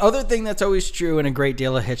the other thing that's always true in a great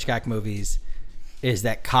deal of Hitchcock movies is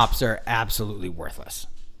that cops are absolutely worthless.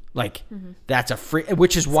 Like that's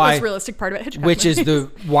which is why the most realistic part about Hitchcock. Which is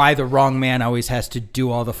why the wrong man always has to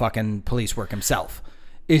do all the fucking police work himself,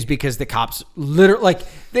 is because the cops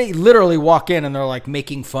literally walk in and they're like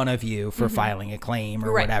making fun of you for filing a claim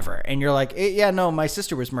or whatever, and you're like, yeah, no, my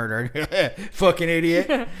sister was murdered, fucking idiot.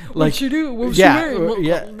 Like, what'd you do? What was she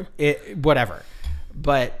wearing? Whatever.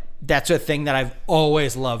 But that's a thing that I've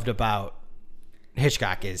always loved about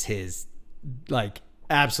Hitchcock is his like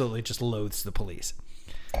absolutely just loathes the police.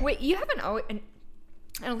 Wait, you haven't always... I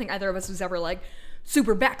don't think either of us was ever like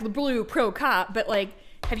super back the blue pro cop, but like,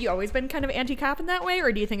 have you always been kind of anti-cop in that way,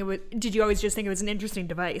 or do you think did you always just think it was an interesting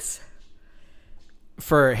device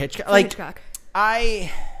for Hitchcock? Hitchcock.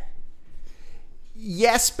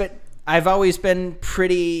 Yes, but I've always been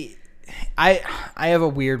pretty... I have a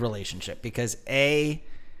weird relationship because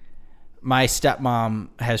my stepmom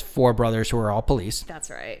has 4 brothers who are all police. That's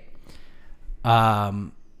right.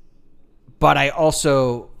 But I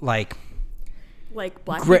also like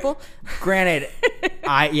black people. Granted,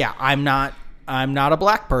 I'm not a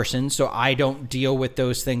black person, so I don't deal with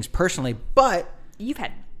those things personally. But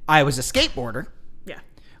I was a skateboarder. Yeah.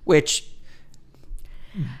 Which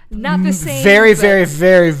not the same. Very, very,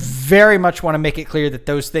 very, very much want to make it clear that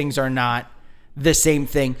those things are not the same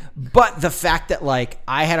thing. But the fact that like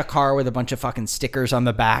I had a car with a bunch of fucking stickers on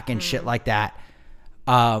the back and shit like that,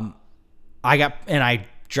 I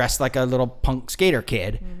dressed like a little punk skater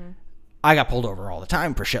kid. I got pulled over all the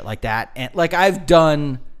time for shit like that. And like I've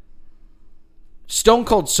done stone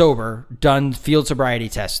cold sober, done field sobriety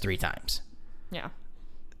tests 3 times. Yeah.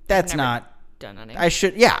 That's not done any. I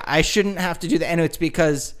shouldn't have to do that. And it's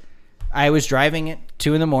because I was driving at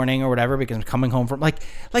 2 a.m. or whatever because I'm coming home from like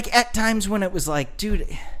at times when it was like, dude,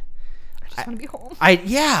 I just want to be home.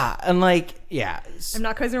 And like, I'm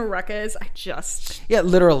not causing a ruckus.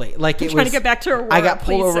 Literally. Like, I'm trying to get back to Aurora. I got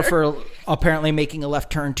pulled over for apparently making a left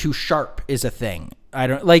turn too sharp is a thing. I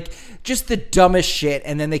don't like just the dumbest shit.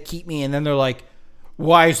 And then they keep me, and then they're like,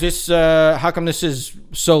 why is this, how come this is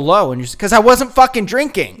so low? And you're just, because I wasn't fucking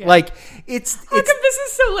drinking. Yeah. Like, how come this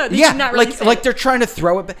is so low? They did not really like they're trying to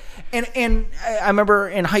throw it back. And I remember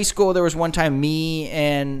in high school, there was one time me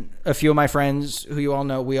and a few of my friends who you all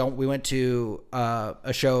know, we went to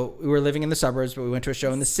a show. We were living in the suburbs, but we went to a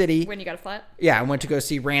show in the city. When you got a flat? Yeah, I went to go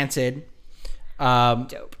see Rancid.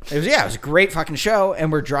 Dope. It was a great fucking show.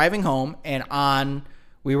 And we're driving home, and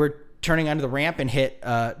we were turning onto the ramp and hit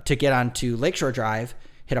to get onto Lakeshore Drive,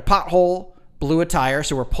 hit a pothole, blew a tire,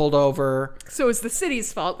 so we're pulled over. So it's the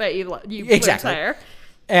city's fault that you blew a tire.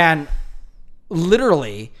 And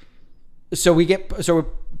literally, so we're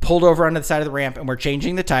pulled over onto the side of the ramp and we're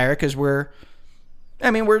changing the tire because we're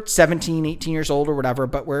 17, 18 years old or whatever,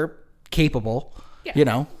 but we're capable,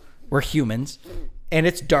 we're humans, and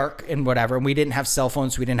it's dark and whatever. And we didn't have cell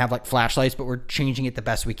phones. So we didn't have like flashlights, but we're changing it the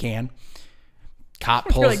best we can. Cop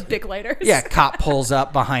pulls like big lighters. Yeah. Cop pulls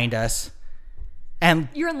up behind us and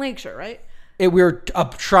you're in Lakeshore, right? We were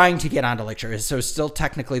trying to get onto Lakeshore. So it's still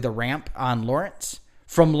technically the ramp on Lawrence.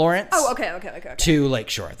 From Lawrence to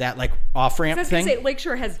Lakeshore, that like off ramp thing. I was gonna say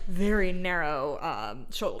Lakeshore has very narrow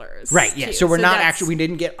shoulders, right? Yeah, so we're not actually. We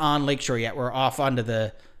didn't get on Lakeshore yet. We're off onto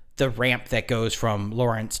the ramp that goes from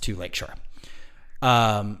Lawrence to Lakeshore,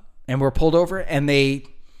 and we're pulled over, and they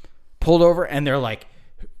pulled over, and they're like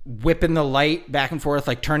whipping the light back and forth,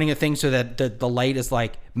 like turning a thing so that the light is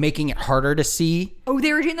like making it harder to see. Oh,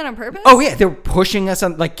 they were doing that on purpose? Oh yeah, they were pushing us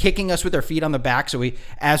on, like kicking us with their feet on the back. So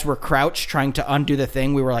as we're crouched trying to undo the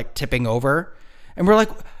thing, we were like tipping over, and we're like,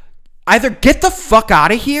 either get the fuck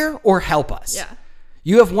out of here or help us. Yeah.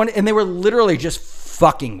 You have one, and they were literally just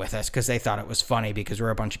fucking with us because they thought it was funny because we're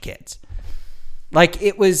a bunch of kids. Like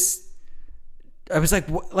it was, I was like,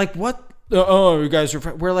 what? Oh, you guys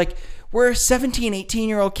are. We're 17,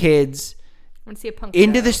 18-year-old kids. I want to see a punk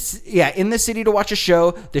into show. this, in the city to watch a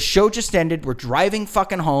show. The show just ended. We're driving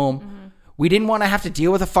fucking home. Mm-hmm. We didn't want to have to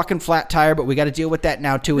deal with a fucking flat tire, but we got to deal with that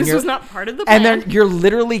now too. This was not part of the plan. And then you're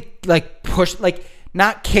literally like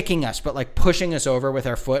not kicking us, but like pushing us over with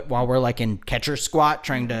our foot while we're like in catcher squat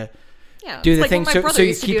trying to do the thing. So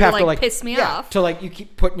you keep having to like piss me off. To like you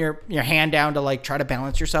keep putting your hand down to like try to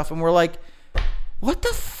balance yourself, and we're like, what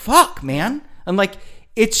the fuck, man? I'm like,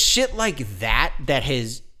 it's shit like that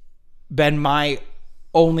has been my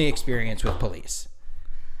only experience with police.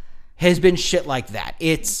 Has been shit like that.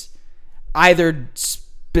 It's either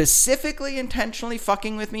specifically intentionally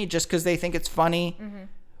fucking with me just because they think it's funny,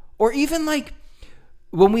 or even like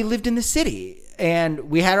when we lived in the city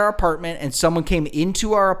and we had our apartment and someone came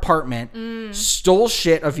into our apartment, stole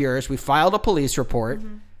shit of yours. We filed a police report.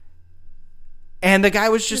 And the guy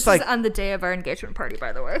was just this is on the day of our engagement party,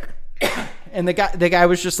 by the way. And the guy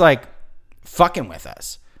was just like fucking with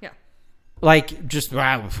us. Yeah. Like just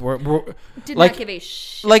we're did like, not give a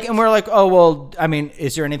shit. Like, and we're like, oh well, I mean,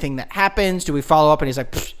 is there anything that happens? Do we follow up? And he's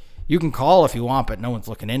like, you can call if you want, but no one's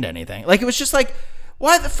looking into anything. Like it was just like,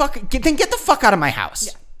 why the fuck? Then get the fuck out of my house.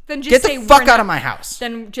 Yeah. Then just get say the fuck out of my house.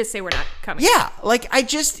 Then just say we're not coming. Yeah. Like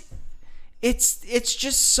it's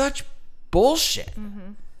just such bullshit.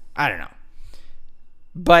 I don't know.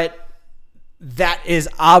 But that is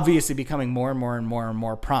obviously becoming more and more and more and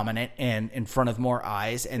more prominent and in front of more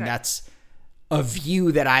eyes. And that's a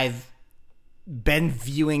view that I've been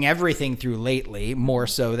viewing everything through lately, more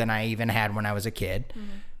so than I even had when I was a kid.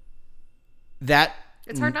 That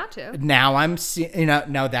it's hard not to. Now I'm seeing,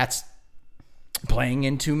 now that's playing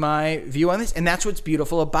into my view on this. And that's what's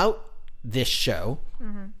beautiful about this show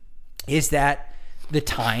is that the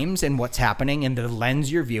times and what's happening and the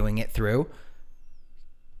lens you're viewing it through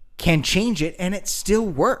can change it, and it still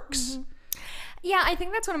works. Yeah, I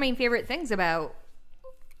think that's one of my favorite things about,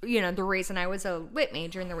 the reason I was a lit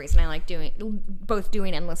major and the reason I like doing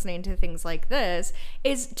and listening to things like this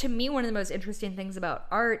is, to me, one of the most interesting things about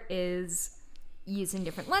art is using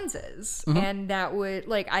different lenses. And that would,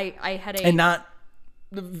 like, I had a... And not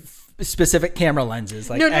specific camera lenses.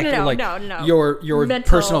 Like, no. Your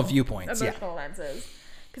personal viewpoints. Emotional lenses.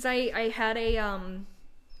 Because I had a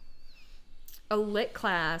lit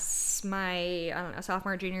class my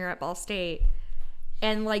sophomore junior at Ball State,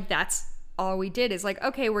 and like that's all we did is like,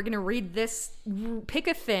 okay, we're gonna read this, pick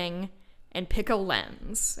a thing and pick a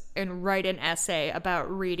lens and write an essay about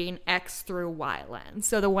reading X through Y lens.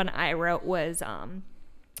 So the one I wrote was I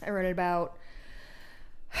wrote it about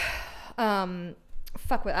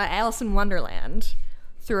Alice in Wonderland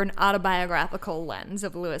through an autobiographical lens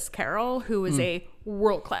of Lewis Carroll, who was a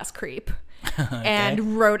world-class creep. Okay.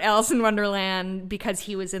 And wrote Alice in Wonderland because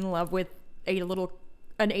he was in love with an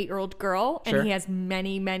 8-year-old girl, and he has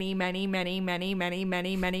many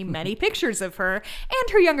pictures of her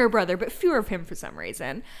and her younger brother, but fewer of him for some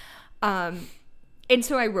reason. And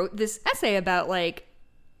so I wrote this essay about like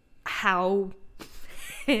how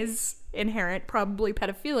his inherent probably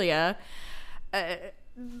pedophilia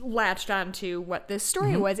latched onto what this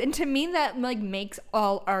story was. And to me that like makes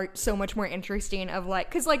all art so much more interesting, of like,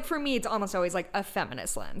 because like for me it's almost always like a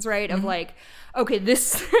feminist lens, right? Of like, okay,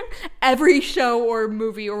 this every show or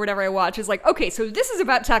movie or whatever I watch is like, okay, so this is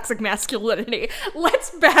about toxic masculinity,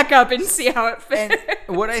 let's back up and see how it fits.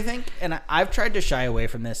 And what I think, and I've tried to shy away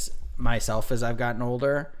from this myself as I've gotten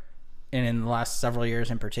older and in the last several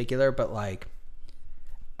years in particular, but like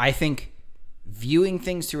I think viewing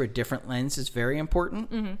things through a different lens is very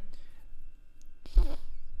important.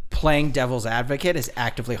 Playing devil's advocate is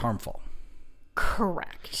actively harmful.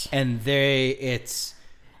 Correct. And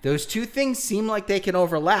those two things seem like they can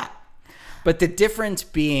overlap. But the difference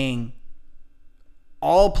being,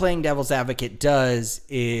 all playing devil's advocate does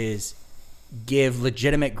is give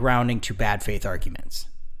legitimate grounding to bad faith arguments.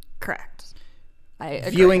 Correct. I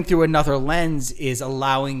agree. Viewing through another lens is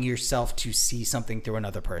allowing yourself to see something through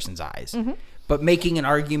another person's eyes. But making an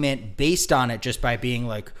argument based on it just by being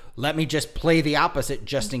like, let me just play the opposite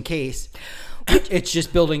just in case, it's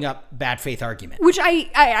just building up bad faith argument. Which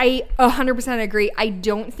I 100% agree. I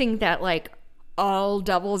don't think that like all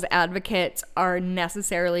devil's advocates are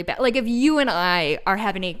necessarily bad. Like if you and I are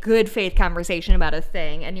having a good faith conversation about a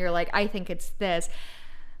thing and you're like, I think it's this,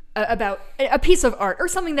 about a piece of art or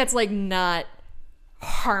something that's like not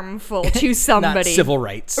harmful to somebody. Not civil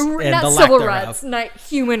rights. Not civil rights, not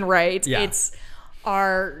human rights. Yeah. It's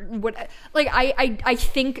our, what, like I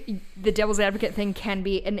think the devil's advocate thing can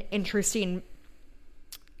be an interesting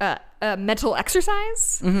mental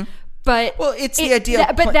exercise. But well, it's the idea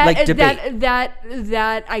of that debate.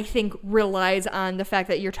 That I think relies on the fact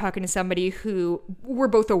that you're talking to somebody who we're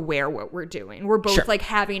both aware what we're doing. We're both like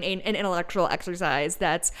having an intellectual exercise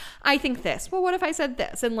that's, I think this. Well, what if I said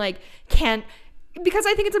this? And like because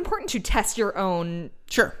I think it's important to test your own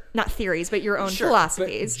not theories, but your own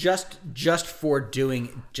philosophies. But just for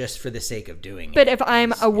the sake of doing it. But if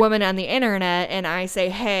I'm a woman on the internet and I say,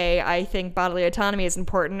 hey, I think bodily autonomy is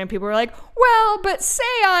important, and people are like, well, but say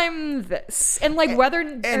I'm this. And like whether or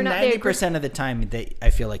not 90% of the time that I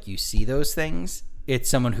feel like you see those things, it's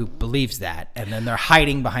someone who believes that, and then they're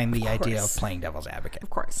hiding behind the idea of playing devil's advocate. Of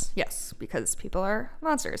course. Yes, because people are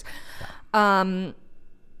monsters. Yeah.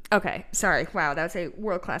 Okay, sorry. Wow, that was a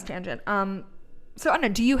world-class tangent. So Anna,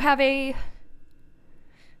 do you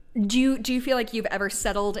feel like you've ever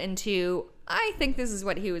settled into, I think this is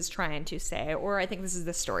what he was trying to say, or I think this is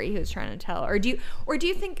the story he was trying to tell, or do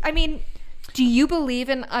you think, I mean, do you believe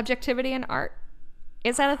in objectivity in art?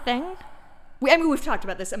 Is that a thing? We've talked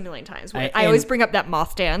about this a million times. I always bring up that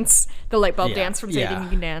moth dance, the light bulb dance from Saving You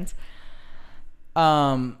Can Dance.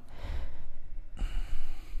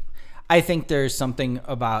 I think there's something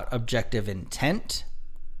about objective intent,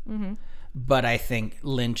 but I think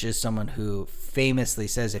Lynch is someone who famously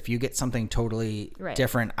says, if you get something totally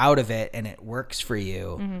different out of it and it works for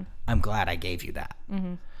you, I'm glad I gave you that.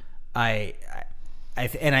 I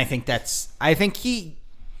think he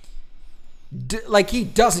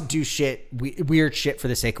doesn't do weird shit for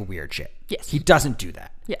the sake of weird shit. Yes. He doesn't do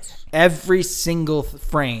that. Yes. Every single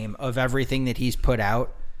frame of everything that he's put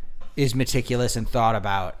out is meticulous and thought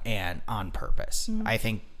about and on purpose. I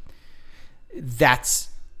think that's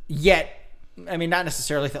I mean, not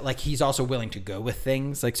necessarily that, like, he's also willing to go with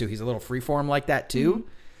things, like, so he's a little freeform like that too.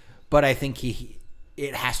 But I think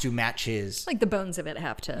it has to match his, like, the bones of it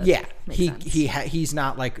have to make sense. He's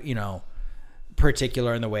not like, you know,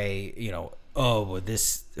 particular in the way, you know,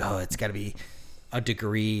 it's got to be a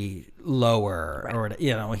degree lower, or,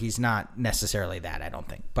 you know, he's not necessarily that, I don't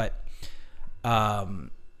think. But I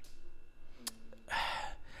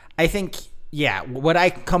think, what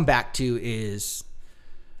I come back to is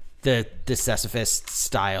the Sisyphus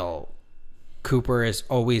style. Cooper is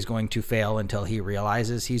always going to fail until he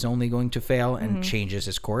realizes he's only going to fail and changes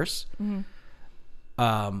his course,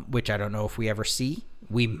 which I don't know if we ever see.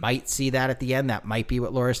 We might see that at the end. That might be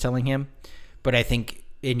what Laura's telling him. But I think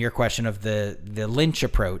in your question of the Lynch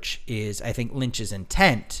approach is, I think Lynch's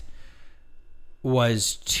intent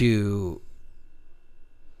was to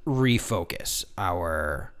refocus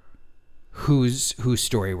our whose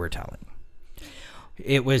story we're telling.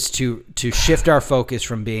 It was to shift our focus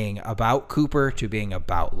from being about Cooper to being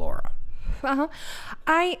about Laura.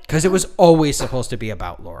 Because it was always supposed to be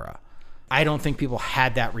about Laura. I don't think people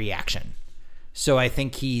had that reaction. So I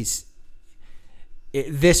think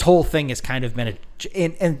this whole thing has kind of been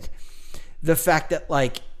and the fact that,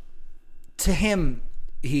 like, to him,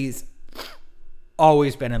 he's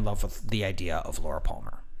always been in love with the idea of Laura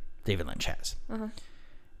Palmer. David Lynch has.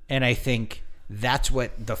 And I think that's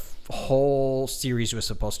what the whole series was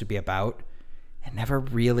supposed to be about. It never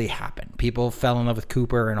really happened. People fell in love with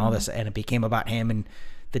Cooper and all this, and it became about him and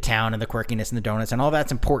the town and the quirkiness and the donuts, and all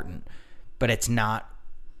that's important. But it's not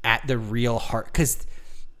at the real heart. Because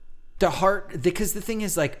the thing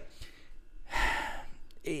is, like,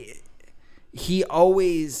 he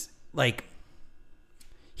always, like,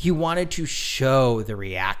 he wanted to show the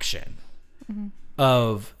reaction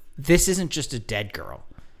of, this isn't just a dead girl.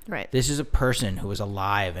 Right. This is a person who was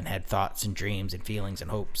alive and had thoughts and dreams and feelings and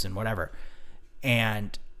hopes and whatever.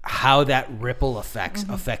 And how that ripple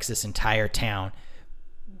affects this entire town.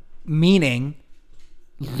 Meaning,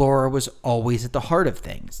 Laura was always at the heart of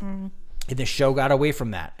things. And the show got away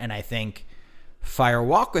from that. And I think Fire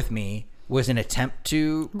Walk With Me was an attempt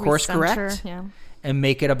to course correct and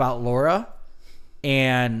make it about Laura.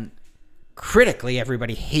 And critically,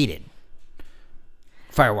 everybody hated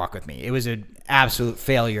Fire Walk With Me. It was an absolute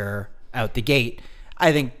failure out the gate.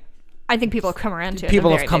 I think people have come around to it.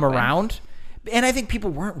 People have come around. And I think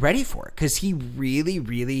people weren't ready for it because he really,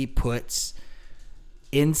 really puts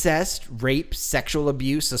incest, rape, sexual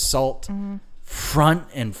abuse, assault front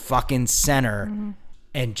and fucking center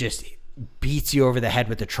and just beats you over the head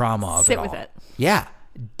with the trauma of it all. Sit with it. Yeah.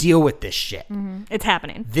 Deal with this shit. It's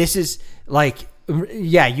happening. This is like,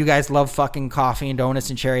 yeah, you guys love fucking coffee and donuts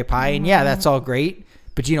and cherry pie. And yeah, that's all great.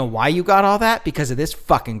 But you know why you got all that? Because of this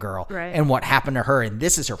fucking girl and what happened to her. And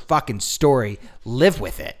this is her fucking story. Live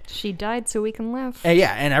with it. She died so we can live. And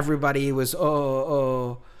yeah. And everybody was,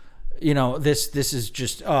 you know, this is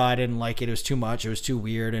just, I didn't like it. It was too much. It was too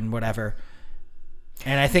weird and whatever.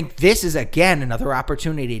 And I think this is, again, another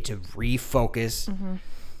opportunity to refocus.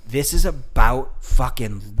 This is about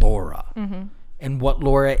fucking Laura and what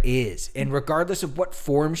Laura is. And regardless of what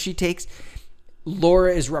form she takes,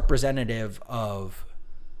 Laura is representative of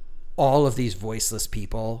all of these voiceless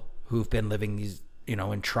people who've been living these, you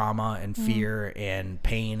know, in trauma and fear and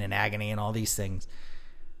pain and agony and all these things.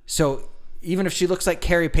 So even if she looks like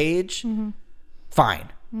Carrie Page,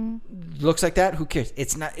 fine. Looks like that, who cares?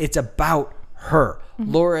 It's not. It's about her.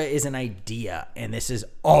 Laura is an idea, and this has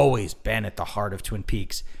always been at the heart of Twin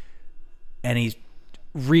Peaks. And he's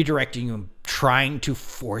redirecting you and trying to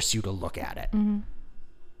force you to look at it.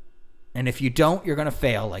 And if you don't, you're going to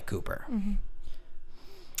fail like Cooper.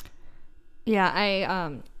 Yeah,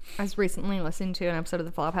 I was recently listening to an episode of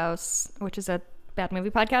The Flophouse, which is a bad movie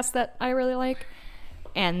podcast that I really like.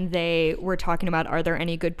 And they were talking about, are there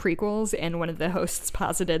any good prequels? And one of the hosts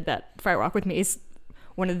posited that Fire Walk With Me is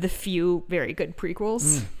one of the few very good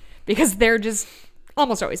prequels because they're just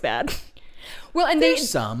almost always bad. Well, and there's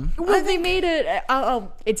some. Well, they made it.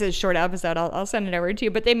 It's a short episode. I'll send it over to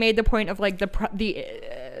you. But they made the point of like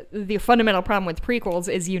the fundamental problem with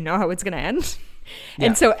prequels is you know how it's going to end.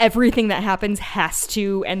 And so everything that happens has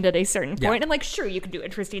to end at a certain point. And like, sure, you can do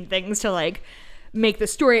interesting things to like make the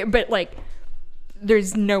story, but like,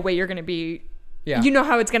 there's no way you're going to be. Yeah. You know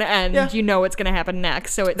how it's going to end. Yeah. You know what's going to happen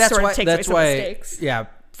next. So it takes away some mistakes. Yeah,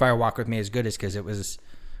 Fire Walk With Me is good, is because it was.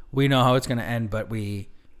 We know how it's going to end, but we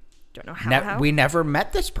don't know how. We never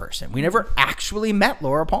met this person. We never actually met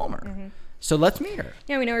Laura Palmer. So let's meet her.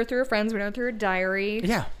 Yeah, we know her through her friends. We know her through her diary.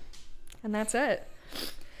 Yeah, and that's it.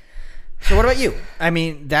 So what about you? I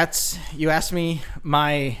mean, you asked me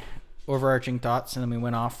my overarching thoughts, and then we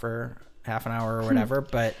went off for half an hour or whatever.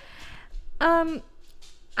 But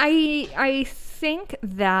I think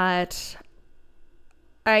that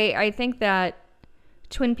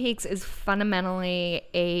Twin Peaks is fundamentally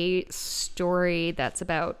a story that's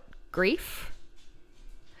about grief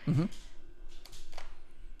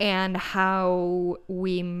and how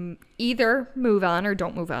we either move on or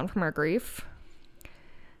don't move on from our grief,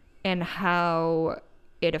 and how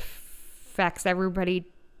it affects everybody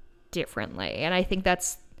differently. And I think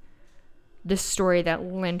that's the story that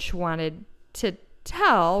Lynch wanted to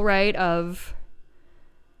tell, right? Of,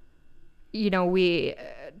 you know,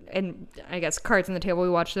 and I guess cards on the table, we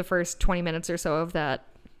watched the first 20 minutes or so of that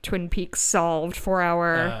Twin Peaks solved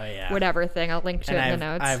 4-hour whatever thing. I'll link to it in the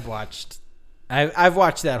notes. I've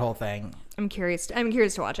watched that whole thing. I'm curious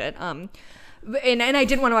to watch it. And I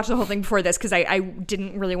didn't want to watch the whole thing before this because I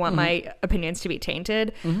didn't really want my opinions to be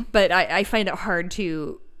tainted. But I find it hard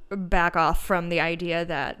to back off from the idea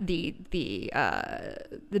that the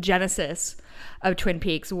genesis of Twin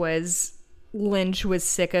Peaks was Lynch was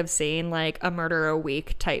sick of seeing like a murder a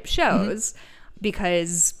week type shows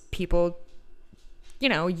because people, you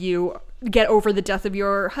know, you get over the death of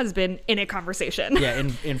your husband in a conversation. Yeah,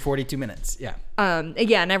 in 42 minutes. Yeah.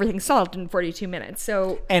 Yeah, and everything's solved in 42 minutes.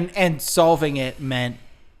 So and solving it meant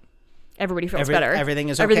everybody feels better. Everything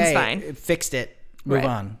is okay. Everything's fine. It fixed it. Move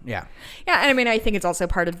on. Yeah. Yeah, and I mean, I think it's also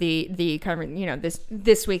part of the kind of, you know,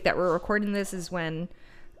 this week that we're recording this is when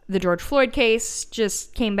the George Floyd case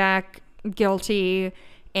just came back guilty,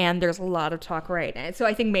 and there's a lot of talk right now. So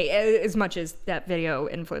I think as much as that video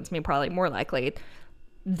influenced me, probably more likely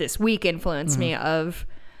this week influenced me of,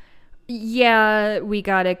 yeah, we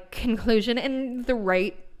got a conclusion, and the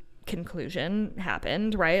right conclusion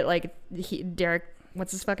happened, right? Like Derek,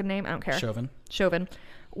 what's his fucking name? I don't care. Chauvin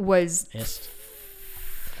was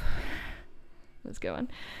let's go on.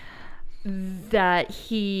 That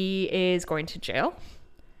he is going to jail,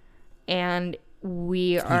 and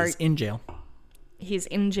He's in jail. He's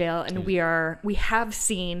in jail, and we have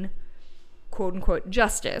seen, quote unquote,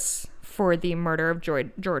 justice for the murder of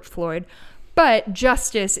George Floyd, but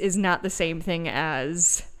justice is not the same thing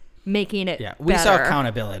as making it we better. saw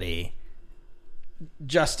accountability.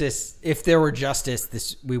 Justice, if there were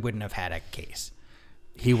justice, we wouldn't have had a case.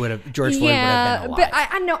 George Floyd would have been alive. But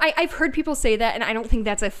I know I've heard people say that, and I don't think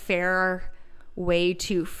that's a fair way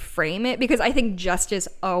to frame it, because I think justice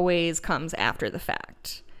always comes after the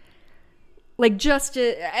fact. Like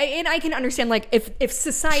justice, and I can understand, like, if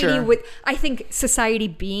society would, I think society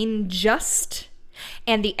being just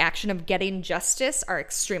and the action of getting justice are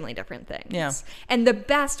extremely different things. Yeah. And the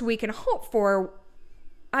best we can hope for,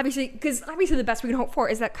 obviously the best we can hope for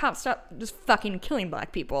is that cops stop just fucking killing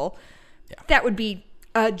black people. Yeah. That would be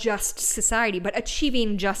a just society. But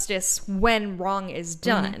achieving justice when wrong is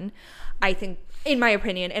done, I think, in my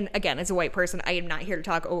opinion, and again, as a white person, I am not here to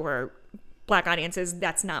talk over black audiences.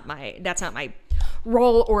 That's not my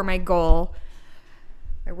role or my goal.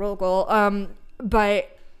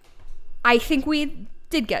 But I think we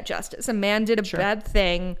did get justice. A man did a bad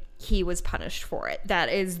thing. He was punished for it. That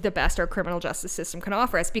is the best our criminal justice system can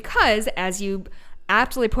offer us, because, as you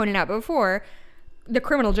absolutely pointed out before, the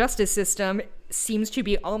criminal justice system seems to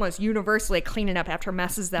be almost universally cleaning up after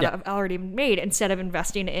messes that have already been made, instead of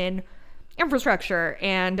investing in infrastructure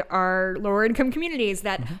and our lower income communities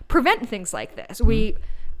that prevent things like this.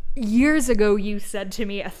 Years ago, you said to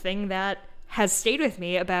me a thing that has stayed with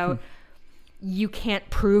me about you can't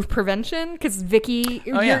prove prevention, because Vicky,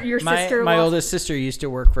 your sister, my oldest sister used to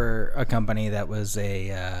work for a company that was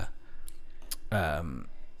a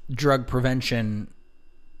drug prevention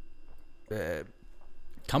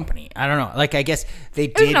company. I don't know. Like, I guess they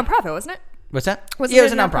did. It was a nonprofit, wasn't it? What's that? It was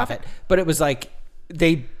a nonprofit, but it was like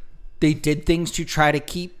they did things to try to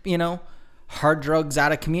keep, hard drugs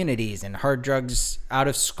out of communities and hard drugs out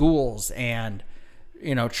of schools, and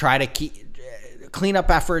try to keep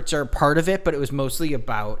cleanup efforts are part of it, but it was mostly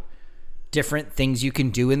about different things you can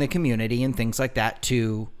do in the community and things like that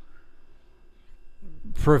to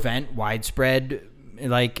prevent widespread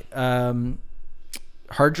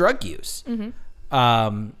hard drug use.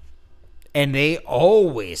 And they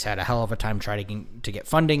always had a hell of a time trying to get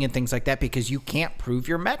funding and things like that, because you can't prove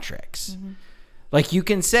your metrics. Like, you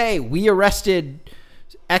can say, we arrested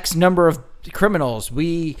X number of criminals,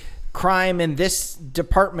 crime in this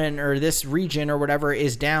department or this region or whatever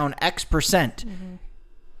is down X percent.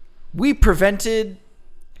 We prevented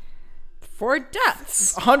 4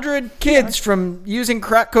 deaths, 100 kids from using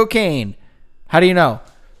crack cocaine. How do you know?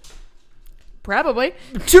 Probably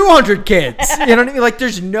 200 kids. You know what I mean? Like,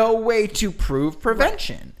 there's no way to prove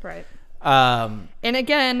prevention. Right. And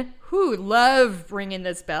again, love ringing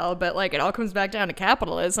this bell, but like, it all comes back down to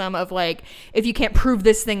capitalism of like, if you can't prove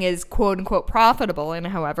this thing is quote unquote profitable in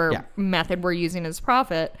however method we're using as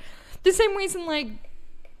profit, the same reason like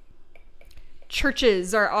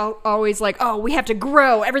churches are always like, oh, we have to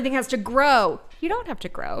grow, everything has to grow. You don't have to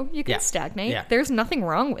grow, you can stagnate. There's nothing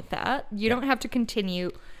wrong with that. You don't have to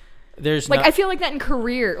continue. There's like, I feel like that in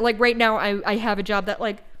career, like right now I have a job that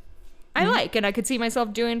like I like and I could see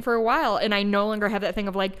myself doing for a while, and I no longer have that thing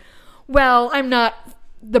of like, well, I'm not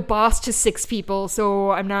the boss to 6 people,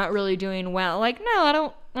 so I'm not really doing well. Like, no, I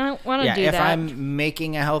don't want to do that. If I'm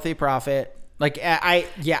making a healthy profit, like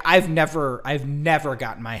I've never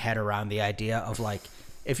gotten my head around the idea of like,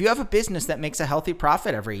 if you have a business that makes a healthy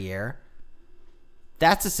profit every year,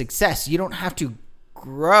 that's a success. You don't have to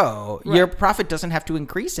grow. Right. Your profit doesn't have to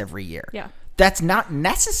increase every year. Yeah. That's not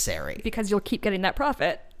necessary. Because you'll keep getting that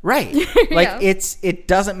profit. Right. Like it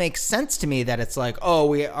doesn't make sense to me that it's like,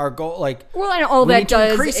 oh, our goal, like, well, and all that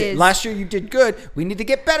does is last year you did good. We need to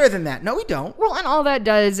get better than that. No, we don't. Well, and all that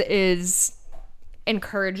does is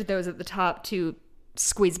encourage those at the top to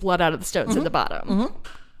squeeze blood out of the stones at the bottom.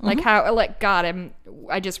 Like how, like, God,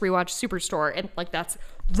 I just rewatched Superstore, and like that's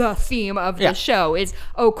the theme of the show is,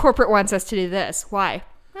 oh, corporate wants us to do this. Why?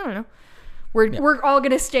 I don't know. We're all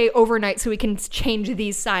going to stay overnight so we can change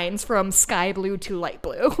these signs from sky blue to light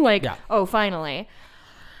blue. Like, oh, finally.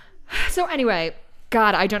 So anyway,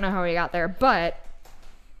 God, I don't know how we got there, but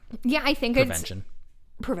yeah, I think it's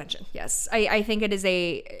prevention. Yes. I think it is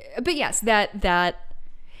but yes, that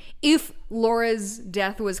if Laura's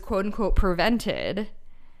death was quote unquote prevented,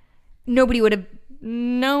 nobody would have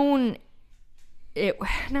known it.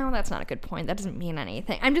 No, that's not a good point. That doesn't mean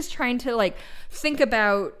anything. I'm just trying to like think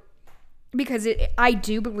about, because I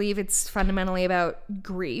do believe it's fundamentally about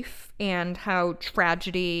grief and how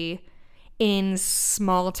tragedy in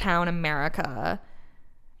small town America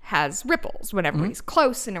has ripples when everybody's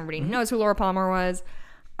close and everybody knows who Laura Palmer was.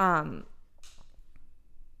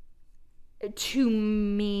 to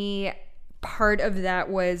me, part of that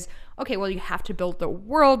was, okay, well, you have to build the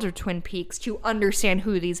world of Twin Peaks to understand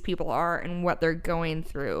who these people are and what they're going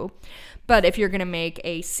through. But if you're going to make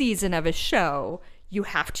a season of a show, you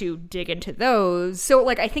have to dig into those. So,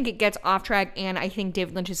 like, I think it gets off track, and I think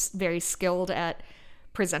David Lynch is very skilled at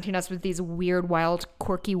presenting us with these weird, wild,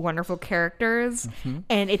 quirky, wonderful characters. Mm-hmm.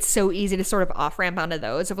 And it's so easy to sort of off-ramp onto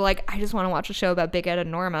those of, like, I just want to watch a show about Big Ed and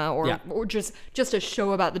Norma, or just a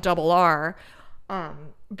show about the Double R.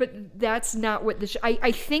 But that's not what the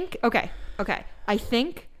I think, okay. I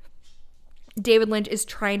think David Lynch is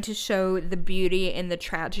trying to show the beauty and the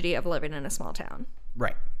tragedy of living in a small town.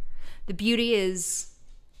 Right. The beauty is,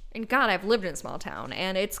 and God, I've lived in a small town,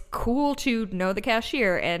 and it's cool to know the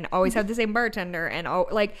cashier and always have the same bartender, and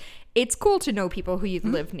like, it's cool to know people who you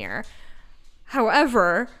live near.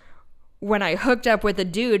 However, when I hooked up with a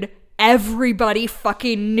dude, everybody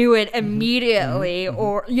fucking knew it immediately.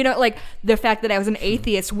 Or, you know, like, the fact that I was an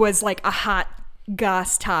atheist was like a hot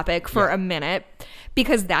goss topic for a minute,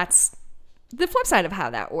 because that's the flip side of how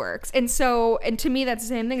that works. And so, and to me, that's the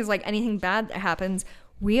same thing as, like, anything bad that happens,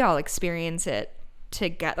 we all experience it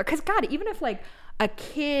together. Because, God, even if, like, a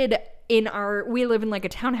kid we live in, like, a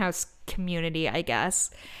townhouse community, I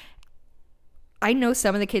guess. I know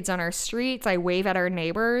some of the kids on our streets. I wave at our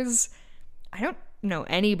neighbors. I don't know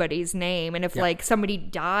anybody's name, and if like somebody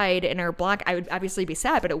died in our block, I would obviously be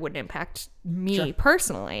sad, but it wouldn't impact me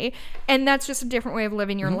personally. And that's just a different way of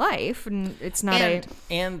living your life, and it's not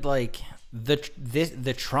and like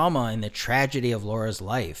the trauma and the tragedy of Laura's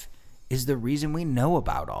life is the reason we know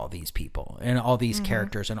about all these people and all these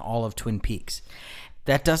characters and all of Twin Peaks.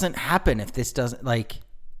 That doesn't happen if this doesn't, like.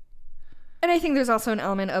 And I think there's also an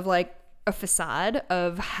element of, like, a facade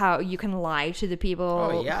of how you can lie to the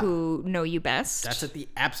people who know you best. That's at the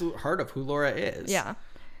absolute heart of who Laura is. Yeah.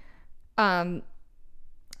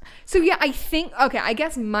 So yeah, I think, okay, I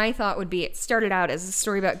guess my thought would be, it started out as a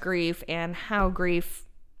story about grief and how grief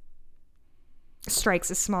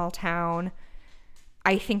strikes a small town.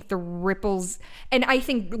 I think the ripples, and I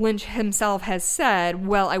think Lynch himself has said,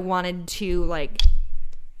 well, I wanted to, like,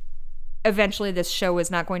 eventually this show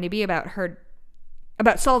was not going to be about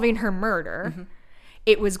solving her murder. Mm-hmm.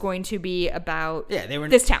 It was going to be about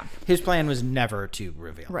this town. His plan was never to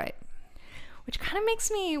reveal. Right. Which kind of makes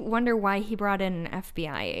me wonder why he brought in an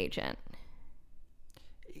FBI agent.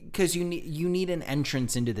 Because you need an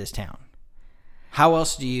entrance into this town. How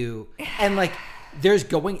else do you... And, like,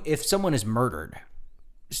 if someone is murdered,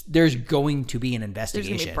 there's going to be an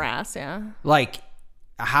investigation. There's going to be brass, yeah. Like,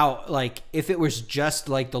 if it was just,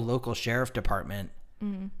 like, the local sheriff department...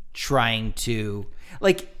 Mm-hmm. Trying to,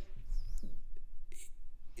 like,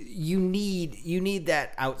 you need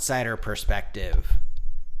that outsider perspective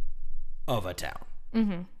of a town.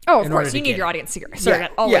 Mm-hmm. Oh, of course, you need your audience secret. Sorry,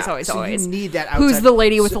 always. You need that outsider. Who's the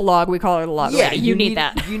lady with the log? We call her the log lady. You need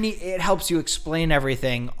that. You need it. Helps you explain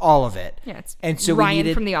everything, all of it. Yeah, it's and so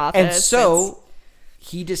Ryan from The Office. And so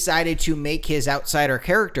he decided to make his outsider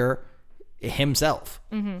character himself.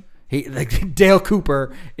 Mm-hmm. He, like, Dale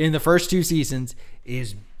Cooper in the first 2 seasons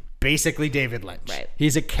is basically David Lynch. Right.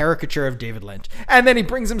 He's a caricature of David Lynch. And then he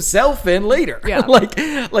brings himself in later. Yeah.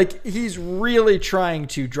 like he's really trying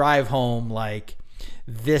to drive home, like,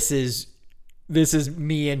 this is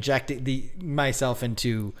me injecting myself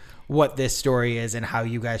into what this story is and how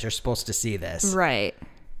you guys are supposed to see this. Right.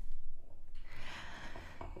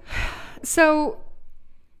 So,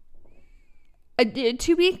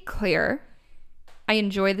 to be clear, I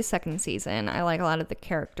enjoyed the second season. I like a lot of the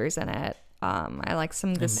characters in it. I like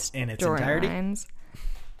some of the storylines.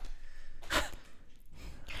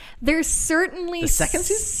 There's certainly the second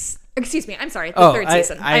season. Excuse me. I'm sorry. The third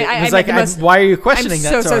season. I was like, why are you questioning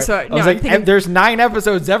that? So sorry. I was like, there's 9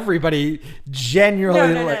 episodes. Everybody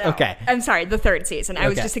genuinely. No. Okay. I'm sorry. The third season. I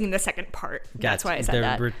was just thinking the second part. Gotcha. That's why I said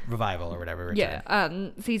that. The revival or whatever. Return. Yeah.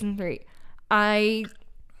 Season 3. I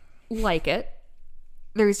like it.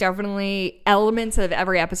 There's definitely elements of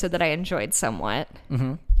every episode that I enjoyed somewhat.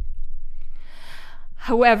 Mm-hmm.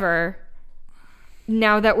 However,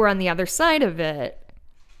 now that we're on the other side of it,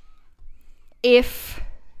 if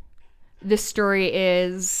the story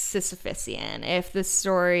is Sisyphusian, if the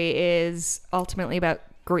story is ultimately about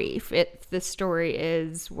grief, if the story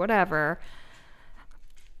is whatever,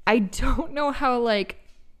 I don't know how, like,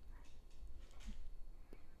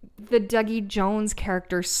 the Dougie Jones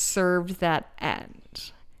character served that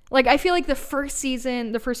end. Like, I feel like the first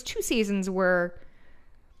 2 seasons were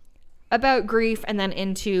about grief and then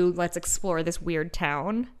into let's explore this weird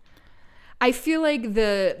town. I feel like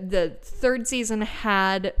the third season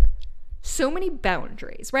had so many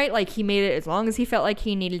boundaries, right? Like, he made it as long as he felt like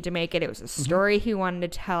he needed to make it. It was a story he wanted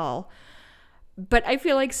to tell. But I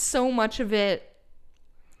feel like so much of it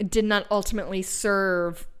did not ultimately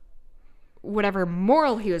serve whatever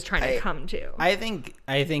moral he was trying to come to. I think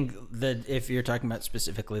that if you're talking about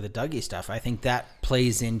specifically the Dougie stuff, I think that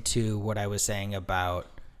plays into what I was saying about,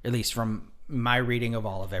 at least from my reading of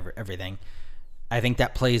all of everything, I think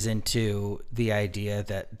that plays into the idea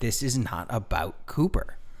that this is not about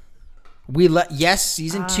Cooper.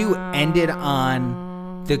 Season 2 ended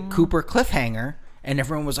on the Cooper cliffhanger, and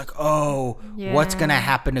everyone was like, oh, what's going to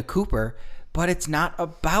happen to Cooper? But it's not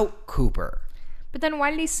about Cooper. But then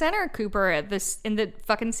why did he center Cooper in the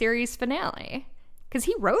fucking series finale? Because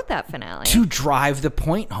he wrote that finale. To drive the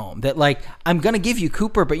point home that, like, I'm going to give you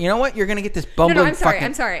Cooper, but you know what? You're going to get this bumbling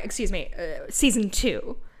I'm sorry. Excuse me. Season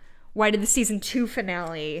 2. Why did the season 2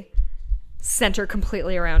 finale center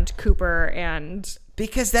completely around Cooper and...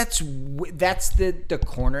 Because that's the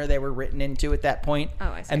corner they were written into at that point. Oh,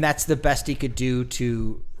 I see. And that's the best he could do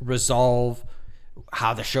to resolve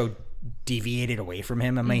how the show deviated away from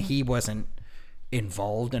him. I mean, he wasn't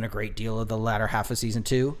involved in a great deal of the latter half of season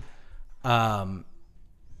 2. So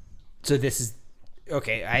this is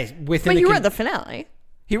okay. But he wrote the finale.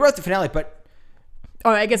 He wrote the finale, but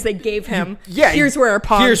I guess they gave him. Here's where our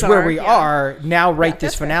pawns Here's where we are now. Write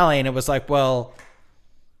this finale, fair. And it was like, well,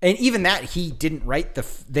 and even that he didn't write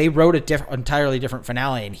they wrote entirely different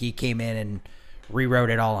finale, and he came in and rewrote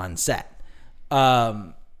it all on set.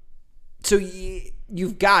 So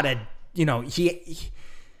you've got to,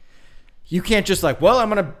 you can't just like, well, I'm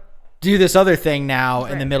going to do this other thing now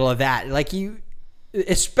in the middle of that. Like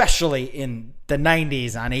especially in the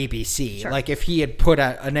 90s on ABC, like if he had put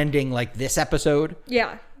an ending like this episode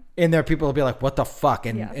in there, people would be like, what the fuck?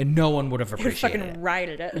 And no one would have appreciated it. Fucking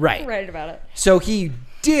righted it. Right. Righted about it. So he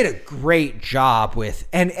did a great job with,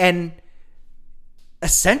 and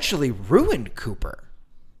essentially ruined Cooper.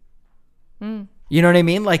 You know what I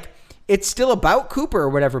mean? Like, it's still about Cooper or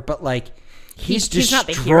whatever, but like, he's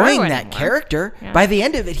destroying that character. Yeah. By the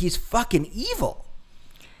end of it, he's fucking evil.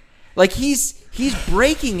 Like he's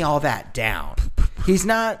breaking all that down. He's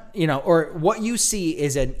not, or what you see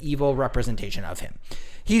is an evil representation of him.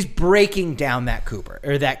 He's breaking down that Cooper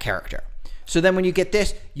or that character. So then when you get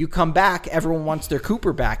this, you come back, everyone wants their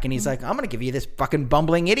Cooper back, and he's like, I'm going to give you this fucking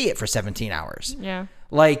bumbling idiot for 17 hours. Yeah.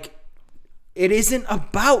 Like, it isn't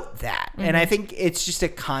about that. Mm-hmm. And I think it's just a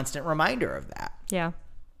constant reminder of that. Yeah.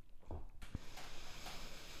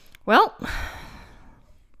 Well,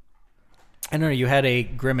 I don't know. You had a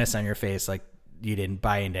grimace on your face, like you didn't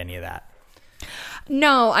buy into any of that.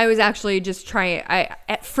 No, I was actually just trying.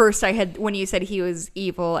 At first, when you said he was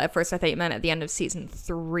evil, at first I thought you meant at the end of season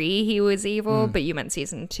 3 he was evil, but you meant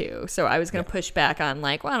season 2. So I was going to push back on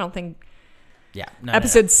like, well, I don't think. Yeah.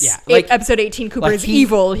 Episode 18, Cooper is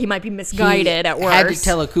evil. He might be misguided at worst. Had to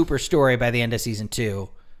tell a Cooper story by the end of season 2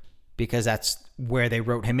 because that's where they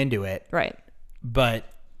wrote him into it. Right. But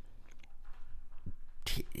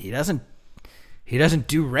he doesn't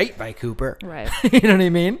do right by Cooper. Right. You know what I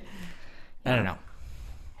mean? I don't know.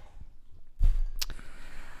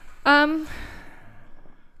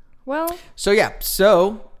 Well.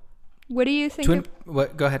 So. What do you think?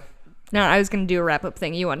 What? Go ahead. No, I was going to do a wrap up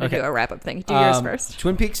thing. You wanted to do a wrap up thing. Do yours first.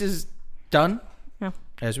 Twin Peaks is done. Yeah.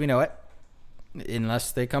 As we know it,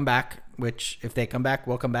 unless they come back. Which, if they come back,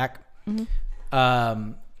 we'll come back.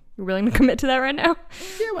 Mm-hmm. You're willing to commit to that right now?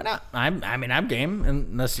 Yeah, why not? I'm game.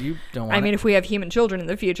 Unless you don't want. if we have human children in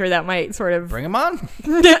the future, that might sort of bring them on.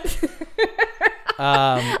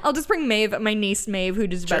 I'll just bring Maeve, my niece Maeve, who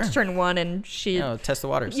just about to turn 1, and she test the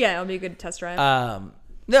waters. Yeah, it'll be a good test drive.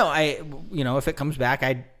 No, if it comes back,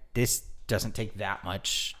 this doesn't take that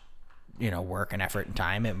much, work and effort and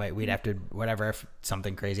time. We'd have to whatever if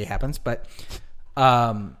something crazy happens, but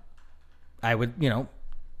I would,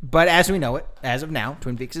 but as we know it, as of now,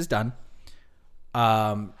 Twin Peaks is done.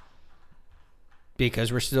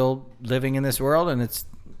 Because we're still living in this world, and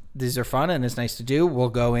these are fun and it's nice to do. We'll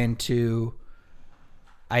go into,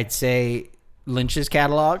 I'd say, Lynch's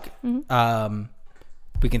catalog. Mm-hmm.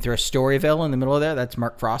 We can throw Storyville in the middle of there. That's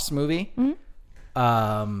Mark Frost's movie. Mm-hmm.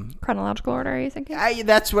 Chronological order, are you thinking?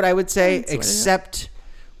 That's what I would say, except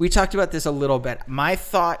we talked about this a little bit. My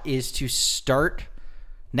thought is to start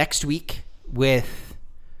next week with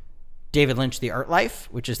David Lynch, The Art Life,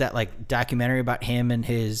 which is that like documentary about him and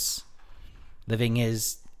his living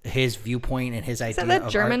his viewpoint and his idea. Is that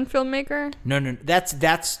German filmmaker? No. That's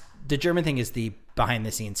the German thing is the behind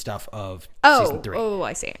the scenes stuff of season 3. Oh,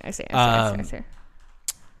 I see.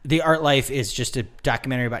 The Art Life is just a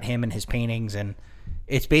documentary about him and his paintings, and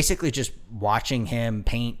it's basically just watching him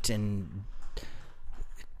paint and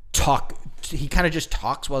talk. He kind of just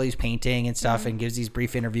talks while he's painting and stuff, and gives these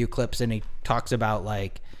brief interview clips, and he talks about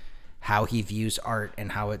like how he views art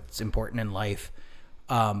and how it's important in life.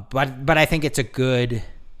 But I think it's a good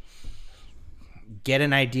get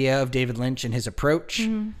an idea of David Lynch and his approach.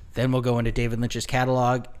 Mm-hmm. Then we'll go into David Lynch's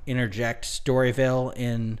catalog, interject Storyville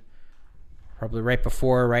in probably right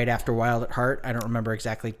after Wild at Heart. I don't remember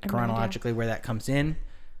exactly chronologically where that comes in.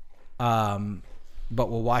 But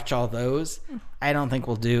we'll watch all those. I don't think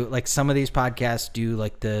we'll do like some of these podcasts do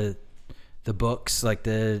like the books, like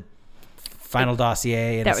the Final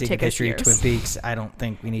Dossier and the Secret History of Twin Peaks. I don't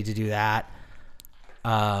think we need to do that.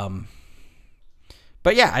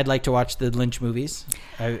 But yeah, I'd like to watch the Lynch movies.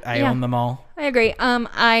 I own them all. I agree.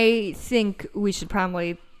 I think we should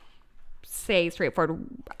probably say straightforward.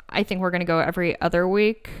 I think we're going to go every other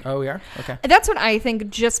week. Oh, we are? Okay. That's what I think,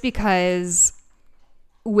 just because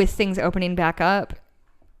with things opening back up,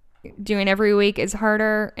 doing every week is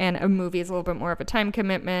harder, and a movie is a little bit more of a time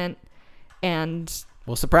commitment. And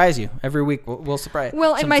we'll surprise you every week. We'll surprise.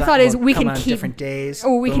 Well, and my thought is we can keep different days.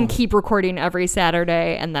 Or we can keep recording every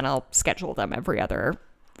Saturday, and then I'll schedule them every other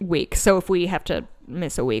week. So if we have to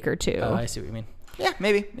miss a week or two. Oh, I see what you mean. Yeah,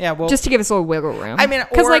 maybe. Yeah, well, just to give us a little wiggle room. I mean,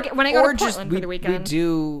 because like when I go to Portland for the weekend, we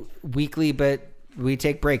do weekly, but we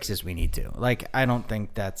take breaks as we need to. Like, I don't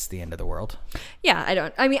think that's the end of the world. Yeah, I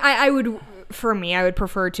don't. I mean, I would. For me, I would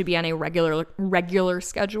prefer to be on a regular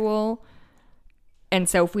schedule. And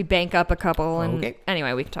so if we bank up a couple, and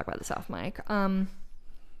anyway, we can talk about this off mic. Can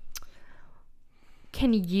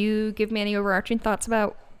you give me any overarching thoughts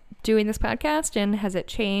about doing this podcast? And has it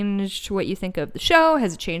changed what you think of the show?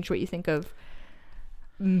 Has it changed what you think of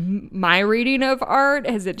my reading of art?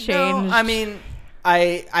 Has it changed? No, I mean,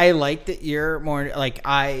 I like that you're more like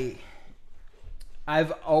I've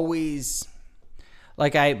always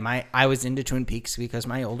like I was into Twin Peaks because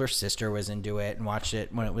my older sister was into it and watched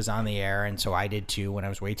it when it was on the air, and so I did too when I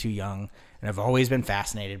was way too young. And I've always been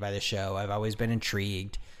fascinated by the show. I've always been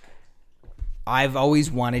intrigued. I've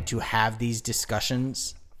always wanted to have these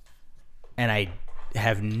discussions, and I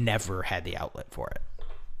have never had the outlet for it.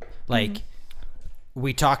 Like,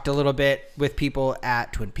 we talked a little bit with people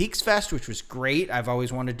at Twin Peaks Fest, which was great. I've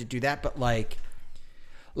always wanted to do that, but like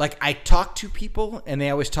I talk to people and they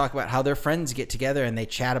always talk about how their friends get together and they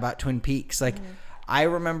chat about Twin Peaks. Like, I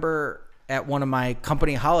remember at one of my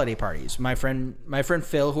company holiday parties, my friend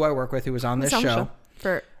Phil, who I work with, who was on this show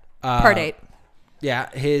for part 8. Yeah,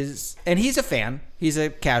 and he's a fan. He's a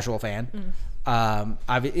casual fan.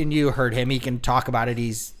 And you heard him. He can talk about it.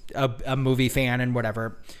 He's a movie fan and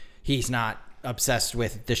whatever. He's not obsessed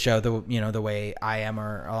with the show the way I am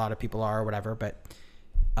or a lot of people are or whatever, but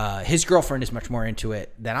his girlfriend is much more into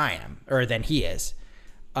it than I am, or than he is.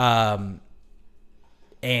 And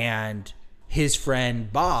his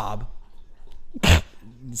friend Bob,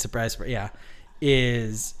 surprise, yeah,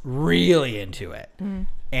 is really into it.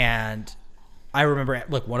 And I remember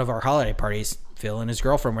one of our holiday parties, Phil and his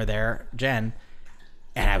girlfriend were there, Jen,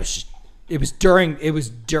 and it was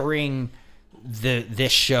during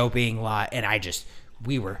this show being live, and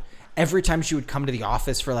every time she would come to the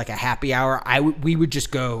office for like a happy hour, we would just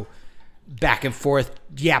go back and forth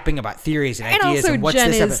yapping about theories and ideas. Also, and what's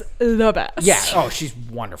Jen this is the best. Yeah. Oh, she's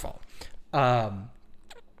wonderful.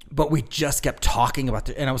 But we just kept talking about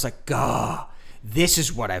and I was like, God, this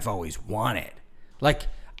is what I've always wanted. Like,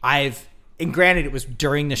 and granted, it was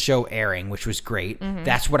during the show airing, which was great.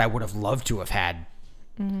 That's what I would have loved to have had.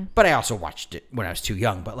 But I also watched it when I was too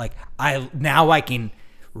young. But like, I can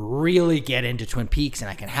really get into Twin Peaks and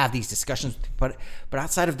I can have these discussions. But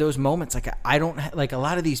outside of those moments, like, I don't like a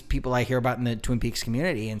lot of these people I hear about in the Twin Peaks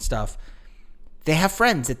community and stuff. They have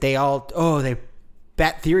friends that they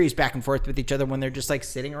bat theories back and forth with each other when they're just like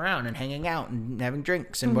sitting around and hanging out and having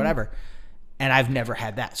drinks and whatever. And I've never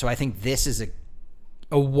had that. So I think this is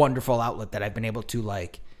a wonderful outlet that I've been able to,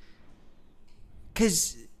 like,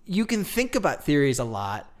 because you can think about theories a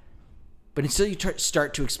lot, but until you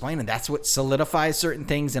start to explain them, that's what solidifies certain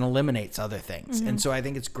things and eliminates other things. And so I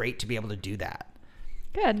think it's great to be able to do that.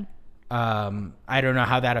 Good. I don't know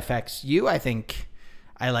how that affects you. I think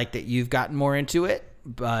I like that you've gotten more into it,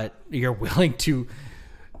 but you're willing to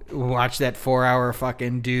watch that 4-hour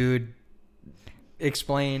fucking dude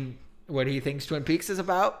explain what he thinks Twin Peaks is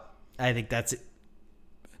about. I think that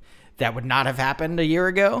would not have happened a year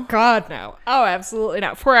ago. God, no. Oh, absolutely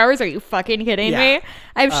not. 4 hours? Are you fucking kidding me?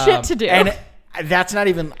 I have shit to do. And that's not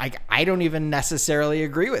even, like, I don't even necessarily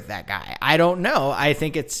agree with that guy. I don't know. I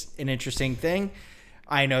think it's an interesting thing.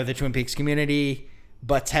 I know the Twin Peaks community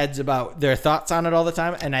butts heads about their thoughts on it all the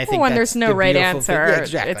time. And I think when there's no right answer, yeah,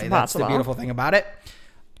 exactly. it's impossible. That's the beautiful thing about it.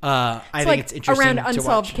 I think it's interesting around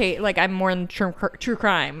unsolved to watch. case. Like, I'm more in true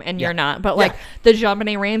crime, and you're not. But like the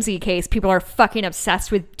JonBenet Ramsey case, people are fucking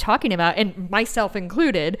obsessed with talking about, and myself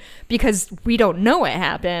included, because we don't know what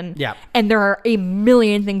happened. Yeah, and there are a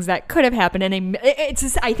million things that could have happened, and it's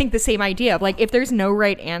just, I think the same idea of like, if there's no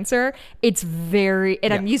right answer, it's very.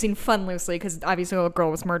 And I'm using fun loosely because obviously a girl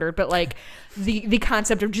was murdered, but like the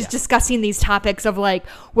concept of just discussing these topics of like,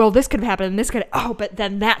 well, this could have happened, and this could. Oh, but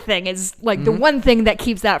then that thing is like the one thing that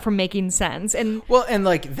keeps that from making sense. And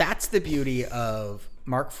like that's the beauty of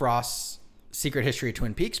Mark Frost's Secret History of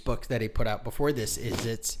Twin Peaks book that he put out before this. Is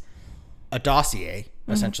it's a dossier,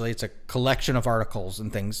 essentially. It's a collection of articles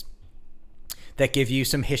and things that give you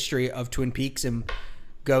some history of Twin Peaks and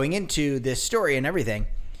going into this story and everything,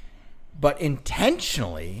 but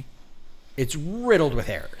intentionally it's riddled with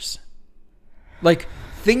errors, like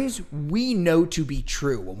things we know to be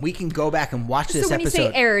true when we can go back and watch this episode. So when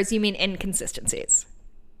you say errors, you mean inconsistencies?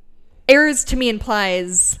 Errors to me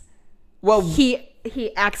implies, well, he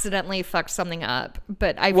accidentally fucked something up,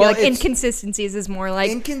 but I feel like inconsistencies is more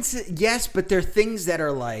like yes, but they're things that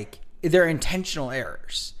are like they're intentional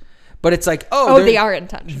errors. But it's like they are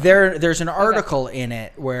intentional. There's an article in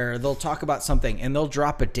it where they'll talk about something and they'll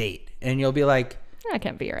drop a date, and you'll be like, that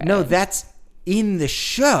can't be right. No, that's in the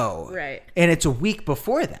show, right? And it's a week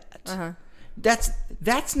before that.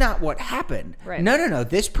 That's not what happened. Right. No.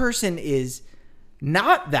 This person is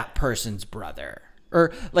not that person's brother,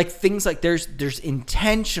 or like things like there's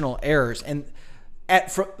intentional errors, and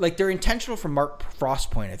like they're intentional from Mark Frost's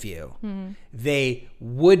point of view. Mm-hmm. They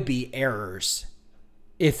would be errors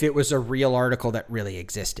if it was a real article that really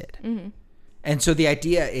existed. Mm-hmm. And so the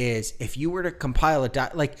idea is, if you were to compile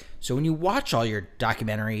so when you watch all your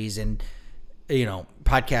documentaries and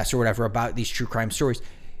podcasts or whatever about these true crime stories,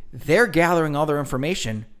 they're gathering all their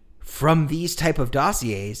information from these type of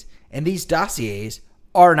dossiers, and these dossiers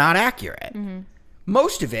are not accurate. Mm-hmm.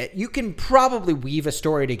 Most of it, you can probably weave a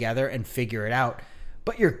story together and figure it out,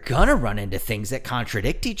 but you're gonna run into things that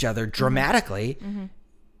contradict each other dramatically. Mm-hmm.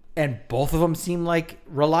 And both of them seem like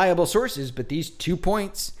reliable sources, but these 2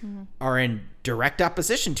 points are in direct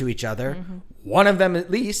opposition to each other. Mm-hmm. One of them,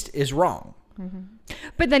 at least, is wrong. Mm-hmm.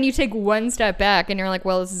 But then you take one step back and you're like,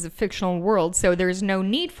 well, this is a fictional world, so there's no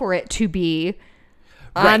need for it to be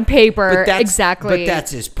on paper exactly. But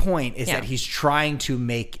that's his point, is that he's trying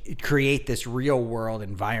to create this real world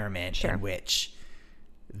environment in which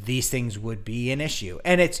these things would be an issue.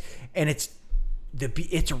 And it's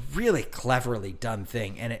a really cleverly done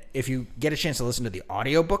thing. And if you get a chance to listen to the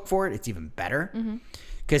audiobook for it, it's even better,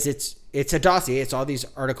 because it's a dossier. It's all these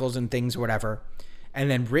articles and things, whatever. And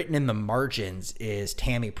then written in the margins is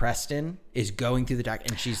Tammy Preston is going through the doc,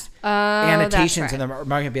 and she's annotations in the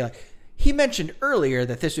margin and be like, he mentioned earlier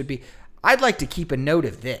that this would be, I'd like to keep a note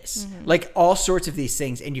of this, like all sorts of these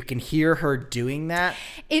things. And you can hear her doing that.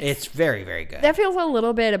 It's very, very good. That feels a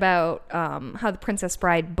little bit about how the Princess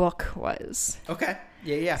Bride book was. Okay.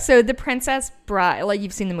 Yeah. So the Princess Bride, like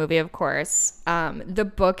you've seen the movie, of course. The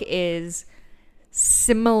book is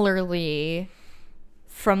similarly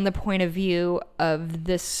from the point of view of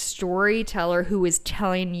the storyteller who is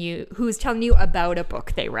telling you about a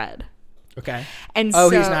book they read. Okay. And he's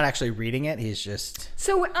not actually reading it. He's just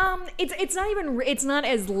it's not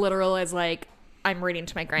as literal as like I'm reading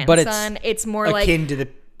to my grandson. But it's more akin to the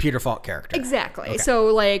Peter Falk character. Exactly.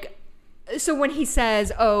 Okay. So when he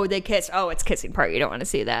says, "Oh, they kiss," it's kissing part. You don't want to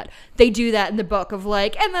see that. They do that in the book of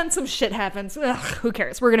like, and then some shit happens. Ugh, who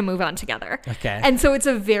cares? We're gonna move on together. Okay. And so it's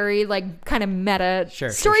a very like kind of meta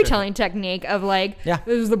storytelling technique of like, this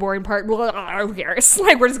is the boring part. Blah, who cares?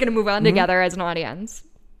 Like we're just gonna move on together as an audience.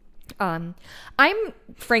 I'm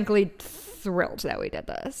frankly thrilled that we did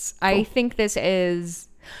this. Cool. I think this is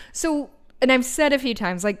so, and I've said a few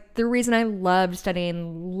times, like the reason I loved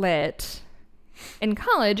studying lit in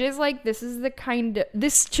college is like,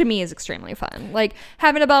 this to me is extremely fun. Like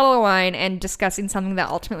having a bottle of wine and discussing something that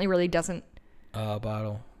ultimately really doesn't. A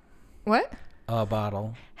bottle. What? A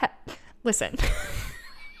bottle. Listen,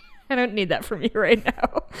 I don't need that from you right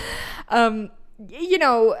now.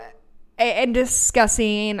 And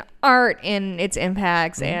discussing art and its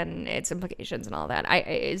impacts and its implications and all that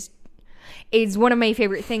is one of my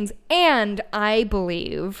favorite things. And I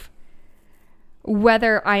believe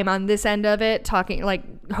whether I'm on this end of it, talking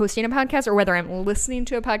like hosting a podcast, or whether I'm listening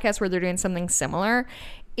to a podcast where they're doing something similar,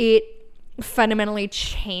 it fundamentally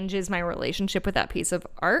changes my relationship with that piece of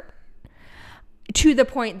art to the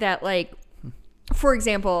point that, like, for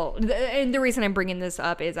example, and the reason I'm bringing this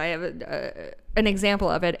up is I have an example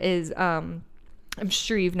of it is I'm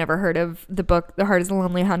sure you've never heard of the book The Heart is a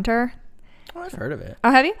Lonely Hunter. Oh, I've heard of it. Oh,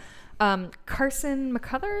 have you? Carson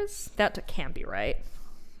McCullers? That can't be right.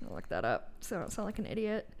 gonna look that up so I don't sound like an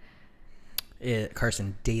idiot.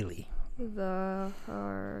 Carson Daly. The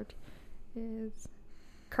Heart is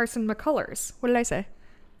Carson McCullers. What did I say?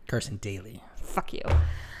 Carson Daly. Fuck you.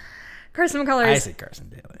 Carson McCullers. I said Carson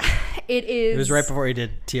Daly. It is. It was right before he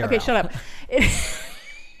did TRL. Okay, shut up.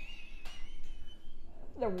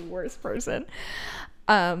 The worst person.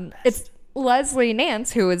 It's Leslie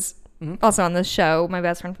Nance, who was also on this show, my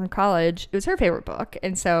best friend from college. It was her favorite book.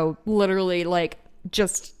 And so literally like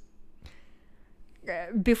just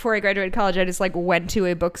before I graduated college, I just like went to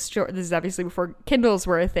a bookstore. This is obviously before Kindles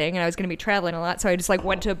were a thing and I was going to be traveling a lot. So I just like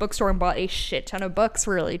went to a bookstore and bought a shit ton of books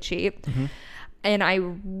really cheap. And I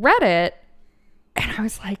read it and I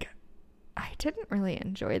was like, I didn't really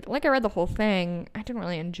enjoy it. Like I read the whole thing. I didn't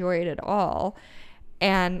really enjoy it at all.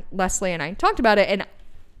 And Leslie and I talked about it. And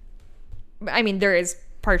I mean, there is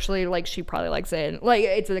partially like she probably likes it. Like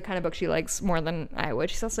it's the kind of book she likes more than I would.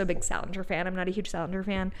 She's also a big Salinger fan. I'm not a huge Salinger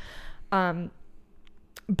fan.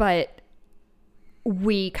 But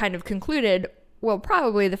we kind of concluded, well,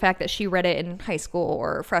 probably the fact that she read it in high school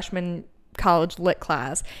or freshman college lit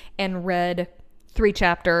class and read 3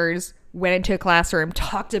 chapters, went into a classroom,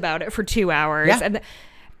 talked about it for 2 hours, and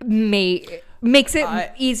makes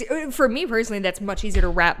it easy. For me personally, that's much easier to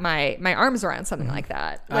wrap my arms around something like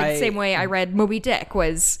that. Like the same way I read Moby Dick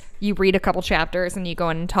was you read a couple chapters and you go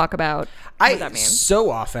in and talk about what that means. So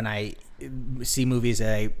often I see movies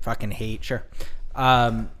that I fucking hate. Sure.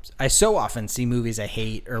 I so often see movies I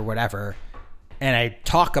hate or whatever, and I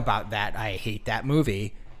talk about that I hate that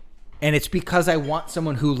movie, and it's because I want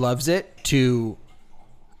someone who loves it to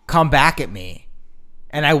come back at me,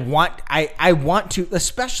 and I want to,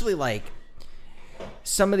 especially like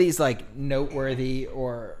some of these like noteworthy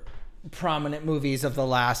or prominent movies of the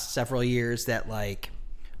last several years that like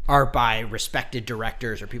are by respected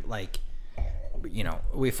directors or people like, you know,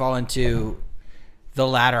 we fall into the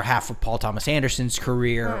latter half of Paul Thomas Anderson's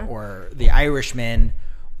career or The Irishman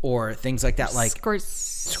or things like that, like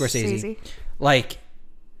Scorsese. Like,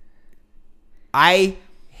 I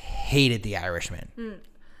hated The Irishman.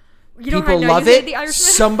 People love it.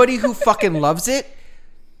 Somebody who fucking loves it.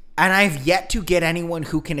 And I've yet to get anyone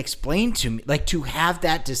who can explain to me, like to have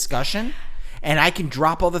that discussion. And I can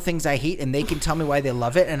drop all the things I hate and they can tell me why they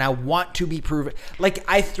love it. And I want to be proven. Like,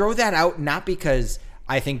 I throw that out not because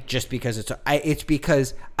I think just because it's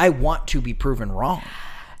because I want to be proven wrong.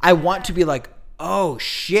 I want to be like, oh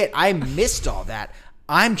shit, I missed all that.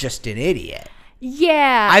 I'm just an idiot.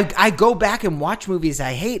 Yeah. I go back and watch movies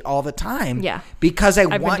I hate all the time. Yeah. Because I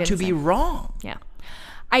want to be wrong. Yeah.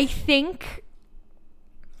 I think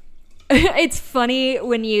it's funny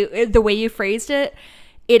when the way you phrased it,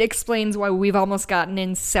 it explains why we've almost gotten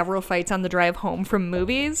in several fights on the drive home from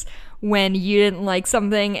movies when you didn't like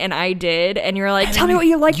something and I did, and you're like, tell me what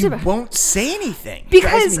you liked about it. You won't say anything.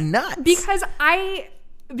 Because, it drives me nuts.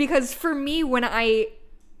 Because for me,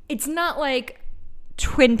 it's not like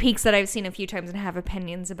Twin Peaks that I've seen a few times and have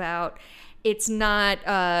opinions about. It's not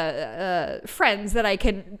Friends that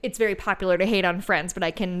it's very popular to hate on Friends, but I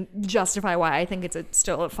can justify why I think it's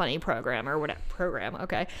still a funny program or whatever.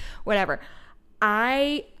 Whatever.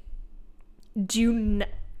 I do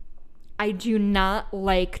not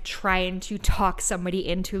like trying to talk somebody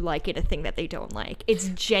into liking a thing that they don't like. It's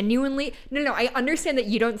genuinely no. I understand that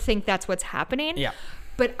you don't think that's what's happening. Yeah.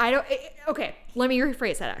 But I don't. Okay, let me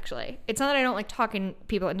rephrase that. Actually, it's not that I don't like talking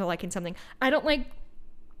people into liking something. I don't like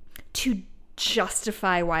to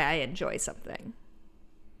justify why I enjoy something.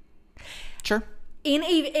 Sure. And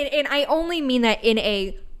I only mean that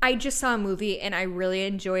I just saw a movie and I really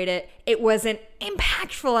enjoyed it. It wasn't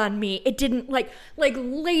impactful on me. It didn't like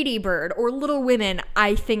Lady Bird or Little Women.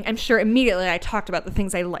 I'm sure immediately I talked about the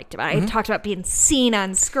things I liked about it. I talked about being seen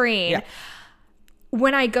on screen. Yeah.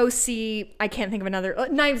 When I go see, I can't think of another,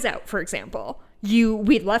 Knives Out, for example.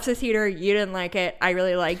 We'd left the theater. You didn't like it. I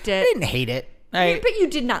really liked it. I didn't hate it. But you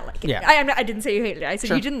did not like it. Yeah. I didn't say you hated it. I said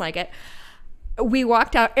you didn't like it. We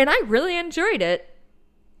walked out and I really enjoyed it.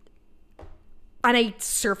 On a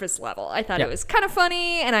surface level, I thought it was kind of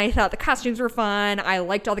funny, and I thought the costumes were fun. I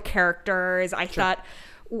liked all the characters. I thought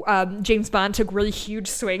James Bond took really huge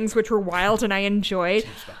swings, which were wild, and I enjoyed.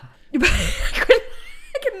 I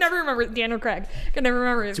could never remember Daniel Craig. I could never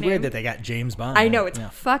remember his name. It's weird that they got James Bond. I know, it's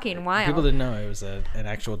fucking wild. People didn't know it was an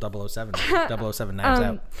actual 007 Knives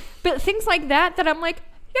Out. But things like that I'm like,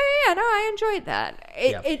 Yeah, no, I enjoyed that.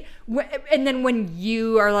 And then when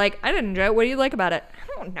you are like, I didn't enjoy it, what do you like about it?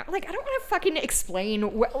 I don't know. Like, I don't want to fucking explain.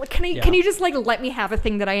 Can you just, like, let me have a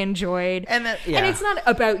thing that I enjoyed? And it's not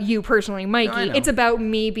about you personally, Mikey. No, it's about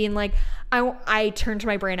me being like, I turned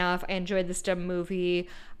my brain off. I enjoyed this dumb movie.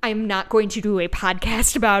 I'm not going to do a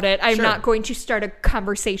podcast about it. I'm not going to start a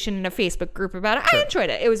conversation in a Facebook group about it. I enjoyed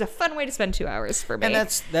it. It was a fun way to spend 2 hours for me. And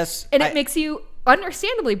it makes you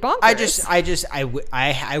understandably bonkers.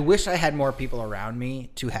 I wish I had more people around me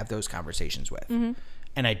to have those conversations with,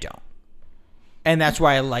 and I don't. And that's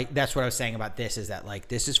why that's what I was saying about this, is that, like,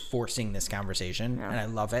 this is forcing this conversation, and I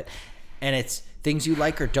love it. And it's things you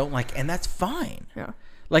like or don't like, and that's fine. Yeah.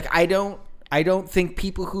 Like, I don't think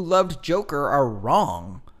people who loved Joker are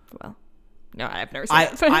wrong. Well, no, I've never seen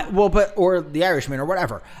it. Or The Irishman or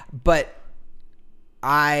whatever. But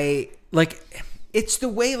it's the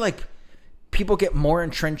way, like, people get more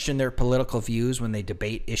entrenched in their political views when they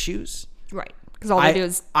debate issues. Right. Because all they do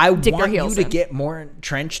is dig their heels in. I want you to get more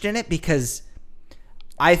entrenched in it, because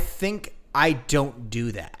I think I don't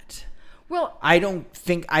do that. Well, I don't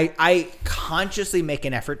think I consciously make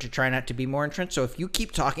an effort to try not to be more entrenched. So if you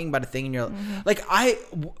keep talking about a thing and you're like, I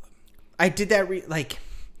did that,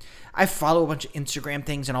 I follow a bunch of Instagram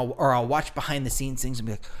things, and I'll watch behind the scenes things and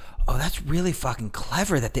be like, oh, that's really fucking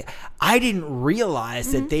clever that I didn't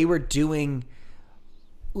realize that they were doing,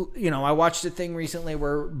 I watched a thing recently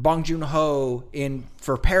where Bong Joon-ho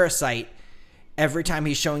for Parasite, every time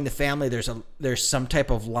he's showing the family, there's some type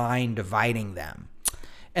of line dividing them.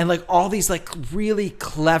 And, like, all these, like, really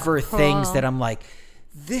clever things that I'm like,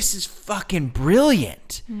 this is fucking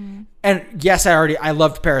brilliant. And yes, I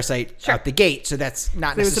loved Parasite out the gate, so that's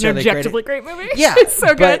not necessarily it was an objectively great movie. Yeah, it's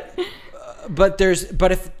so good. But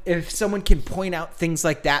if someone can point out things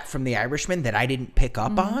like that from The Irishman that I didn't pick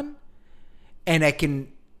up on, and I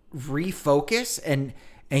can refocus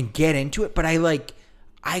and get into it, but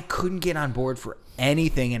I couldn't get on board for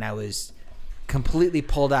anything, and I was completely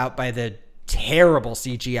pulled out by the terrible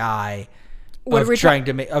CGI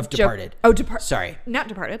of Departed. Sorry, not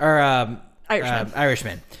Departed. Or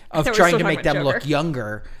Irishman. Of trying to make them look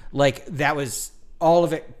younger. Like, that was all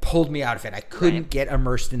of it. Pulled me out of it. I couldn't get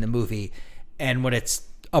immersed in the movie. And when it's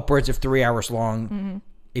upwards of 3 hours long,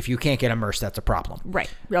 if you can't get immersed, that's a problem.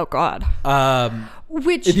 Right. Oh God.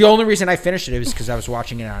 The only reason I finished it was because I was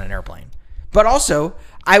watching it on an airplane. But also,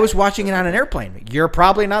 I was watching it on an airplane. You're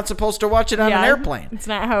probably not supposed to watch it on an airplane. It's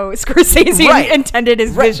not how Scorsese intended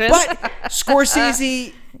his vision. But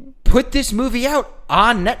Scorsese put this movie out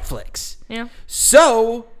on Netflix. Yeah.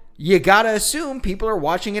 So you gotta assume people are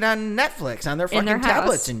watching it on Netflix on their fucking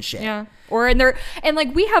tablets and shit. Yeah. Or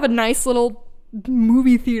we have a nice little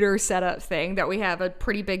movie theater setup thing that we have a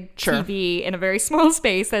pretty big TV in a very small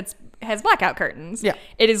space has blackout curtains. Yeah.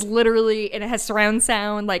 It is literally, and it has surround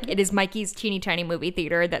sound. Like, it is Mikey's teeny tiny movie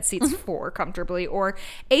theater that seats 4 comfortably, or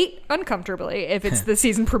 8 uncomfortably if it's the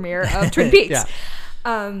season premiere of Twin Peaks.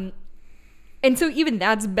 And so even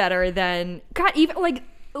that's better than, God, even like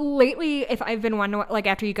lately, if I've been one, like,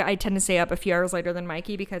 after I tend to stay up a few hours later than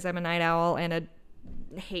Mikey because I'm a night owl and I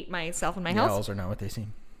hate myself and my health. Owls are not what they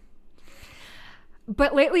seem.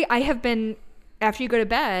 But lately I have been, after you go to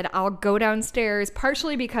bed, I'll go downstairs,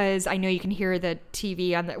 partially because I know you can hear the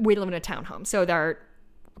TV we live in a townhome, so there are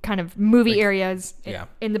kind of movie areas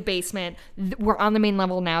in the basement. We're on the main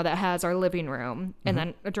level now that has our living room, and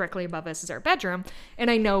then directly above us is our bedroom. And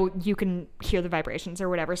I know you can hear the vibrations or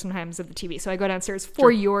whatever sometimes of the TV, so I go downstairs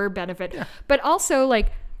for your benefit. Yeah. But also,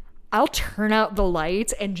 like, I'll turn out the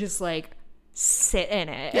lights and just, like, sit in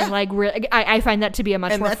it. And, like, I find that to be a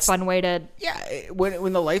much more fun way to... Yeah,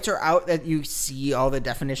 when the lights are out, that you see all the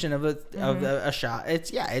definition of a shot.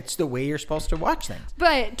 It's the way you're supposed to watch things.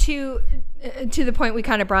 But to the point we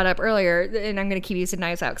kind of brought up earlier, and I'm going to keep using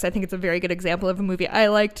Knives Out because I think it's a very good example of a movie I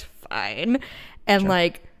liked fine. And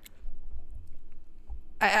like,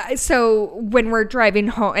 so when we're driving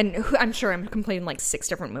home, and I'm sure I'm complaining like 6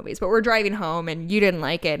 different movies, but we're driving home and you didn't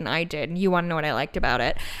like it and I did, and you want to know what I liked about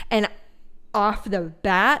it. And off the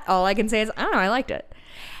bat, all I can say is, I don't know, I liked it.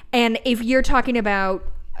 And if you're talking about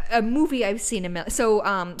a movie I've seen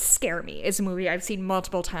Scare Me is a movie I've seen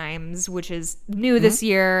multiple times, which is new this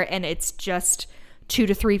year, and it's just 2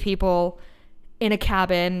 to 3 people in a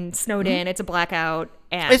cabin, snowed in. It's a blackout,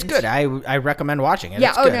 and it's good. I recommend watching it.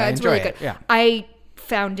 Yeah, it's it's really good. Yeah, I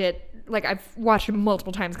found it, like, I've watched it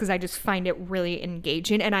multiple times because I just find it really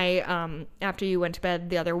engaging. And I, after you went to bed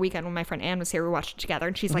the other weekend when my friend Anne was here, we watched it together,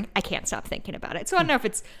 and she's like, I can't stop thinking about it. So I don't know if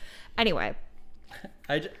it's, anyway.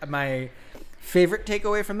 My favorite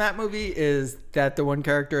takeaway from that movie is that the one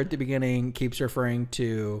character at the beginning keeps referring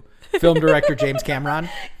to film director James Cameron.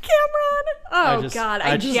 Oh God,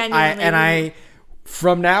 I genuinely.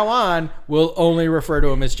 From now on, will only refer to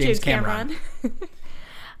him as James Cameron.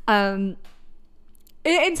 And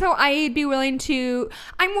so I'm willing to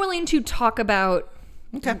talk about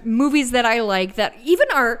movies that I like that even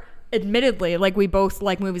are admittedly, like, we both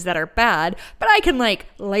like movies that are bad, but I can like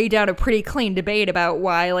lay down a pretty clean debate about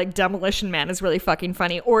why like Demolition Man is really fucking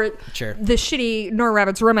funny, or the shitty Nora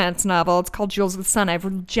Roberts romance novel. It's called Jewels of the Sun.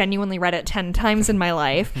 I've genuinely read it 10 times in my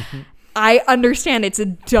life. I understand it's a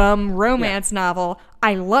dumb romance novel.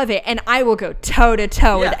 I love it, and I will go toe to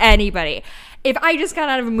toe with anybody. If I just got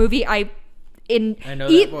out of a movie, I know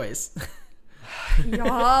that voice.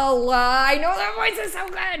 Y'all, I know that voice is so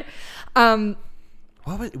good.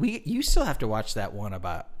 You still have to watch that one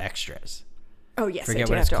about extras. Oh yes, Forget I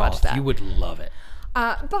do what have it's to called. watch that. You would love it.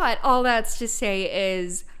 But all that's to say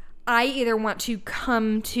is, I either want to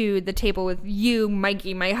come to the table with you,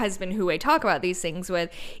 Mikey, my husband, who I talk about these things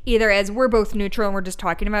with, either as we're both neutral and we're just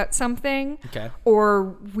talking about something,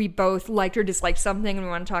 or we both liked or disliked something and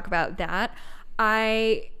we want to talk about that.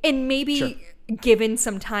 Given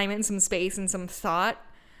some time and some space and some thought,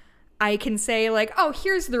 I can say like, oh,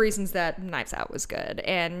 here's the reasons that Knives Out was good,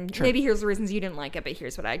 and maybe here's the reasons you didn't like it, but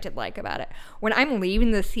here's what I did like about it. When I'm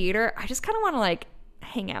leaving the theater, I just kind of want to like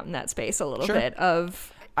hang out in that space a little bit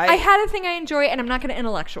of, I had a thing I enjoy, and I'm not going to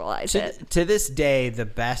intellectualize it. To this day, the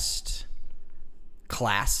best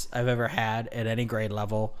class I've ever had at any grade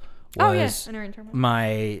level was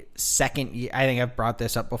my second year. I think I've brought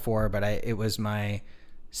this up before, but it was my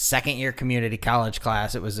second year community college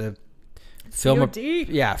class. It was a film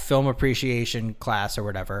appreciation class or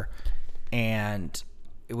whatever, and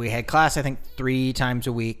we had class I think 3 times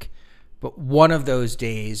a week, but one of those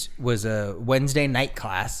days was a Wednesday night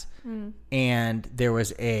class, and there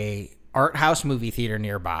was a art house movie theater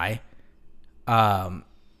nearby.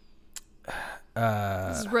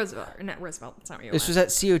 This is Roosevelt, or not Roosevelt. That's not where you This was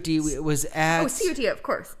at COD. It was at COD, of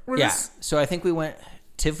course. So I think we went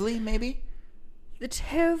Tivoli, maybe. The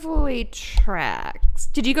Tivoli tracks.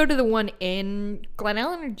 Did you go to the one in Glen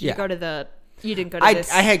Ellen, or did you go to the? You didn't go to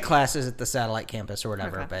this. I had classes at the satellite campus or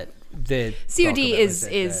whatever, but the COD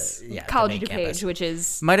is College of DuPage, which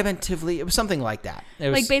is might have been Tivoli. It was something like that.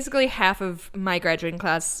 It was, like basically half of my graduating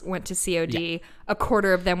class went to COD, a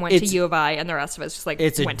quarter of them went to U of I, and the rest of us just like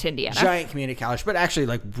went to Indiana. Giant community college, but actually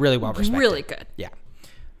like really well respected. Really good. Yeah.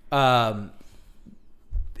 I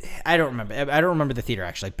don't remember. I don't remember the theater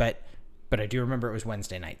actually, but I do remember it was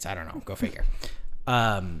Wednesday nights. I don't know. Go figure.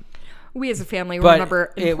 We as a family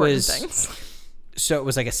remember important things. So it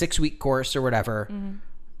was like a 6-week course or whatever.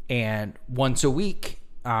 And once a week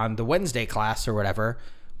on the Wednesday class or whatever,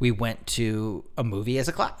 we went to a movie as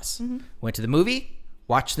a class. Went to the movie,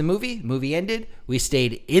 watched the movie ended. We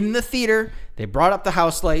stayed in the theater. They brought up the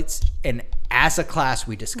house lights. And as a class,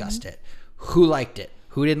 we discussed it. Who liked it?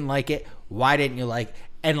 Who didn't like it? Why didn't you like it?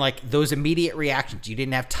 And like those immediate reactions, you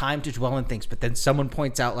didn't have time to dwell on things, but then someone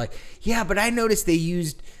points out like, yeah, but I noticed they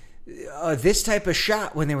used this type of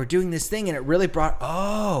shot when they were doing this thing, and it really brought,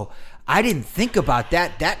 I didn't think about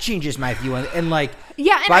that. That changes my view. And like,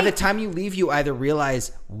 by the time you leave, you either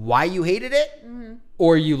realize why you hated it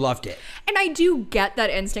or you loved it. And I do get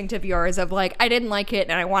that instinct of yours of like, I didn't like it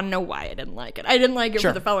and I want to know why I didn't like it. I didn't like it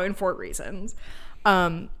for the following 4 reasons.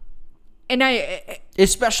 And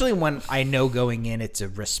especially when I know going in, it's a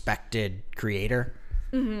respected creator,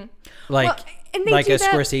 like a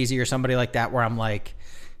Scorsese or somebody like that, where I'm like,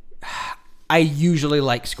 I usually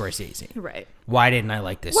like Scorsese. Right. Why didn't I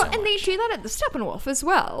like this? Well, and they do that at the Steppenwolf as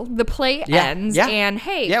well. The play ends, and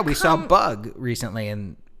hey, we saw Bug recently,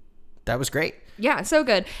 and that was great. Yeah, so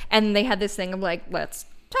good. And they had this thing of like, let's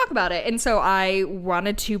talk about it. And so I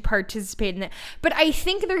wanted to participate in it. But I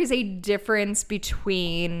think there is a difference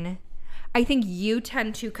between, I think you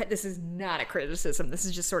tend to cut, this is not a criticism, this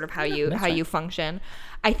is just sort of how you function.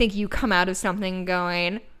 I think you come out of something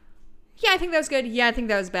going, yeah, I think that was good. Yeah, I think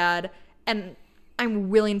that was bad. And I'm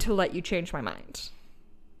willing to let you change my mind.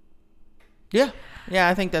 Yeah. Yeah,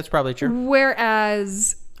 I think that's probably true.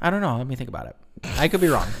 Whereas, I don't know. Let me think about it. I could be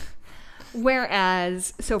wrong.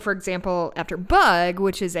 Whereas, so for example, after Bug,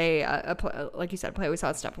 which is a like you said, a play we saw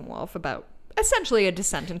at Steppenwolf about essentially a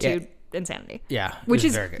descent into insanity. Yeah, which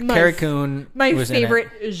is very good. Carrie Coon. My favorite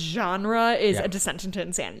genre is a descent into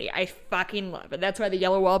insanity. I fucking love it. That's why The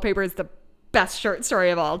Yellow Wallpaper is the best short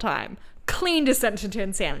story of all time. Clean descent into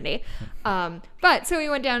insanity. But so we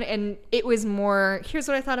went down, and it was more, here's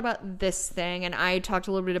what I thought about this thing. And I talked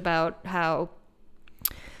a little bit about how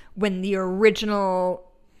when the original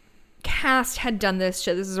cast had done this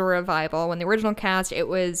show, this is a revival, when the original cast, it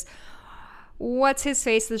was what's his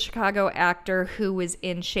face, the Chicago actor who was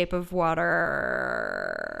in Shape of Water.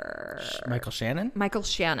 Michael Shannon? Michael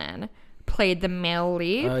Shannon played the male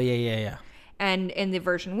lead. Oh, yeah. And in the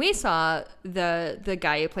version we saw, the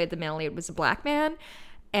guy who played the male lead was a black man.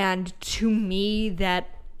 And to me, that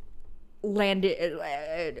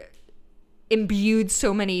imbued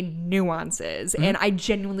so many nuances. And I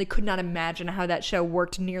genuinely could not imagine how that show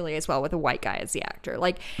worked nearly as well with a white guy as the actor.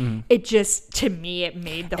 Like, it just, to me, it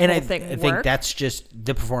made the whole thing work. I think that's just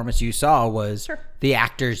the performance you saw was the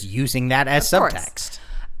actors using that as subtext.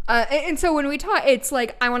 And so when we talk, it's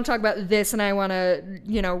like, I want to talk about this and I want to,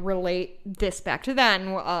 relate this back to that and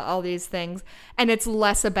all these things. And it's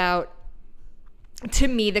less about, to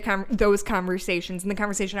me, those conversations and the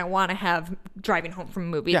conversation I want to have driving home from a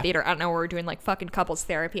movie theater. I don't know, we're doing like fucking couples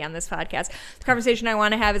therapy on this podcast. The conversation I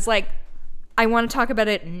want to have is like, I want to talk about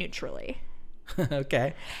it neutrally.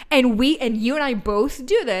 Okay. And you and I both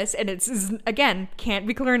do this, and it's, again, can't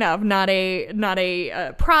be clear enough, not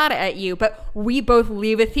a prod at you, but we both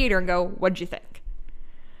leave a theater and go, what'd you think?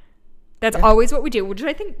 That's always what we do, which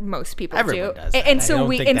I think most people Everyone do. Does that. And so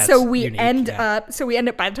we end up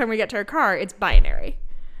by the time we get to our car, it's binary.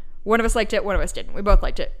 One of us liked it, one of us didn't. We both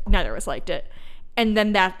liked it, neither of us liked it. And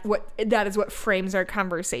then that is what frames our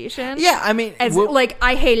conversation. Yeah, I mean, as like,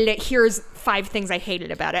 I hated it, here's 5 things I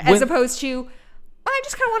hated about it, as opposed to, I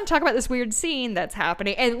just kind of want to talk about this weird scene that's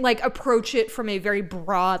happening and like approach it from a very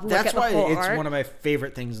broad look at the whole art. That's why it's one of my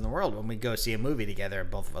favorite things in the world when we go see a movie together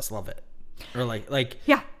and both of us love it. Or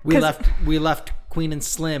we left Queen and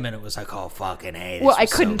Slim and it was like, oh fucking hey. This I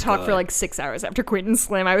couldn't talk for like 6 hours after Queen and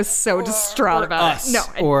Slim. I was so distraught about it. No,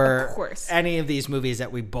 or of course, any of these movies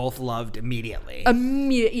that we both loved immediately.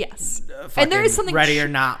 Yes, and there is something. Ready or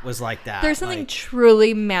Not was like that. There's something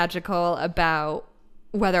truly magical about,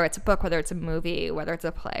 whether it's a book, whether it's a movie, whether it's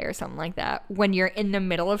a play or something like that, when you're in the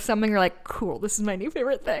middle of something, you're like, cool, this is my new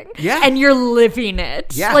favorite thing. Yeah. And you're living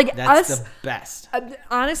it. Yeah, like that's the best.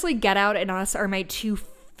 Honestly, Get Out and Us are my 2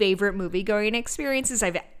 favorite movie-going experiences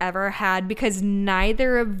I've ever had, because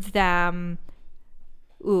neither of them...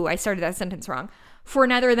 Ooh, I started that sentence wrong. For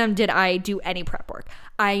neither of them did I do any prep work.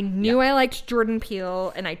 I knew I liked Jordan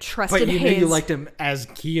Peele, and I trusted his... But you knew you liked him as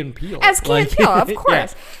Key and Peele. As Key and Peele, of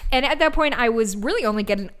course. And at that point, I was really only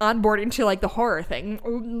getting on board into like the horror thing.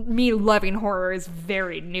 Me loving horror is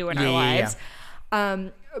very new in our lives.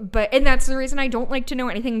 And that's the reason I don't like to know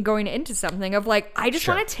anything going into something of like, I just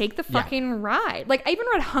want to take the fucking ride. Like, I even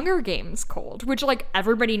read Hunger Games cold, which like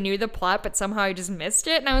everybody knew the plot, but somehow I just missed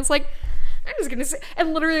it. And I was like... I'm just gonna say,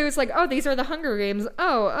 and literally it was like, oh, these are the Hunger Games.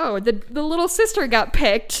 Oh, the little sister got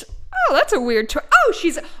picked. Oh, that's a weird choice.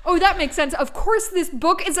 Oh, that makes sense. Of course, this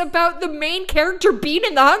book is about the main character being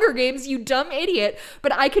in the Hunger Games, you dumb idiot.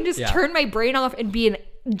 But I can just turn my brain off and be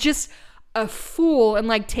just a fool and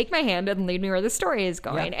like take my hand and lead me where the story is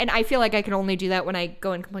going. And I feel like I can only do that when I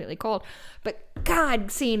go in completely cold. But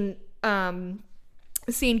God, seeing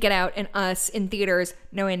Get Out and Us in theaters,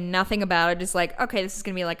 knowing nothing about it, just like, okay, this is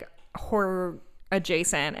gonna be like horror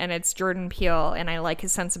adjacent, and it's Jordan Peele, and I like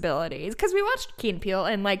his sensibilities because we watched Key and Peele,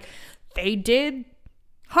 and like they did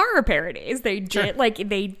horror parodies. They did like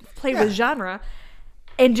they played with genre,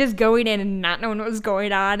 and just going in and not knowing what was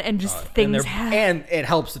going on, and just things. And it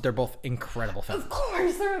helps that they're both incredible films. Of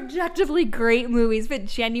course, they're objectively great movies, but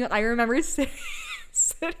genuine. I remember sitting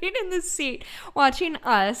in the seat watching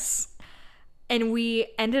Us, and we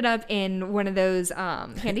ended up in one of those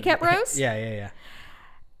handicap rows. Yeah.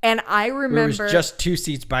 And I remember... It was just 2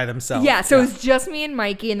 seats by themselves. Yeah, so it was just me and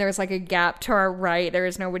Mikey, and there was like a gap to our right. There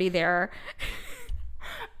was nobody there.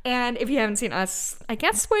 And if you haven't seen Us, I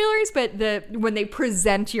guess spoilers, but when they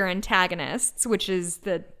present your antagonists, which is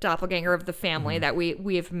the doppelganger of the family that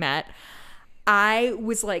we have met, I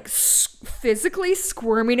was like physically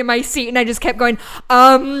squirming in my seat, and I just kept going,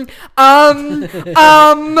 like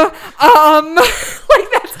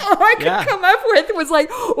that's all I could come up with was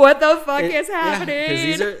like, what the fuck is happening?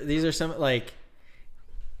 Because these are some like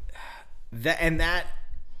that.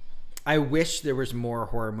 I wish there was more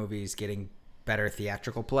horror movies getting better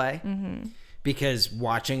theatrical play, because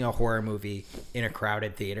watching a horror movie in a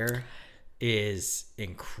crowded theater is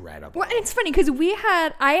incredible. Well, and it's funny because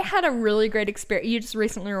I had a really great experience. You just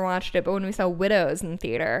recently watched it, but when we saw Widows in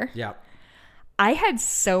theater, I had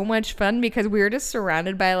so much fun because we were just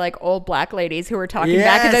surrounded by like old black ladies who were talking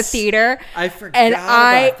back in the theater. I forgot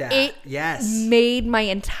about that. It made my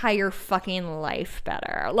entire fucking life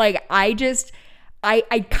better. Like I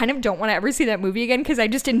kind of don't want to ever see that movie again because I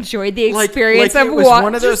just enjoyed the experience of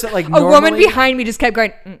one of those that, like, a woman behind me just kept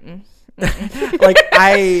going. Like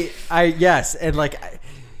yes, and like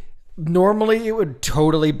normally it would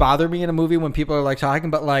totally bother me in a movie when people are like talking,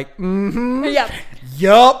 but like, yeah,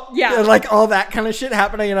 like all that kind of shit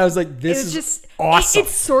happening, and I was like, this is just awesome. It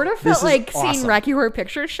sort of felt like seeing Rocky Horror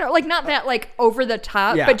Picture Show, like not that like over the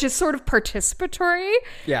top, but just sort of participatory.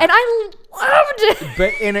 Yeah, and I loved it.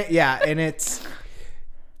 But in it, and it's.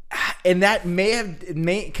 And that may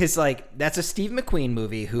because like that's a Steve McQueen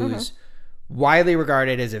movie who's widely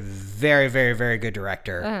regarded as a very, very, very good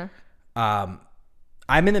director. I'm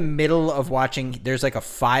in the middle of watching. There's like a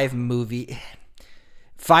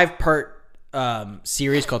 5-part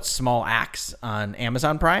series called Small Axe on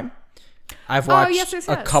Amazon Prime. I've watched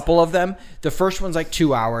a couple of them. The first one's like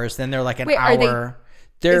 2 hours. Then they're like an hour.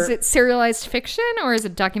 Is it serialized fiction or is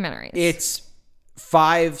it documentaries? It's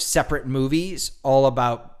 5 separate movies all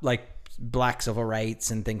about like black civil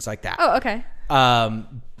rights and things like that. Oh, okay.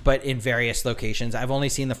 But in various locations. I've only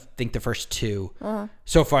seen the first 2.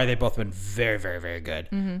 So far, they've both been very, very, very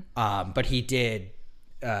good. But he did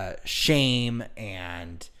Shame,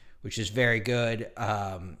 which is very good.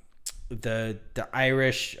 The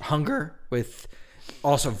Irish Hunger with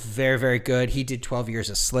also very, very good. He did 12 Years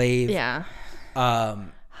a Slave. Yeah.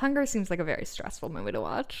 Hunger seems like a very stressful movie to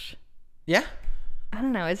watch. Yeah. I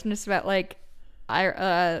don't know. It's just about like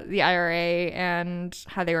the IRA and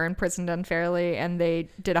how they were imprisoned unfairly and they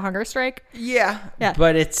did a hunger strike. Yeah.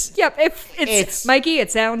 But it's it's Mikey. It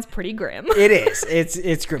sounds pretty grim. It is.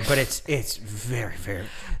 It's grim, but it's very, very.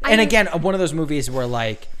 And again, one of those movies where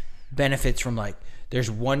like benefits from like there's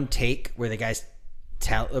one take where the guys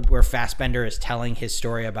where Fassbender is telling his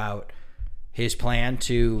story about his plan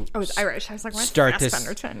to it's Irish. I was like, start this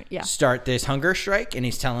hunger strike, and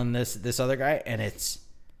he's telling this other guy, and it's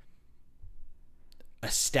a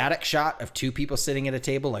static shot of 2 people sitting at a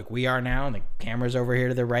table like we are now, and the camera's over here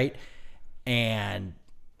to the right, and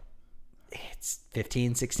it's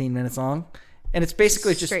 16 minutes long, and it's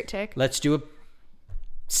basically just straight take. Let's do a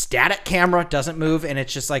static camera, doesn't move, and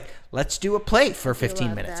it's just like let's do a play for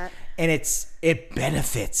 15 minutes. That. And it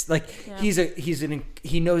benefits. Like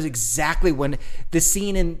he knows exactly when the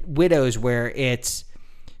scene in Widows where it's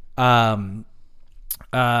Colin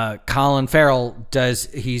Farrell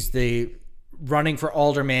he's the running for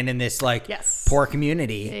alderman in this like poor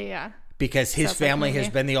community. Yeah. Because his family has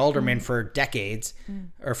been the alderman for decades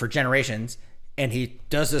or for generations, and he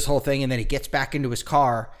does this whole thing, and then he gets back into his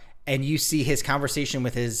car, and you see his conversation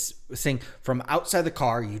with his thing from outside the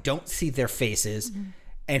car. You don't see their faces.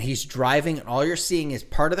 And he's driving, and all you're seeing is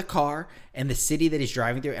part of the car and the city that he's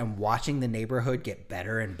driving through, and watching the neighborhood get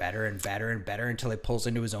better and better and better and better until he pulls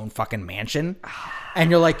into his own fucking mansion. And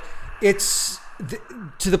you're like, it's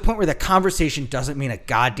to the point where the conversation doesn't mean a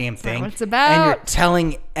goddamn thing. What it's about. And you're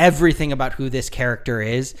telling everything about who this character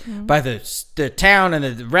is by the town and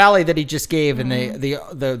the rally that he just gave and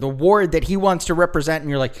the ward that he wants to represent. And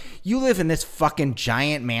you're like, you live in this fucking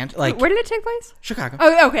giant mansion. Like, where did it take place? Chicago.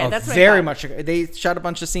 Oh, okay. That's what very much. They shot a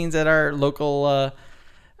bunch of scenes at our local,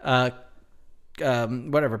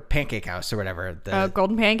 whatever, Pancake House or whatever.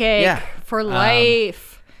 Golden Pancake for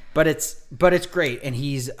life. But it's great, and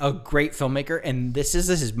he's a great filmmaker. And this is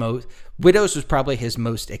his most. Widows was probably his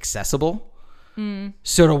most accessible.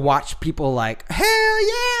 So to watch people like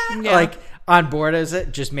hell yeah, like on board as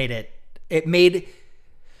it just made it. It made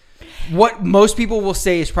what most people will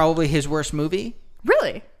say is probably his worst movie.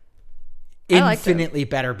 Really, infinitely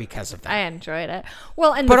better because of that. I enjoyed it.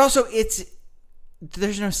 Well, and but also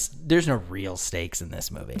there's no real stakes in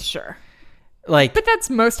this movie. Sure. Like, but that's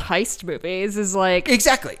most heist movies is like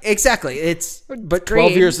exactly. But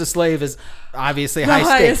 12 Years a Slave is obviously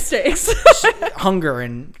high stakes. Hunger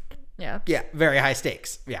and very high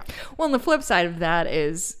stakes. Yeah. Well, and the flip side of that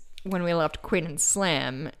is when we left Queen and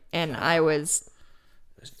Slim, and it was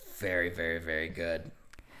very, very, very good.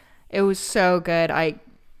 It was so good. I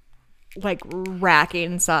like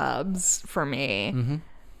racking sobs for me,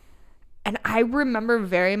 and I remember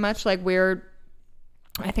very much like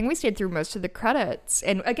I think we stayed through most of the credits.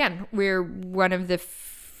 And again, we're one of the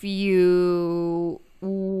few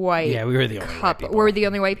white we were the only white people. We're the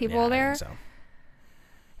only white people there. I think so.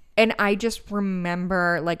 And I just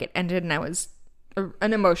remember like it ended and I was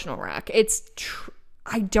an emotional wreck.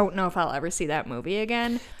 I don't know if I'll ever see that movie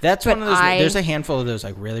again. That's one of those. There's a handful of those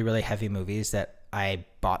like really, really heavy movies that I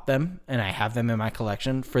bought them and I have them in my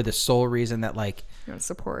collection for the sole reason that like you want to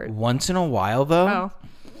support. Once in a while though.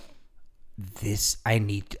 I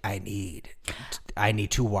need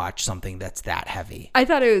to watch something that's that heavy. I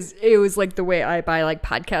thought it was like the way I buy like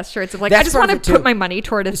podcast shirts of like I just want to put my money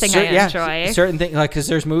toward a thing I enjoy. Certain things like because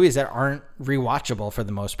there's movies that aren't rewatchable for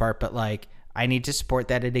the most part, but like I need to support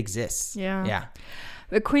that it exists. Yeah.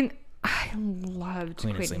 The Queen I loved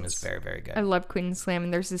Queen and Slim is very, very good. I love Queen and Slim,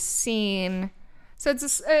 and there's a scene. So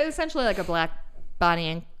it's essentially like a black Bonnie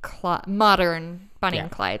and Clyde, modern Bonnie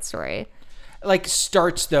and Clyde story. Like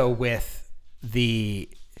starts though with the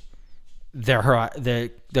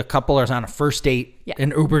couple is on a first date,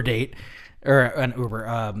 an Uber date, or an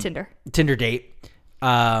Uber Tinder date,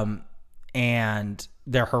 and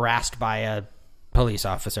they're harassed by a police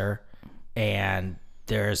officer, and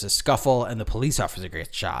there's a scuffle, and the police officer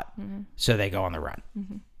gets shot. Mm-hmm. So they go on the run.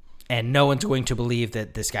 Mm-hmm. And no one's going to believe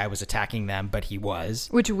that this guy was attacking them, but he was.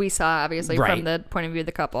 Which we saw, obviously, from the point of view of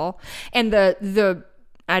the couple. And the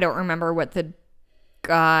I don't remember what the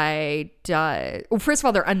guy does. Well, first of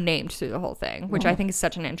all, they're unnamed through the whole thing, which I think is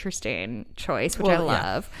such an interesting choice, which I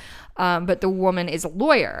love. Yeah. But the woman is a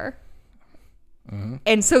lawyer. Mm-hmm.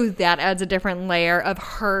 And so that adds a different layer of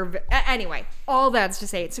her. Anyway, all that's to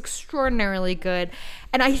say, it's extraordinarily good.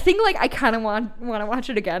 And I think, like, I kind of want to watch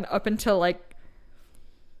it again up until, like,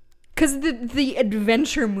 because the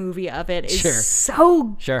adventure movie of it is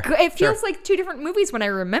so good. It feels like two different movies when I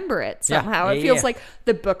remember it somehow. It feels like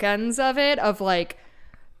the bookends of it, of, like,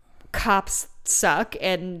 cops suck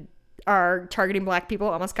and are targeting black people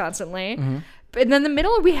almost constantly. Mm-hmm. And then in the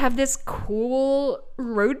middle, we have this cool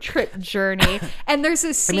road trip journey. And there's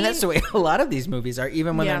a scene. I mean, that's the way a lot of these movies are,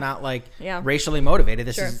 even when they're not, like, racially motivated.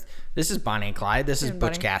 This is Bonnie and Clyde. This is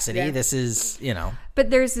Butch Cassidy. Yeah. This is, But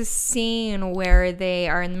there's a scene where they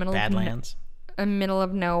are in the middle Badlands. Middle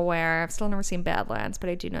of nowhere. I've still never seen Badlands, but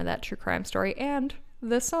I do know that true crime story and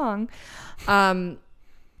the song.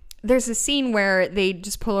 There's a scene where they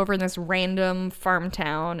just pull over in this random farm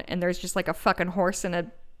town, and there's just, like, a fucking horse in a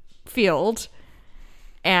field.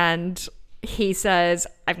 And he says,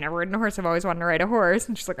 I've never ridden a horse. I've always wanted to ride a horse.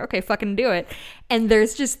 And she's like, okay, fucking do it. And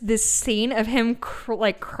there's just this scene of him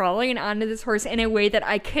crawling onto this horse in a way that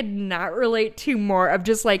I could not relate to more, of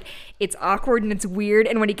just, like, it's awkward and it's weird.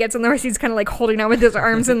 And when he gets on the horse, he's kind of, like, holding on with his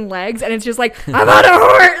arms and legs. And it's just like, I'm on a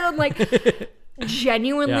horse. I'm like,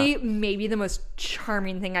 genuinely maybe the most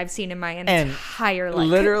charming thing I've seen in my entire life.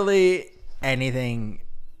 Literally anything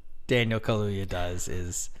Daniel Kaluuya does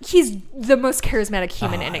is... He's the most charismatic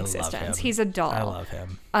human in existence. He's a doll. I love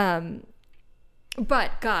him.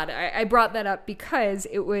 But, God, I brought that up because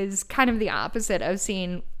it was kind of the opposite of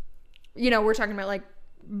seeing... we're talking about, like,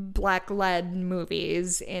 black-led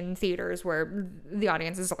movies in theaters where the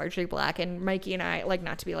audience is largely black, and Mikey and I, like,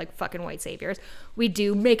 not to be, like, fucking white saviors, we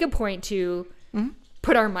do make a point to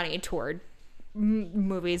put our money toward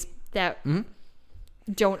movies that...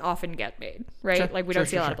 don't often get made, right? Sure, like, we don't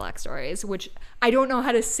see a lot of black stories, which I don't know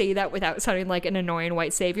how to say that without sounding like an annoying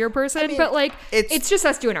white savior person, but, like, it's just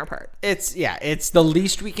us doing our part. It's the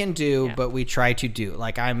least we can do, but we try to do.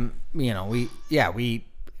 Like, we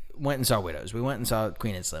went and saw Widows. We went and saw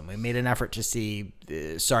Queen and Slim. We made an effort to see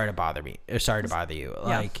Sorry to Bother You.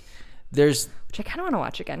 Like, there's... Which I kind of want to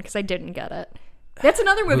watch again because I didn't get it. That's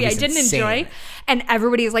another movie I didn't enjoy, and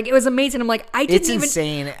everybody's like, it was amazing. I'm like, I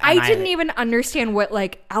didn't even understand what,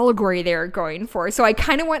 like, allegory they were going for. So I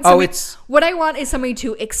kind of want somebody, what I want is somebody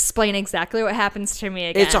to explain exactly what happens to me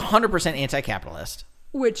again. It's 100% anti-capitalist,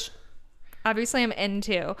 which obviously I'm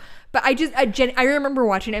into. But I remember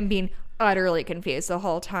watching it and being utterly confused the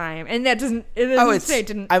whole time, and that doesn't.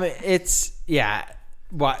 I mean, it's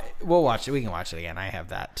we'll watch it. We can watch it again. I have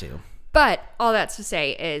that too. But all that's to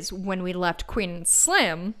say is when we left Queen and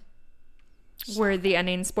Slim, where the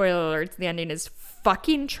ending, spoiler alerts, the ending is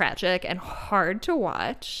fucking tragic and hard to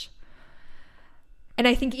watch. And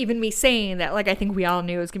I think even me saying that, like, I think we all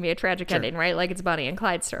knew it was going to be a tragic ending, right? Like, it's a Bonnie and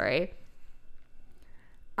Clyde story.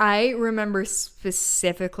 I remember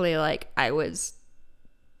specifically, like, I was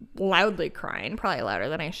loudly crying, probably louder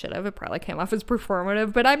than I should have. It probably came off as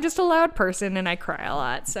performative, but I'm just a loud person and I cry a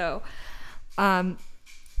lot. So,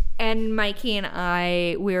 and Mikey and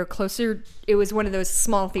I, we were closer. It was one of those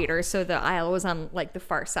small theaters, so the aisle was on, like, the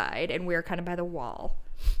far side, and we were kind of by the wall.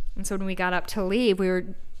 And so when we got up to leave, we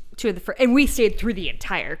were two of the first, and we stayed through the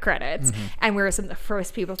entire credits, and we were some of the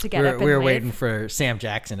first people to get up and we were leave. waiting for Sam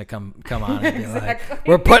Jackson to come on and be like,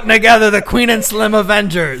 we're putting together the Queen and Slim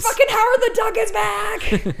Avengers. Fucking Howard the Duck is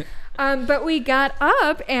back! But we got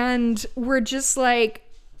up, and we're just, like,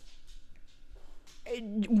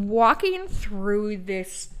 walking through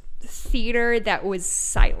this theater that was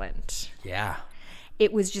silent. Yeah.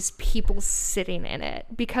 It was just people sitting in it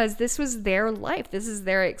because this was their life. This is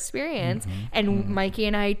their experience. And Mikey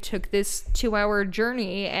and I took this 2-hour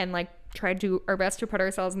journey and, like, tried to our best to put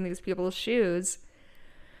ourselves in these people's shoes.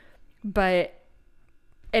 But,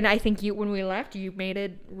 and I think when we left, you made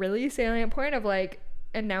a really salient point of, like,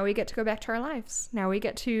 And now we get to go back to our lives. Now we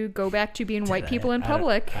get to go back to being white people in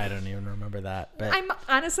public. I don't even remember that. But I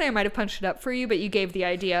might have punched it up for you, but you gave the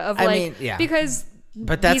idea of because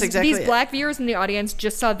but that's these black viewers in the audience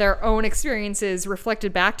just saw their own experiences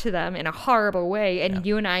reflected back to them in a horrible way, and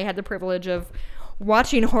you and I had the privilege of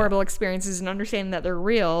watching horrible experiences and understanding that they're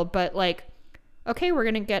real. But like, okay, we're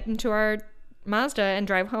gonna get into our Mazda and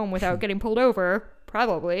drive home without getting pulled over.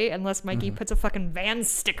 Probably, unless Mikey puts a fucking van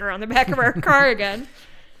sticker on the back of our car again.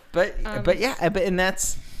 But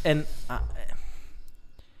that's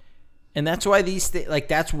why these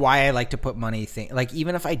that's why I like to put money like,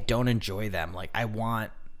 even if I don't enjoy them, like how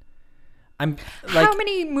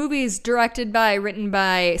many movies directed by, written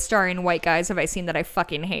by, starring white guys have I seen that I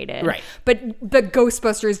fucking hated? Right. But the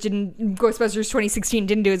Ghostbusters 2016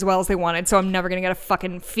 didn't do as well as they wanted, so I'm never gonna get a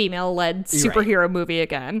fucking female-led superhero movie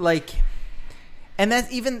again. Like. And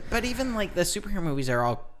that's even like the superhero movies are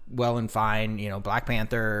all well and fine. You know, Black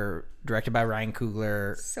Panther, directed by Ryan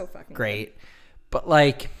Coogler, so fucking great. Good. But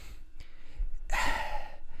like,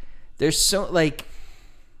 there's so like,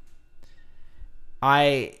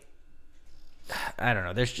 I don't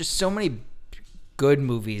know. There's just so many good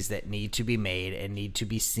movies that need to be made and need to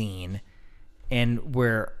be seen, and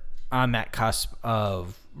we're on that cusp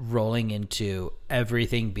of rolling into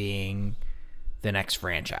everything being the next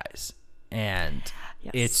franchise. And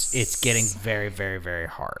it's getting very, very, very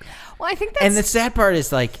hard. Well, I think that's... And the sad part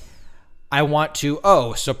is, like, I want to,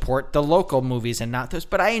 support the local movies and not those.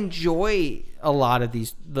 But I enjoy a lot of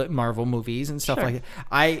the Marvel movies and stuff like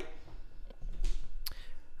that.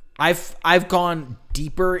 I've gone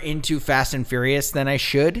deeper into Fast and Furious than I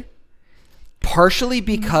should. Partially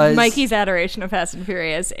because Mikey's adoration of Fast and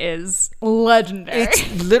Furious is legendary.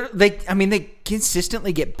 It's literally, they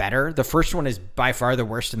consistently get better. The first one is by far the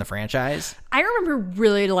worst in the franchise. I remember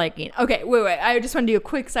really liking. Okay, wait. I just want to do a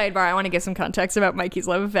quick sidebar. I want to get some context about Mikey's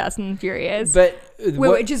love of Fast and Furious. But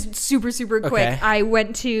wait, just super quick. Okay. I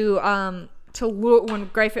went to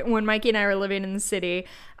when Mikey and I were living in the city.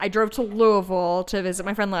 I drove to Louisville to visit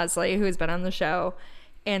my friend Leslie, who has been on the show.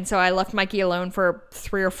 And so I left Mikey alone for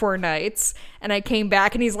 3 or 4 nights, and I came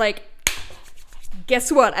back, and he's like,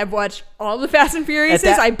 guess what? I've watched all the Fast and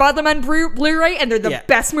Furiouses. I bought them on Blu-ray, and they're the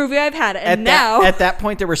best movie I've had. And at that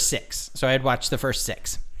point, there were 6. So I had watched the first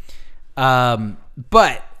 6.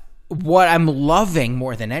 But what I'm loving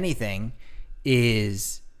more than anything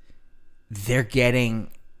is they're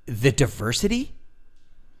getting the diversity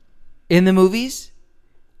in the movies.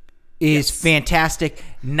 Is fantastic,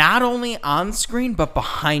 not only on screen but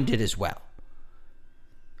behind it as well.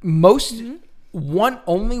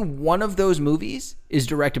 Only one of those movies is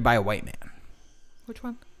directed by a white man. Which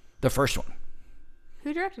one? The first one.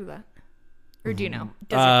 Who directed that? Or do you know?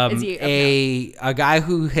 Is he a guy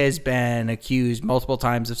who has been accused multiple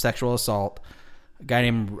times of sexual assault. A guy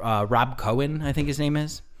named Rob Cohen, I think his name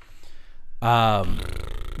is.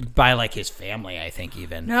 By like his family, I think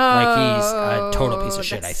even. No, like he's a total piece of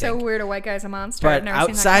shit. I think. So weird. A white guy's a monster. But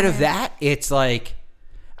outside of that, it's like,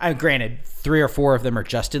 granted, 3 or 4 of them are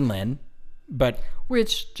Justin Lin, but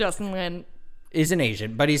which Justin Lin is an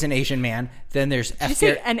Asian, but he's an Asian man. Then there's Did you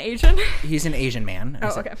say an Asian? He's an Asian man.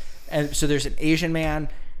 Oh, okay. And so there's an Asian man.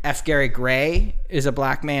 F. Gary Gray is a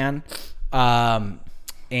black man,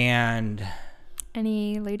 and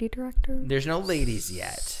any lady director? There's no ladies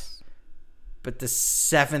yet. But the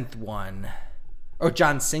 7th one,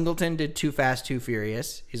 John Singleton did Too Fast, Too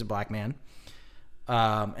Furious. He's a black man.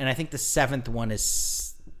 And I think the 7th one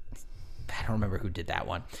is, I don't remember who did that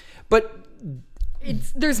one. But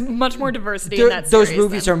there's much more diversity in that series. Those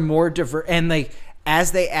movies are more diverse. And like,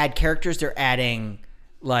 as they add characters, they're adding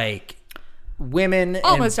like women.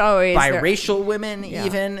 Almost always. Biracial women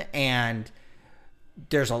even. And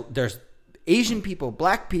there's Asian people,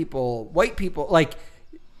 black people, white people. Like,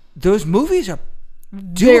 those movies are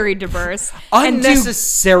very diverse,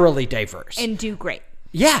 unnecessarily diverse, and do great.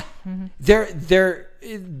 Yeah,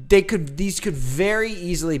 these could very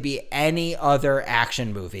easily be any other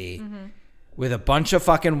action movie with a bunch of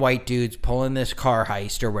fucking white dudes pulling this car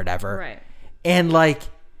heist or whatever. Right. And like,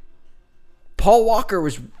 Paul Walker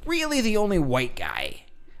was really the only white guy.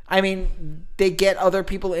 I mean, they get other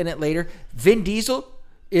people in it later. Vin Diesel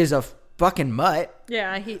is a fucking mutt.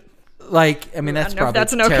 Yeah, that's probably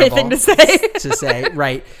that's an okay thing to say.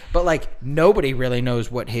 Right? But like, nobody really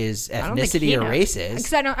knows what his ethnicity or race is.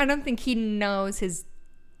 Because I don't think he knows his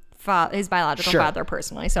biological father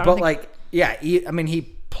personally. So, I don't think... he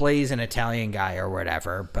plays an Italian guy or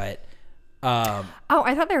whatever. But I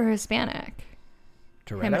thought they were Hispanic.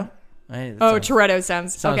 Toretto. Toretto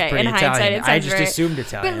sounds okay. In hindsight, it sounds assumed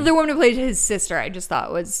Italian. But the woman who played his sister, I just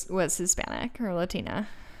thought was Hispanic or Latina.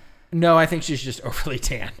 No, I think she's just overly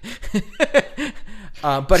tan.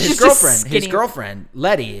 But his girlfriend,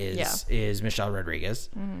 Letty, is Michelle Rodriguez.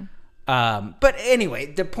 Mm-hmm. But anyway,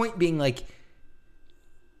 the point being, like,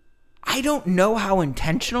 I don't know how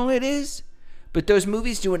intentional it is, but those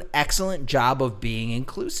movies do an excellent job of being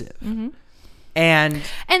inclusive. Mm-hmm. And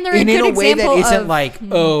they're in a way that isn't like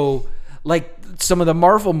some of the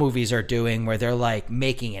Marvel movies are doing, where they're like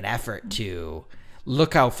making an effort to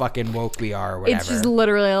look how fucking woke we are or whatever. It's just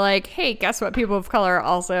literally like, hey, guess what? People of color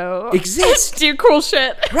also exist. Do cool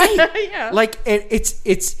shit. Right. Yeah. Like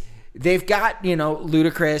it's they've got,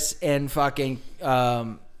 Ludacris and fucking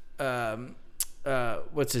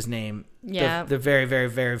what's his name? Yeah. The very, very,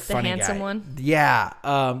 very funny guy. The handsome one? Yeah.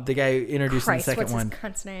 The guy who introduced in the second one. What's his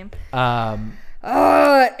cunt's name?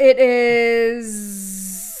 It is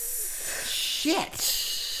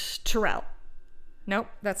shit. Terrell. Nope,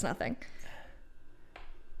 that's nothing.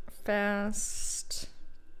 Fast.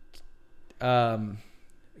 God,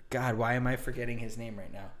 why am I forgetting his name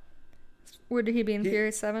right now? Would he be in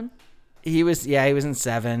Furious 7? He was in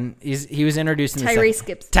 7. He was introduced in the Tyrese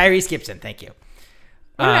Gibson. Tyrese Gibson, thank you.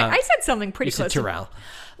 I said something pretty close. Terrell.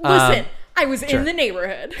 Listen, I was in the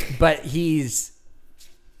neighborhood. But he's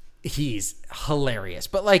hilarious.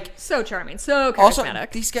 But like, so charming, so charismatic. Also,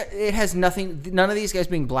 these guys, it has nothing. None of these guys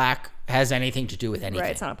being black has anything to do with anything.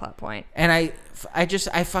 Right, it's not a plot point. And I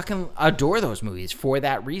fucking adore those movies for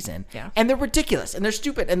that reason. Yeah. And they're ridiculous and they're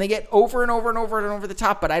stupid and they get over and over and over and over the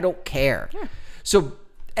top. But I don't care. Yeah. So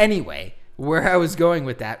anyway, where I was going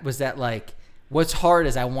with that was that, like, what's hard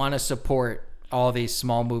is I want to support all these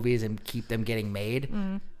small movies and keep them getting made,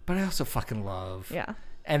 but I also fucking love. Yeah.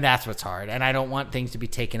 And that's what's hard. And I don't want things to be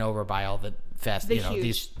taken over by all the the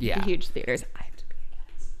huge theaters. I have to be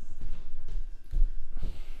against.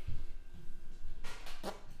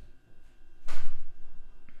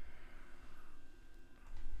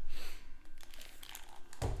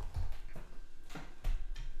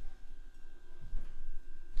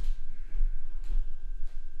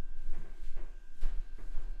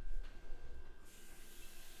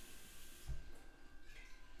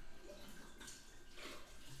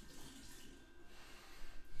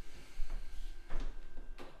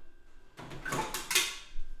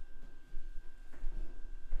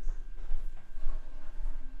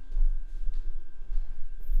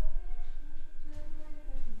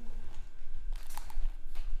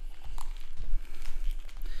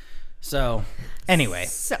 So, anyway.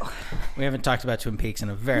 We haven't talked about Twin Peaks in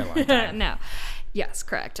a very long time. No. Yes,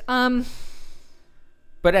 correct. But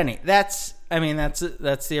that's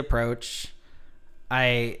the approach.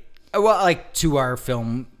 To our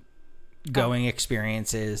film going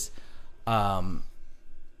experiences.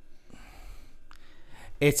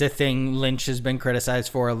 It's a thing Lynch has been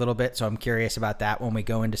criticized for a little bit, so I'm curious about that when we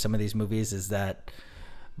go into some of these movies, is that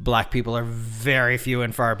black people are very few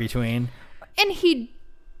and far between. And he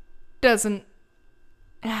doesn't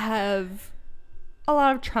have a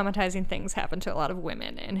lot of traumatizing things happen to a lot of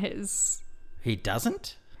women in his... He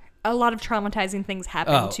doesn't? A lot of traumatizing things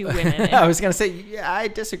happen to women. I was going to say, yeah, I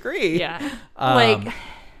disagree. Yeah.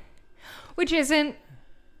 Which isn't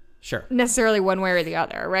necessarily one way or the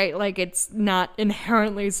other, right? Like, it's not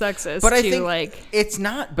inherently sexist. But I think it's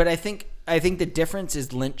not. But I think the difference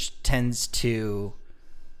is Lynch tends to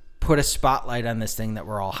put a spotlight on this thing that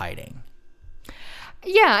we're all hiding.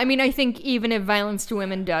 Yeah, I mean, I think even if violence to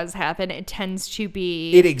women does happen, it tends to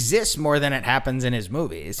be... It exists more than it happens in his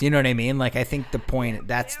movies. You know what I mean? Like, I think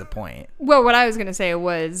that's the point. Well, what I was going to say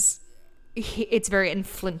was it's very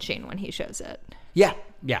unflinching when he shows it. Yeah.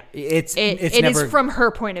 It never, is from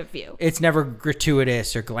her point of view. It's never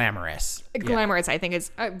gratuitous or glamorous. Glamorous, I think,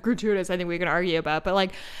 is gratuitous. I think we can argue about, but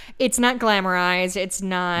like, it's not glamorized. It's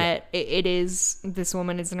not. Yeah. It is. This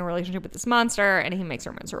woman is in a relationship with this monster, and he makes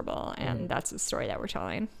her miserable, and that's the story that we're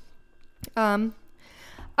telling. All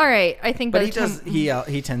right, I think. But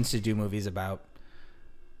he tends to do movies about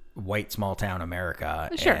white small town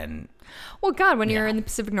America. Sure. And, well, God, when you're in the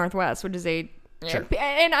Pacific Northwest, which is and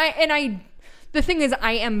I. The thing is,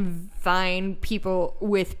 I am fine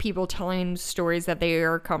with people telling stories that they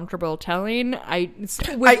are comfortable telling. I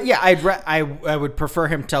would prefer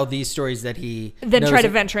him tell these stories that he than try to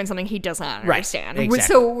venture in something he does not understand. Right,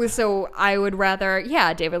 exactly. So I would rather,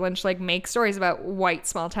 David Lynch make stories about white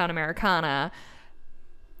small town Americana,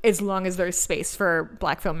 as long as there's space for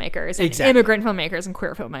black filmmakers and immigrant filmmakers and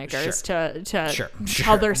queer filmmakers to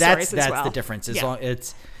tell their stories as well. That's the difference. As long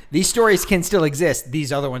These stories can still exist.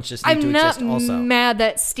 These other ones just need to exist also. I'm not mad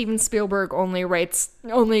that Steven Spielberg only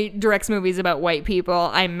directs movies about white people.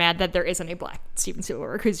 I'm mad that there isn't a black Steven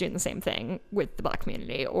Spielberg who's doing the same thing with the black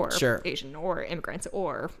community or Asian or immigrants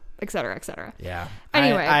or et cetera, et cetera. Yeah.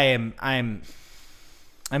 Anyway.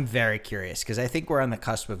 I'm very curious because I think we're on the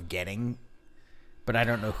cusp of getting, but I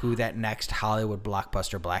don't know who that next Hollywood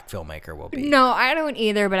blockbuster black filmmaker will be. No, I don't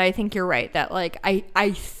either, but I think you're right that like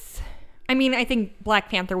I mean, I think Black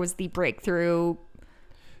Panther was the breakthrough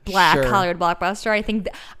black Hollywood blockbuster. I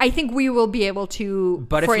think we will be able to,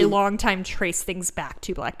 for a long time, trace things back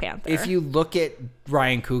to Black Panther. If you look at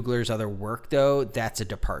Ryan Coogler's other work, though, that's a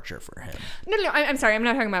departure for him. No, I'm sorry. I'm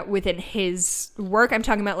not talking about within his work. I'm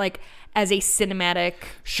talking about like as a cinematic.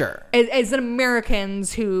 Sure. As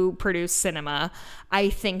Americans who produce cinema,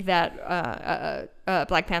 I think that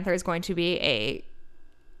Black Panther is going to be a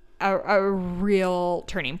real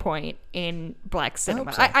turning point in black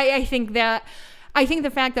cinema. I think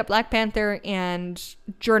the fact that Black Panther and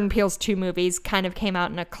Jordan Peele's two movies kind of came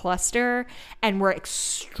out in a cluster and were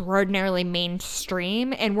extraordinarily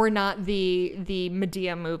mainstream and were not the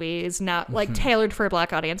Madea movies, not like tailored for a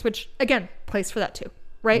black audience, which again plays for that too,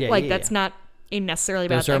 right? That's not a necessarily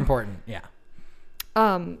bad thing. Those are important, yeah.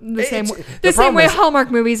 The same way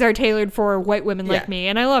Hallmark movies are tailored for white women like me,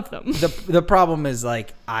 and I love them. The problem is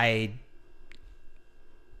like I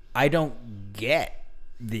don't get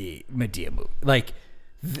the Madea movie, like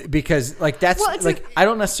because like that's like I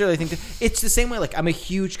don't necessarily think that it's the same way. Like I'm a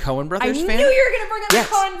huge Coen Brothers fan. I knew you were gonna bring up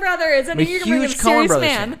the Coen Brothers. I knew you were gonna bring up Serious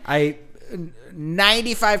Man. I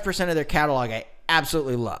 95% of their catalog I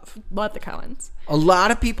absolutely love. Love the Coens. A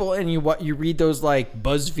lot of people, and you read those like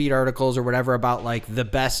BuzzFeed articles or whatever about like the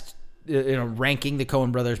best, ranking the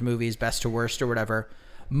Coen Brothers movies best to worst or whatever.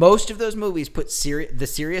 Most of those movies put The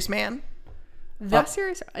Serious Man. A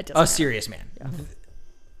Serious Man.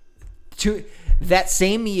 Yeah. That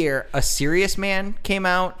same year, A Serious Man came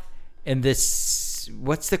out, and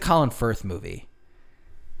what's the Colin Firth movie?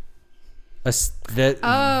 There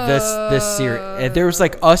was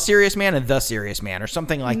like A Serious Man and The Serious Man or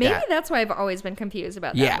something like that. Maybe that's why I've always been confused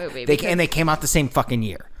about that movie. They came out the same fucking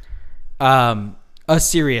year. A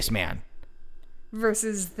Serious Man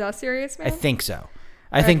versus The Serious Man. I think so.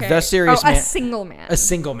 I think The Serious Man. A Single Man. A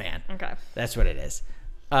Single Man. Okay, that's what it is.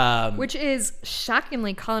 Which is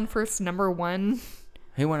shockingly Colin Firth's number one.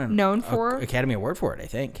 He won an Academy Award for it, I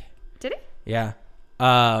think. Did he? Yeah.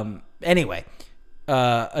 Anyway.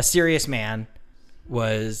 A Serious Man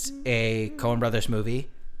was a Coen Brothers movie.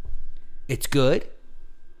 It's good.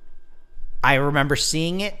 I remember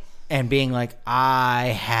seeing it and being like,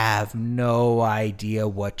 I have no idea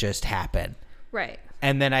what just happened. Right.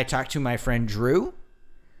 And then I talked to my friend Drew,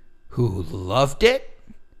 who loved it.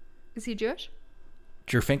 Is he Jewish?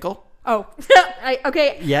 Drew Finkel. Oh,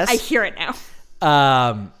 okay. Yes. I hear it now.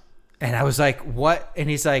 And I was like, what? And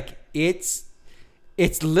he's like, it's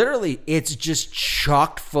just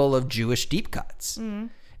chock full of Jewish deep cuts. Mm.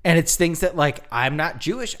 And it's things that like, I'm not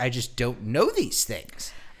Jewish. I just don't know these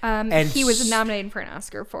things. And he was nominated for an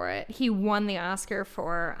Oscar for it. He won the Oscar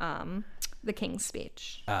for The King's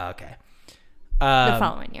Speech. Okay. The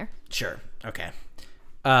following year. Sure. Okay.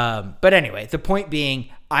 But anyway, the point being,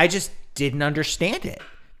 I just didn't understand it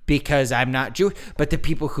because I'm not Jewish. But the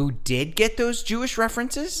people who did get those Jewish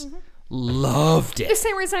references loved it. The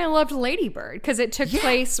same reason I loved Lady Bird, because it took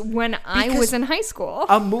place when I was in high school.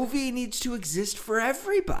 A movie needs to exist for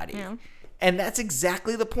everybody. Yeah. And that's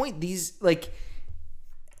exactly the point. These, like,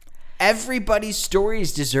 everybody's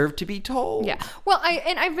stories deserve to be told. Yeah. Well,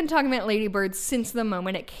 I've been talking about Lady Bird since the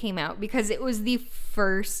moment it came out, because it was the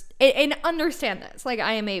first, and understand this, like,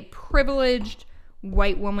 I am a privileged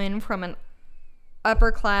white woman from an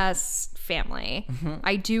upper class family. Mm-hmm.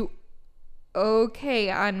 I do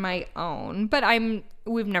okay on my own, but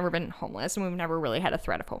we've never been homeless, and we've never really had a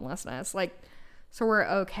threat of homelessness, like, so we're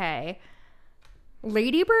okay.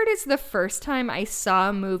 Lady Bird is the first time I saw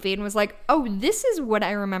a movie and was like, oh, this is what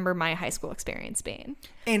I remember my high school experience being.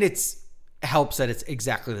 And helps that it's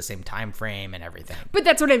exactly the same time frame and everything. But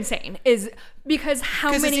that's what I'm saying, is because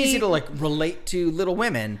it's easy to like relate to Little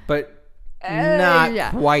Women, but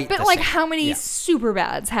not quite. But like, how many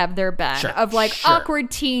Superbads have there been of like awkward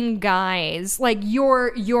teen guys? Like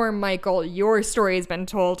your Michael, your story has been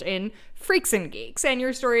told in Freaks and Geeks, and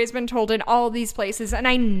your story has been told in all these places, and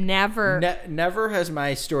I never has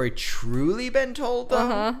my story truly been told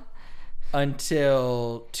though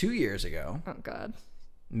until 2 years ago. Oh God,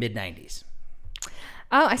 mid-90s.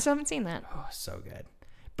 Oh, I still haven't seen that. Oh, so good,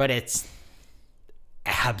 but it's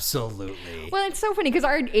absolutely. Well, it's so funny because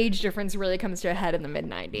our age difference really comes to a head in the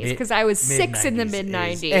mid-90s because I was 6 in the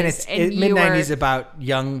mid-90s. And mid-90s about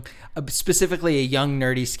young, specifically a young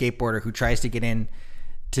nerdy skateboarder who tries to get in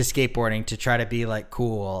to skateboarding to try to be like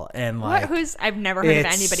cool and like I've never heard of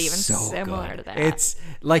anybody even so similar to that. It's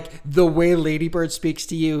like the way Lady Bird speaks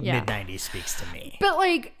to you, mid-90s speaks to me.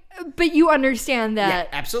 But you understand that.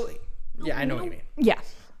 Yeah, absolutely. Yeah, I know what you mean. Yeah.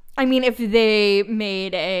 I mean, if they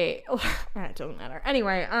made it doesn't matter.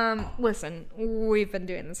 Anyway, listen, we've been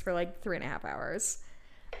doing this for like 3.5 hours.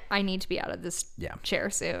 I need to be out of this chair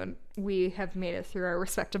soon. We have made it through our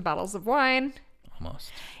respective bottles of wine.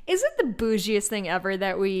 Almost. Is it the bougiest thing ever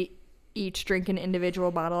that we each drink an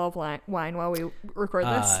individual bottle of wine while we record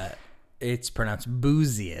this? It's pronounced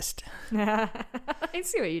booziest. I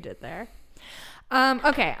see what you did there.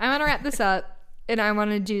 Okay, I want to wrap this up, and I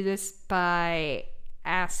want to do this by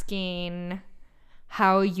asking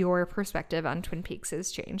how your perspective on Twin Peaks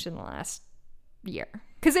has changed in the last year.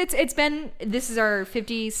 Because this is our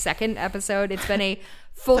 52nd episode. It's been a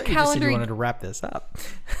full calendar. You just said you wanted to wrap this up.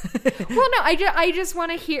 Well, no, I just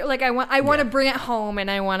want to hear, like, I want to bring it home,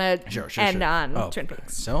 and I want to end on Twin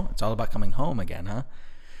Peaks. So it's all about coming home again, huh?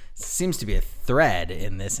 Seems to be a thread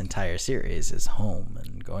in this entire series is home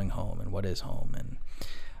and going home and what is home and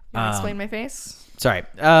you want to explain my face? Sorry.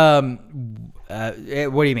 What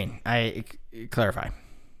do you mean? Clarify.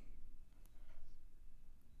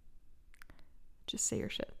 Just say your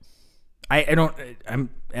shit. I don't. I'm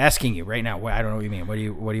asking you right now. I don't know what you mean. What do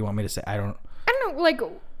you want me to say? I don't know. Like,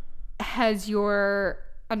 has your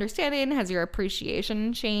understanding, has your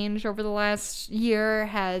appreciation changed over the last year?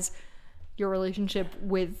 Has your relationship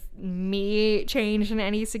with me changed in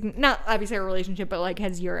any not obviously a relationship, but like,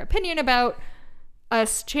 has your opinion about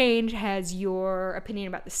us changed? Has your opinion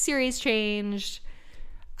about the series changed?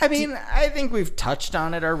 I mean, I think we've touched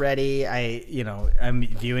on it already. I'm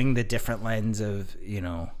viewing the different lens of,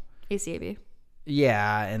 ACAB.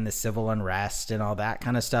 Yeah, and the civil unrest and all that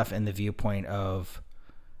kind of stuff, and the viewpoint of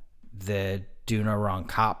the do no wrong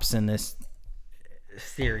cops in this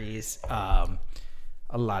series.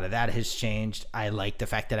 A lot of that has changed. I like the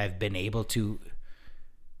fact that I've been able to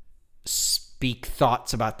speak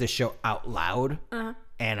thoughts about this show out loud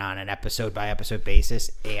and on an episode by episode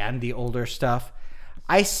basis, and the older stuff.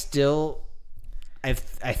 I think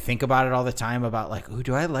about it all the time about like, ooh,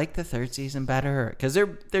 do I like the third season better? Because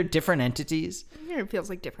they're different entities. Yeah, it feels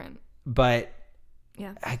like different. But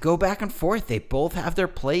yeah, I go back and forth. They both have their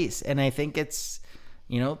place, and I think it's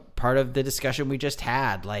part of the discussion we just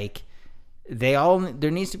had. Like,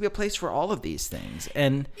 there needs to be a place for all of these things,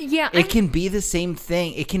 and it can be the same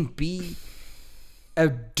thing. It can be a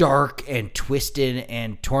dark and twisted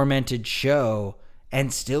and tormented show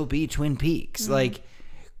and still be Twin Peaks. Mm-hmm. Like,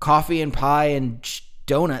 coffee and pie and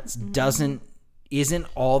donuts isn't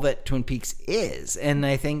all that Twin Peaks is. And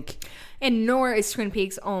I think, and nor is Twin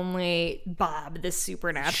Peaks only Bob, the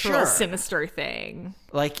supernatural sinister thing.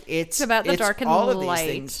 Like, it's about the dark and all the of light. These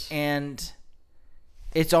things, and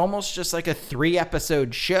it's almost just like a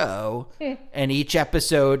 3-episode show, and each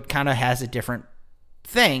episode kind of has a different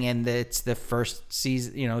thing. And it's the first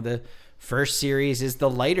season, the first series is the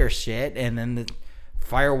lighter shit, and then the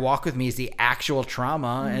Fire Walk With Me is the actual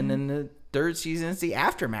trauma, and then the third season is the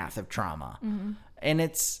aftermath of trauma. And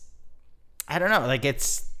it's, I don't know, like,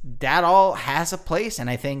 that all has a place. And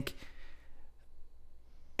I think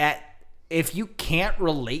if you can't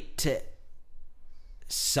relate to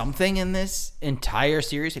something in this entire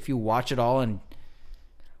series, if you watch it all and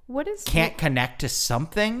can't connect to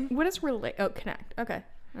something, what is relate? Oh, connect. Okay.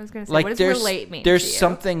 I was going to say, like, what does relate mean? There's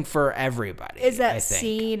something for everybody. Is that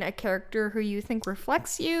seeing a character who you think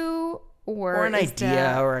reflects you, or an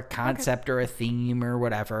idea, or a concept, or a theme, or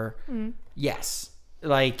whatever? Yes.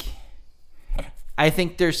 Like, I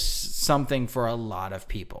think there's something for a lot of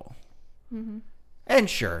people. And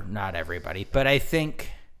sure, not everybody, but I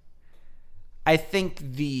think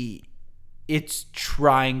it's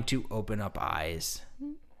trying to open up eyes.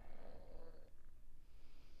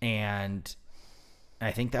 And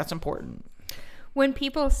I think that's important. When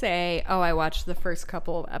people say, oh, I watched the first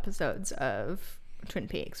couple of episodes of Twin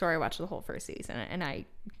Peaks, or I watched the whole first season and I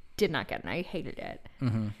did not get it and I hated it,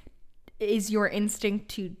 is your instinct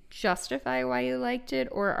to justify why you liked it?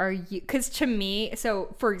 Or are you, because to me,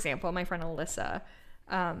 so for example, my friend Alyssa,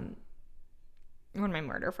 one of my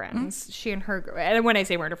murder friends, she and her, and when I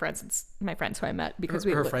say murder friends, it's my friends who I met because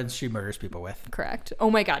her friends she murders people with. Correct. Oh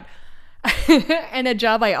my God. And a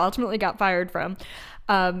job I ultimately got fired from.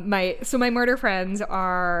 My murder friends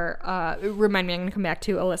are remind me, I'm gonna come back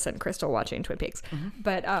to Alyssa and Crystal watching Twin Peaks.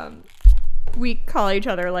 But we call each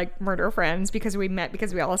other like murder friends because we met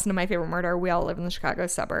because we all listen to My Favorite Murder. We all live in the Chicago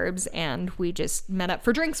suburbs, and we just met up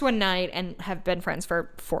for drinks one night and have been friends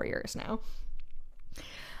for 4 years now.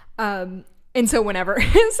 And so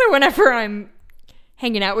whenever I'm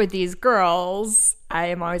hanging out with these girls, I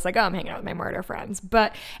am always like, oh, I'm hanging out with my murder friends.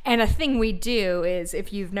 And a thing we do is,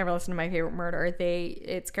 if you've never listened to My Favorite Murder,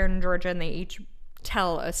 it's Karen and Georgia, and they each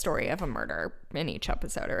tell a story of a murder in each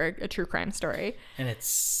episode, or a true crime story. And it's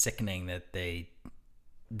sickening that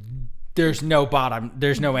there's no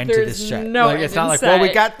end to this shit. No, like, it's not like, well,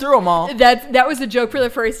 we got through them all. That was the joke for the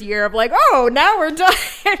first year of like, oh, now we're done.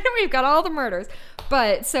 We've got all the murders.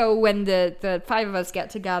 But so when the 5 of us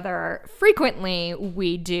get together, frequently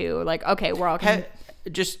we do like, okay, we're all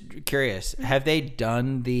just curious, have they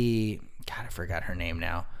done the, God, I forgot her name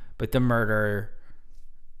now, but the murder,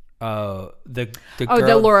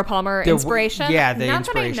 the Laura Palmer inspiration. Yeah, the not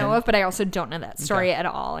inspiration. that I know of, but I also don't know that story at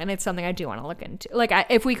all, and it's something I do want to look into. Like,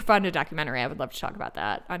 if we could find a documentary, I would love to talk about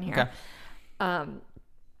that on here. Okay.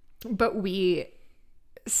 But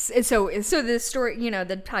so the story,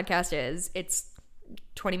 the podcast it's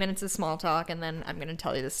 20 minutes of small talk, and then I'm going to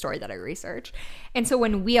tell you the story that I researched. And so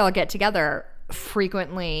when we all get together,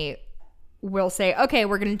 frequently we'll say, okay,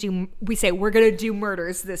 we're going to do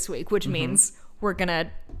murders this week, which means we're going to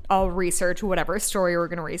all research whatever story we're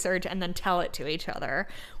going to research and then tell it to each other,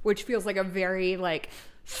 which feels like a very like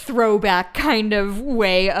throwback kind of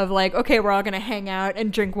way of like, okay, we're all going to hang out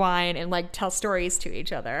and drink wine and like tell stories to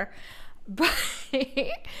each other. But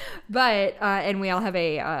and we all have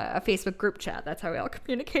a Facebook group chat. That's how we all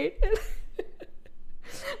communicate.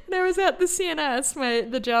 When I was at the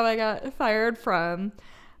CNS, the job I got fired from,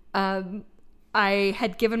 I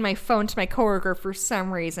had given my phone to my coworker for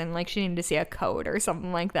some reason, like she needed to see a code or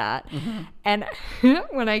something like that. And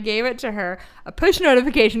when I gave it to her, a push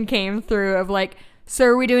notification came through of like, so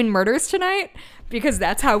are we doing murders tonight? Because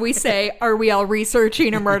that's how we say, are we all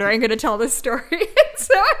researching a murder and going to tell this story?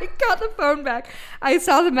 So I got the phone back. I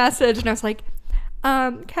saw the message and I was like,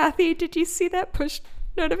 Kathy, did you see that push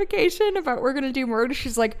notification about we're going to do murder?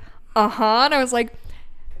 She's like, uh-huh. And I was like,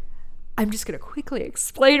 I'm just going to quickly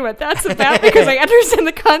explain what that's about because I understand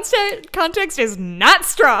the context is not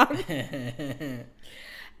strong.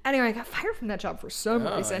 Anyway, I got fired from that job for some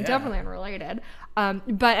reason. Yeah. Definitely unrelated.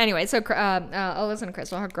 But anyway, so Alyssa and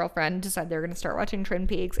Crystal, her girlfriend, decided they were going to start watching Twin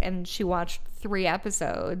Peaks, and she watched 3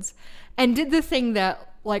 episodes and did the thing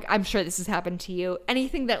that, like, I'm sure this has happened to you.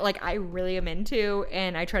 Anything that, like, I really am into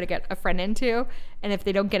and I try to get a friend into, and if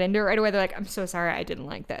they don't get into it right away, they're like, I'm so sorry, I didn't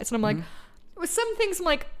like this. And I'm like, with some things, I'm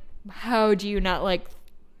like, how do you not like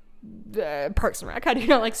Parks and Rec? How do you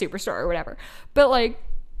not like Superstore or whatever? But, like,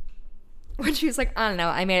 when she was like, I don't know,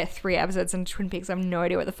 I made it 3 episodes in Twin Peaks, I have no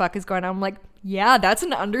idea what the fuck is going on. I'm like, yeah, that's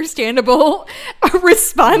an understandable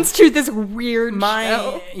response to this weird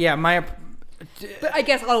show. Yeah, but I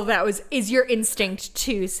guess all of that is your instinct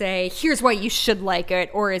to say, here's why you should like it,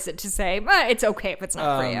 or is it to say, it's okay if it's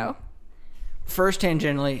not for you? First,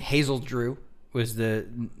 tangentially, Hazel Drew was the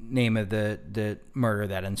name of the murder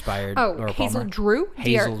that inspired Laura Hazel Palmer. Drew?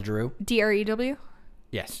 Hazel Drew. D-R-E-W?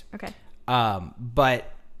 Yes. Okay.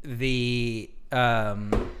 But the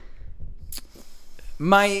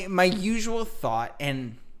my usual thought,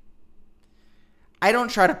 and I don't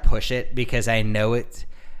try to push it because I know it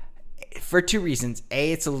for 2 reasons.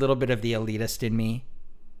 A, it's a little bit of the elitist in me.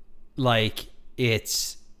 Like,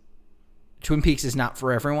 Twin Peaks is not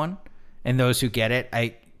for everyone, and those who get it,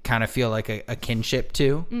 I kind of feel like a kinship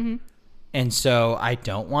to. Mm-hmm. And so I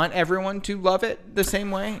don't want everyone to love it the same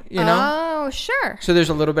way, you know? Oh, sure. So there's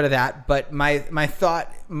a little bit of that, but my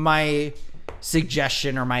thought, my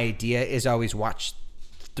suggestion or my idea is always watch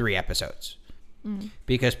 3 episodes.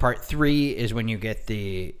 Because part 3 is when you get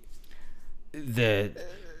the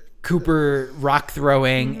Cooper rock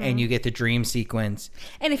throwing and you get the dream sequence.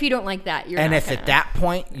 And if you don't like that, at that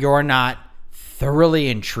point you're not thoroughly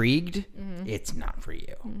intrigued, it's not for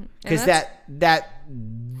you. Because that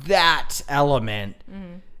element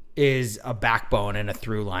is a backbone and a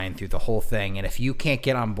through line through the whole thing. And if you can't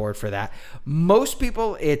get on board for that, most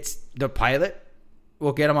people, it's the pilot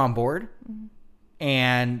will get them on board.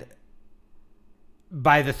 And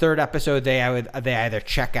by the 3rd episode, they either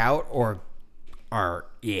check out or are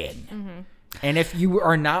in. And if you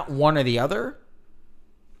are not one or the other,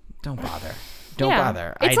 don't bother. Don't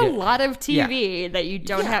bother. It's a lot of TV that you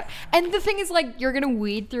don't have. And the thing is, like, you're going to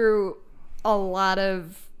weed through a lot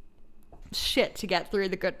of shit to get through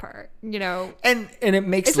the good part, you know? And it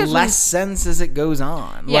makes less sense as it goes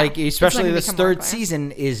on. Yeah, like, especially this 3rd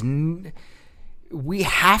season is... we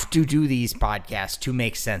have to do these podcasts to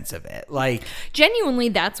make sense of it. Like, genuinely,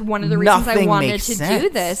 that's one of the reasons I wanted to sense. do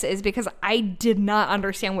this, is because I did not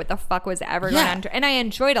understand what the fuck was ever going on. And I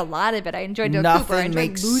enjoyed a lot of it. I enjoyed Dale Cooper. I enjoyed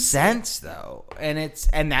makes Lucy. sense though, and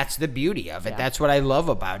that's the beauty of it. Yeah. That's what I love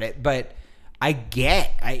about it. But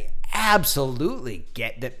I absolutely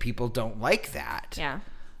get that people don't like that. Yeah.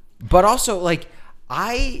 But also, like,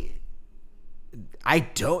 I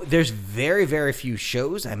don't. There's very, very few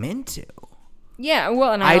shows I'm into. Yeah,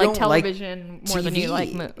 well, and I like television more than you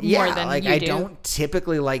like more than like you I do. don't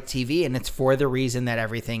typically like TV, and it's for the reason that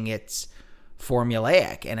everything gets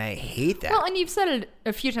formulaic, and I hate that. Well, and you've said it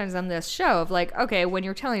a few times on this show of like, okay, when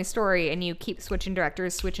you're telling a story and you keep switching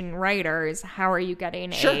directors, switching writers, how are you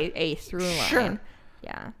getting a through line? Sure.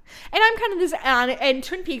 Yeah. And I'm kind of this, and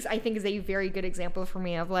Twin Peaks, I think, is a very good example for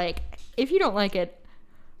me of like, if you don't like it,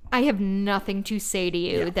 I have nothing to say to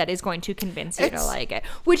you that is going to convince you to like it.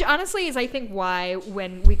 Which honestly is, I think, why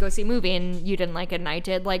when we go see a movie and you didn't like it and I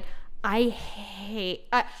did, like, I hate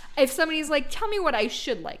if somebody's like, tell me what I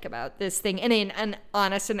should like about this thing in an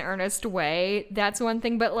honest and earnest way, that's one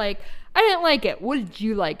thing. But like, I didn't like it. What did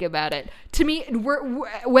you like about it? To me,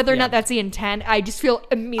 whether or not that's the intent, I just feel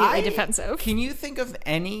immediately defensive. Can you think of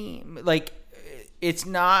any, like, it's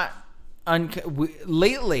not...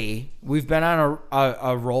 lately, we've been on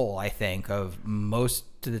a roll, I think, of most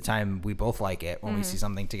of the time we both like it when we see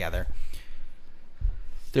something together.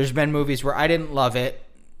 There's been movies where I didn't love it.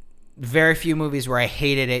 Very few movies where I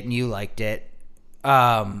hated it and you liked it.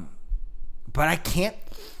 But I can't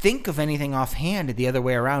think of anything offhand the other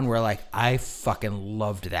way around where, like, I fucking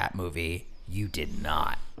loved that movie. You did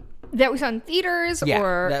not. That we saw in theaters,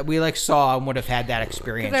 or that we like saw and would have had that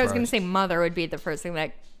experience. Because I was going to say Mother would be the first thing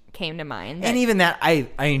that came to mind. And even that, I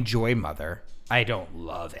enjoy Mother. I don't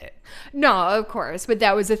love it. No, of course, but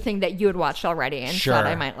that was a thing that you had watched already and Sure. thought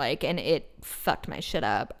I might like, and it fucked my shit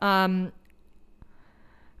up.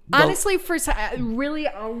 Honestly, really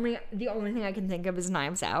the only thing I can think of is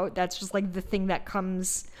Knives Out. That's just like the thing that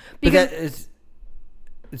comes. Because, but that is,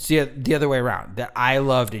 it's the other way around. That I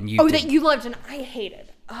loved and you didn't. That you loved and I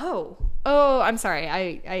hated. Oh, I'm sorry.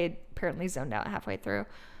 I apparently zoned out halfway through.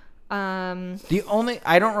 I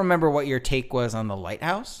don't remember what your take was on The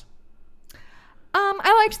Lighthouse.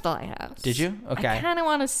 I liked The Lighthouse. Did you? Okay. I kind of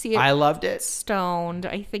want to see it. I loved it. Stoned.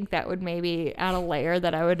 I think that would maybe add a layer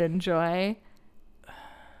that I would enjoy.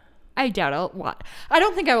 I doubt I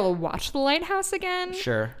don't think I will watch The Lighthouse again.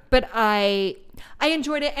 Sure. But I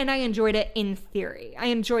enjoyed it, and I enjoyed it in theory. I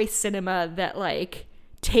enjoy cinema that like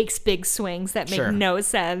takes big swings that make no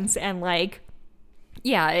sense, and like,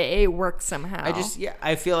 yeah, it works somehow.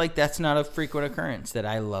 I feel like that's not a frequent occurrence that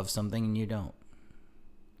I love something and you don't.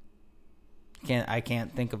 I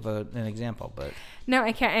can't think of an example, but no,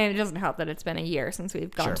 I can't, and it doesn't help that it's been a year since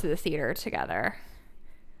we've gone to the theater together.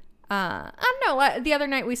 I don't know. The other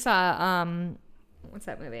night we saw what's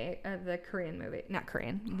that movie? The Korean movie, not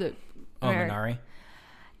Korean. Minari.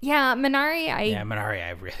 Yeah, Minari. Minari.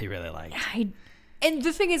 I really, really liked. And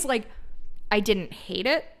the thing is, like, I didn't hate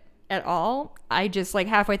it at all. I just like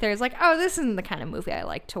halfway through, I was like, oh, this isn't the kind of movie I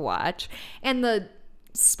like to watch. And the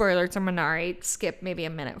spoilers on Minari, skip maybe a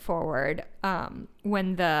minute forward,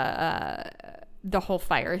 when the whole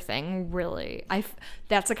fire thing really,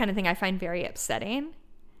 that's the kind of thing I find very upsetting.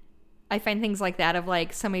 I find things like that of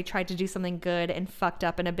like somebody tried to do something good and fucked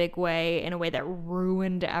up in a big way, in a way that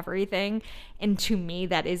ruined everything. And to me,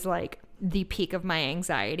 that is like the peak of my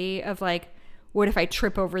anxiety of like, what if I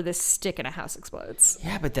trip over this stick and a house explodes?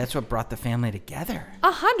 Yeah, but that's what brought the family together.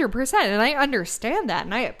 100%. And I understand that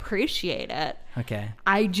and I appreciate it. Okay.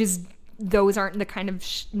 Those aren't the kind of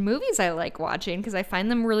movies I like watching because I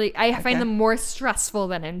find them find them more stressful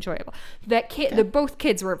than enjoyable. Both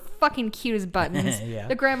kids were fucking cute as buttons. Yeah.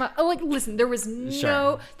 The grandma, listen, there was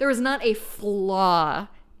not a flaw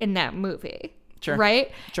in that movie. Sure.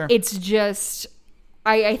 Right? Sure. It's just,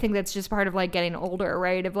 I think that's just part of like getting older,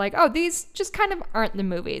 right? Of like, oh, these just kind of aren't the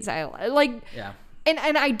movies I like. Yeah.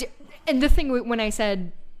 And the thing when I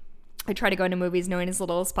said I try to go into movies knowing as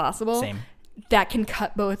little as possible. Same. That can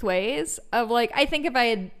cut both ways of like, I think if I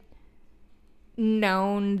had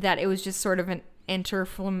known that it was just sort of an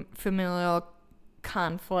interfamilial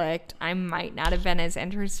conflict, I might not have been as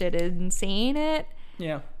interested in seeing it.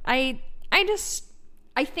 Yeah. I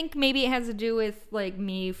think maybe it has to do with like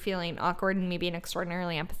me feeling awkward and me being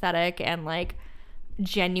extraordinarily empathetic and like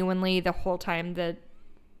genuinely the whole time that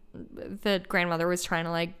the grandmother was trying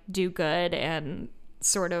to like do good and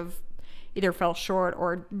sort of either fell short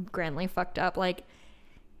or grandly fucked up. Like,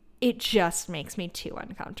 it just makes me too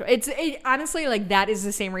uncomfortable. It honestly, like, that is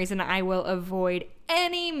the same reason I will avoid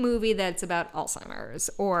any movie that's about Alzheimer's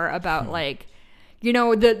or about like, You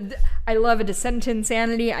know, I love a descent to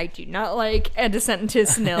insanity. I do not like a descent to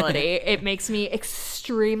senility. It makes me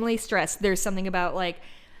extremely stressed. There's something about like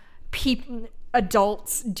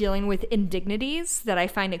adults dealing with indignities that I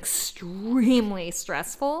find extremely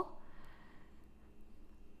stressful.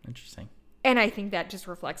 Interesting. And I think that just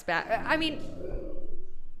reflects back. I mean,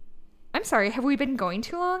 I'm sorry. Have we been going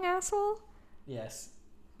too long, asshole? Yes.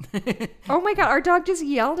 Oh my God. Our dog just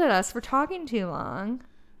yelled at us for talking too long.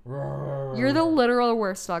 You're the literal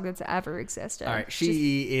worst dog that's ever existed. All right.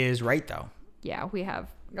 She is right, though. Yeah, we have.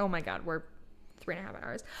 Oh my God. We're 3.5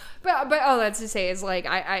 hours. But all that's to say is like,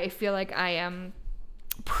 I feel like I am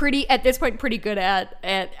at this point pretty good at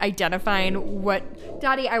identifying what.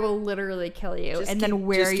 Dottie, I will literally kill you then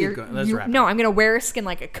wear No, I'm gonna wear her skin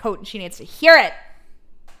like a coat, and she needs to hear it.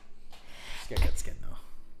 She's got good skin though.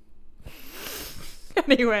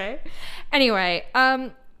 Anyway,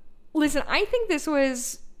 listen, I think this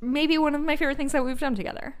was maybe one of my favorite things that we've done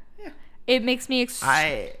together. Yeah, it makes me.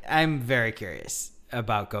 I'm very curious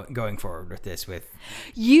about going forward with this.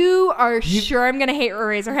 You are sure I'm gonna hate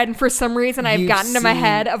Eraserhead, and for some reason I've gotten to my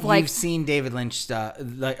head of like, you've seen David Lynch stuff,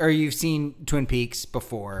 or you've seen Twin Peaks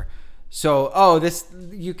before, so this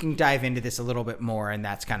you can dive into this a little bit more, and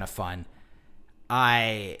that's kind of fun.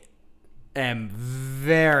 I am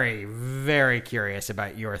very, very curious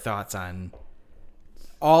about your thoughts on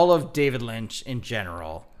all of David Lynch in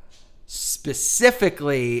general,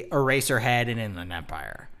 specifically Eraserhead and Inland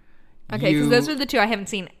Empire. Okay, because those are the two I haven't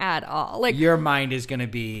seen at all. Like, your mind is going to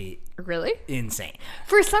be really insane.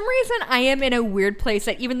 For some reason, I am in a weird place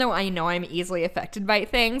that even though I know I'm easily affected by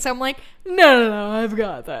things, I'm like, no, I've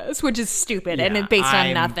got this, which is stupid and it's based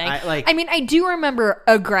on nothing. I mean, I do remember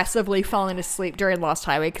aggressively falling asleep during Lost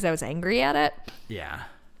Highway because I was angry at it. Yeah.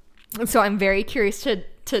 So I'm very curious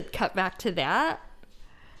to cut back to that.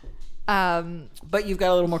 But you've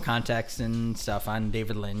got a little more context and stuff on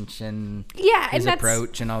David Lynch and his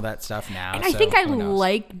approach and all that stuff now. And I think I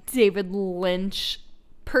like David Lynch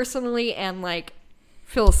personally and like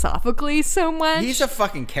philosophically so much. He's a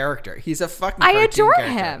fucking character. He's a fucking I adore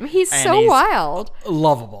character. Him. He's so wild.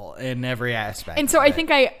 Lovable in every aspect. And so I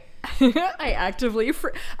think I actively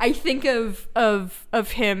I think of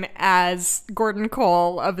him as Gordon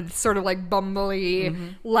Cole, of sort of like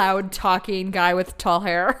bumbly, loud talking guy with tall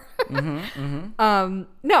hair. No,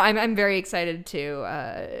 I'm very excited to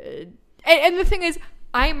and the thing is,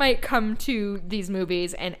 I might come to these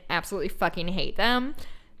movies and absolutely fucking hate them.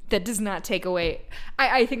 That does not take away.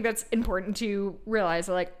 I think that's important to realize.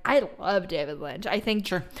 Like, I love David Lynch. I think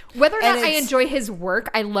whether or not I enjoy his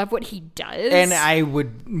work, I love what he does. And I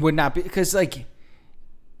would not be, because like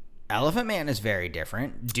Elephant Man is very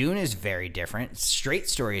different. Dune is very different. Straight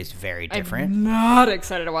Story is very different. I'm not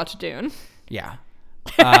excited to watch Dune. Yeah.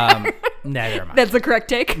 Neither am I. That's the correct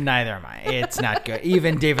take. Neither am I. It's not good.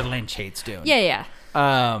 Even David Lynch hates Dune. Yeah.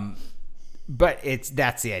 But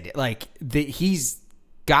that's the idea. Like he's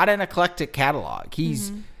got an eclectic catalog.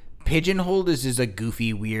 He's pigeonholed as a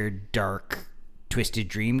goofy, weird, dark, twisted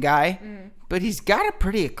dream guy, but he's got a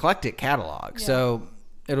pretty eclectic catalog. Yeah. So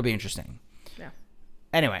it'll be interesting. Yeah.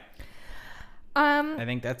 Anyway, I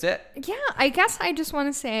think that's it. Yeah, I guess I just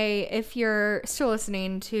want to say, if you're still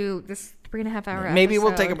listening to this 3.5 hour maybe episode,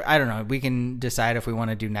 we'll take I don't know. We can decide if we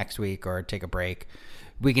want to do next week or take a break.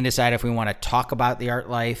 We can decide if we want to talk about The Art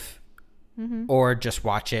Life. Or just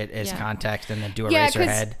watch it as context and then do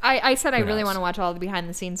Eraserhead. I said I really want to watch all the behind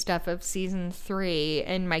the scenes stuff of season 3,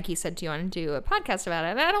 and Mikey said, do you want to do a podcast about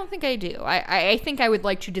it? And I don't think I do. I think I would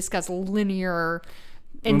like to discuss linear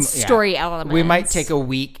and story elements. We might take a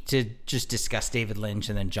week to just discuss David Lynch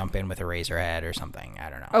and then jump in with Eraserhead or something. I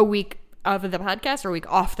don't know. A week of the podcast or a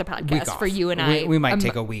week off the podcast for you and I? We might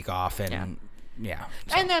take a week off and... Yeah,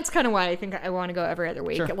 so. And that's kind of why I think I want to go every other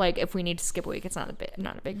week. Sure. Like, if we need to skip a week, it's not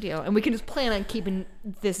a big deal, and we can just plan on keeping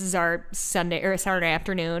this as our Sunday or Saturday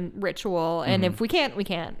afternoon ritual. And if we can't, we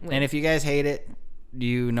can't. And if you guys hate it,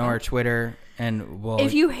 you know our Twitter, and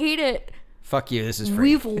if you hate it, fuck you. This is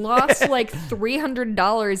free. We've lost like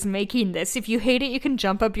 $300 making this. If you hate it, you can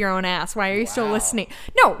jump up your own ass. Why are you still listening?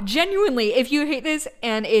 No, genuinely, if you hate this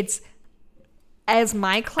and it's. As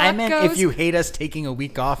my clock I meant goes, if you hate us taking a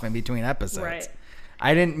week off in between episodes. Right.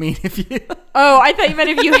 I didn't mean if you... Oh, I thought you meant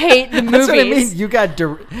if you hate the movies. That's what I mean. You got...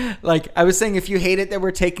 I was saying if you hate it that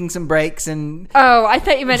we're taking some breaks and... Oh, I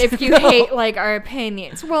thought you meant if you hate, like, our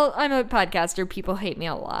opinions. Well, I'm a podcaster. People hate me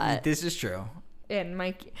a lot. This is true.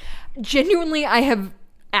 And genuinely, I have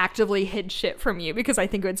actively hid shit from you because I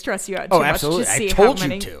think it would stress you out too much to see I've told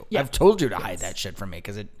you to. Yeah. I've told you to hide that shit from me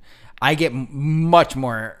because I get much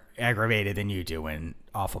more... aggravated than you do when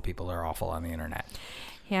awful people are awful on the internet.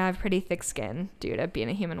 Yeah, I have pretty thick skin, dude, at being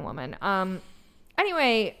a human woman.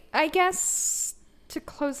 Anyway, I guess to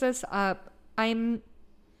close this up,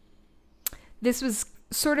 this was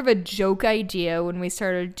sort of a joke idea when we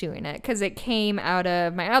started doing it, because it came out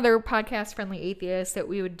of my other podcast, Friendly Atheist, that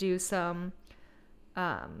we would do some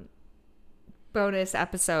bonus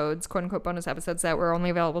episodes, quote unquote bonus episodes, that were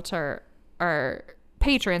only available to our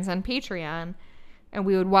patrons on Patreon, and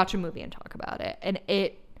we would watch a movie and talk about it, and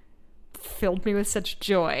it filled me with such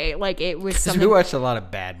joy. Like, it was something. We watched a lot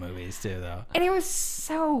of bad movies too, though, and it was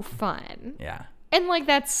so fun. Yeah. And like,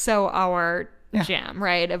 that's so our jam,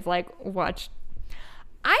 right? Of like, watch.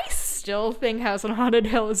 I still think House on Haunted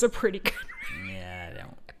Hill is a pretty good movie. Yeah, I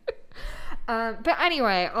don't. But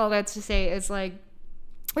anyway, all that's to say is, like,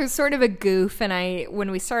 it was sort of a goof, and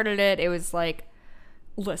when we started it, it was like,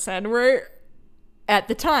 listen, we're, at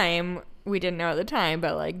the time, we didn't know at the time,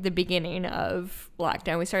 but like the beginning of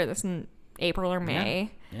lockdown, we started this in April or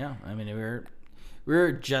May. Yeah. I mean, we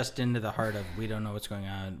were just into the heart of, we don't know what's going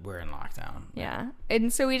on, we're in lockdown. Yeah.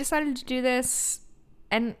 And so we decided to do this,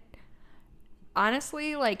 and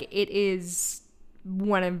honestly, like, it is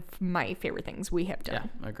one of my favorite things we have done.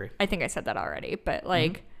 Yeah, I agree. I think I said that already, but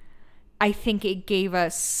like, I think it gave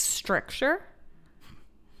us structure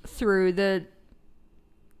through the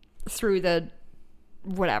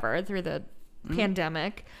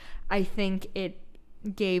pandemic. I think it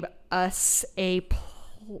gave us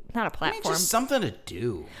not a platform. Just something to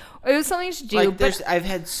do. It was something to do. Like, I've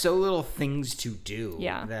had so little things to do.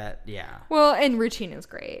 Yeah. Yeah. Well, and routine is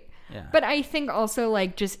great. Yeah. But I think also,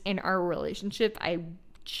 like, just in our relationship, I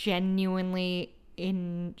genuinely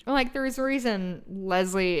like, there's a reason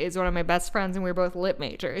Leslie is one of my best friends and we're both lit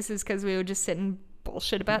majors, is because we would just sit and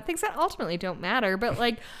bullshit about things that ultimately don't matter, but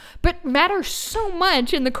matter so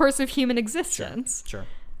much in the course of human existence. Sure.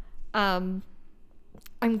 I'm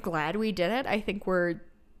glad we did it. I think I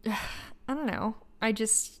don't know.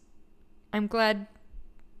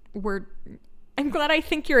 I'm glad I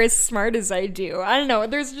think you're as smart as I do. I don't know.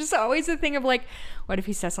 There's just always a thing of like, what if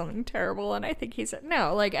he says something terrible and I think he said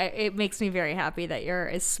no? Like, it makes me very happy that you're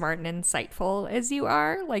as smart and insightful as you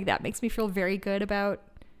are. Like, that makes me feel very good about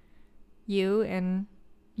you and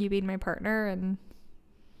you being my partner. And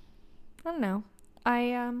I don't know.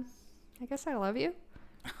 I guess I love you.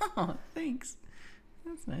 Oh, thanks.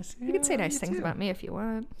 That's nice. You can say nice things about me if you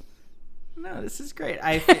want. No, this is great.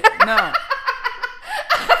 No.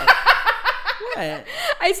 What?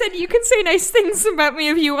 I said, you can say nice things about me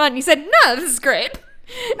if you want. And you said, no, this is great.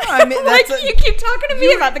 No, I mean, like, you keep talking to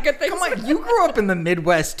me about the good things. Come on, you grew up in the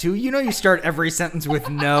Midwest too. You know, you start every sentence with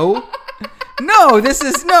no. No, this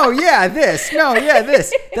is no, yeah, this. No, yeah,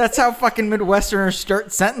 this. That's how fucking Midwesterners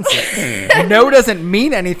start sentences. No doesn't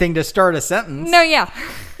mean anything to start a sentence. No, yeah.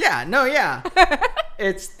 Yeah, no, yeah.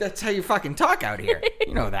 That's how you fucking talk out here.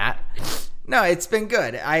 You know that. No, it's been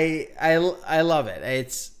good. I love it.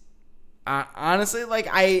 It's honestly, like,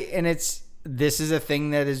 this is a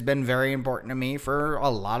thing that has been very important to me for a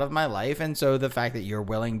lot of my life, and so the fact that you're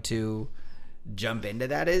willing to jump into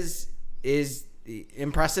that is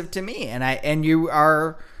impressive to me, and you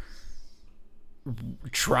are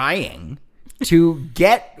trying to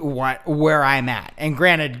get where I'm at. And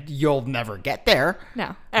granted, you'll never get there.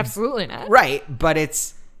 No, absolutely not. Right, but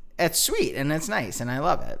it's sweet and it's nice and I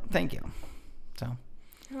love it. Thank you. So,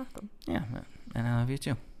 you're welcome. Yeah, and I love you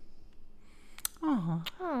too.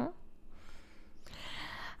 Aww.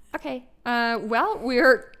 Okay. Well,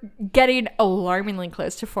 we're getting alarmingly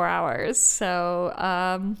close to 4 hours. So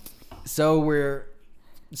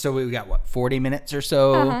we got what, 40 minutes or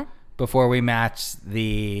so before we match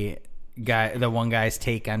the one guy's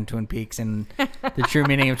take on Twin Peaks and the true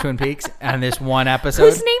meaning of Twin Peaks on this one episode.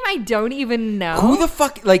 Whose name I don't even know. Who the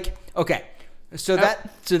fuck? Like, okay, so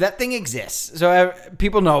that thing exists. So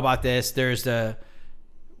people know about this.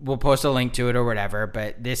 We'll post a link to it or whatever.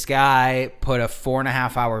 But this guy put a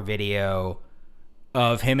 4.5-hour video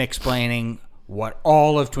of him explaining what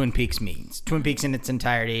all of Twin Peaks means. Twin Peaks in its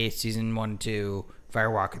entirety, season 1, 2, Fire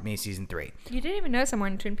Walk with Me, season 3. You didn't even know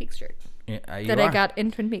someone in Twin Peaks shirt. Yeah, I got in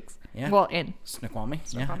Twin Peaks. Yeah. Well, in Snoqualmie.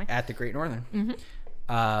 Yeah, at the Great Northern.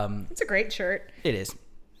 Mm-hmm. It's a great shirt. It is.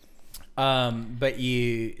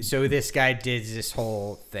 So this guy did this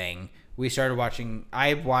whole thing. We started watching.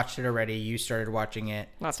 I watched it already. You started watching it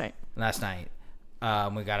last night.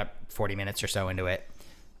 We got up 40 minutes or so into it.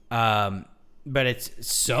 But it's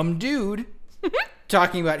some dude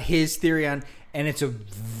talking about his theory on, and it's a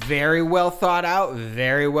very well thought out,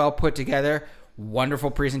 very well put together,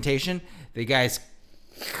 wonderful presentation. The guy's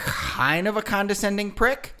kind of a condescending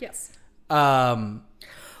prick. Yes. But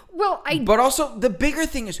also the bigger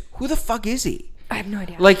thing is, who the fuck is he? I have no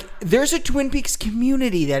idea. Like, there's a Twin Peaks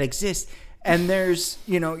community that exists, and there's,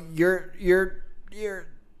 your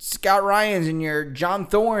Scott Ryans and your John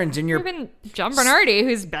Thornes and your even John Bernardi,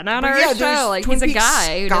 who's been on our show. Like, he's a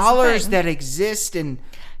guy who scholars that exist. And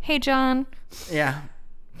hey, John. Yeah.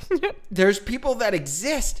 There's people that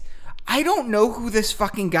exist. I don't know who this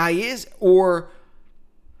fucking guy is or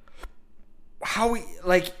how he,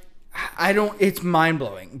 like, I don't, it's mind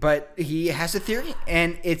blowing, but he has a theory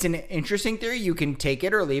and it's an interesting theory. You can take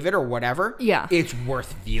it or leave it or whatever. Yeah. It's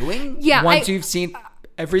worth viewing. Yeah. Once you've seen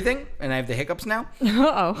everything, and I have the hiccups now.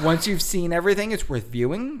 Uh-oh. Once you've seen everything, it's worth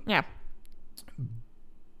viewing. Yeah.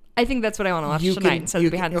 I think that's what I want to watch tonight instead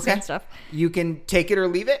of behind the scenes stuff. You can take it or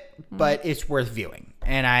leave it, but it's worth viewing.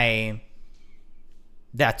 And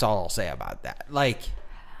that's all I'll say about that. Like,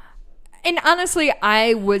 and honestly,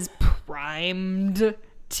 I was primed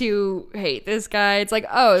to hate this guy. It's like,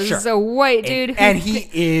 oh, this is a white dude. And he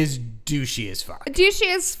is douchey as fuck.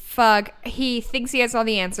 Douchey as fuck. He thinks he has all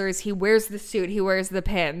the answers. He wears the suit. He wears the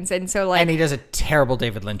pins. And so, like... And he does a terrible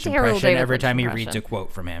David Lynch impression every time he reads a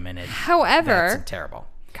quote from him. And that's terrible.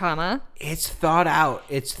 It's thought out.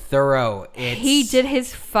 It's thorough. He did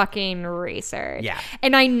his fucking research. Yeah.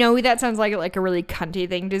 And I know that sounds like a really cunty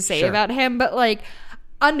thing to say about him, but like,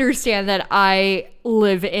 understand that I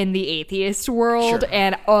live in the atheist world,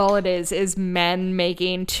 and all it is men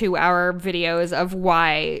making 2-hour videos of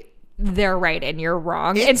why they're right and you're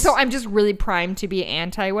wrong. And so I'm just really primed to be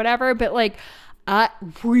anti whatever, but like,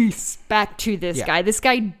 respect to this guy. This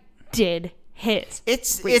guy did his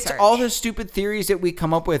research. It's all the stupid theories that we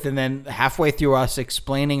come up with, and then halfway through us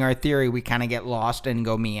explaining our theory, we kind of get lost and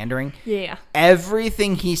go meandering. Yeah.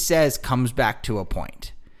 Everything he says comes back to a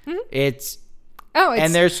point. Mm-hmm. It's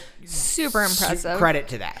and there's super impressive credit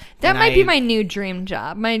to that. That might be my new dream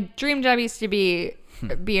job. My dream job used to be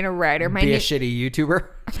being a writer. A shitty YouTuber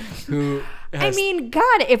who I mean,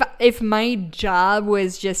 God, if my job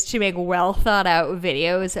was just to make well thought out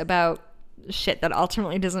videos about shit that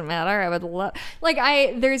ultimately doesn't matter, I would love. Like,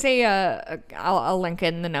 there's I'll link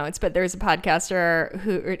in the notes, but there's a podcaster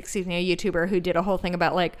a YouTuber who did a whole thing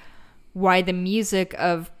about like why the music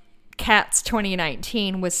of Cats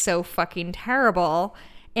 2019 was so fucking terrible,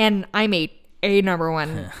 and I'm a number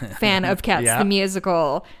one fan of Cats the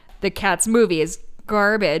musical. The Cats movie is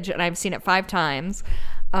garbage, and I've seen it 5 times.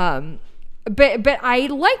 But I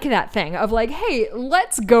like that thing of like, hey,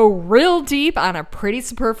 let's go real deep on a pretty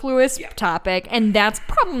superfluous topic, and that's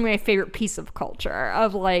probably my favorite piece of culture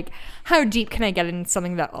of like, how deep can I get into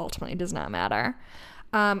something that ultimately does not matter?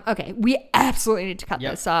 Okay, we absolutely need to cut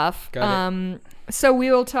this off. So we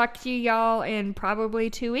will talk to y'all in probably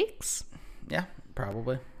 2 weeks. Yeah,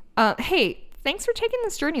 probably. Hey, thanks for taking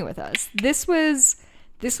this journey with us. This was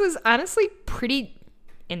honestly pretty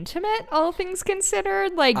intimate, all things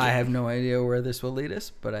considered. Like, I have no idea where this will lead us,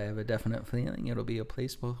 but I have a definite feeling it'll be a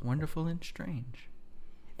place both wonderful and strange.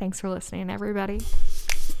 Thanks for listening, everybody.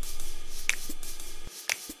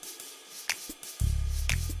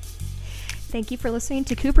 Thank you for listening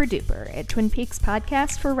to Cooper Duper, a Twin Peaks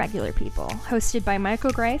podcast for regular people, hosted by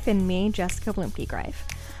Michael Greif and me, Jessica Blumke-Greif.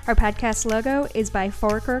 Our podcast logo is by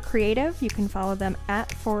Foraker Creative. You can follow them at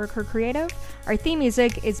Foraker Creative. Our theme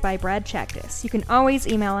music is by Brad Chaktis. You can always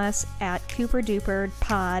email us at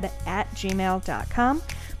cooperduperpod@gmail.com.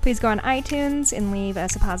 Please go on iTunes and leave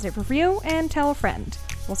us a positive review and tell a friend.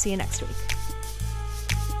 We'll see you next week.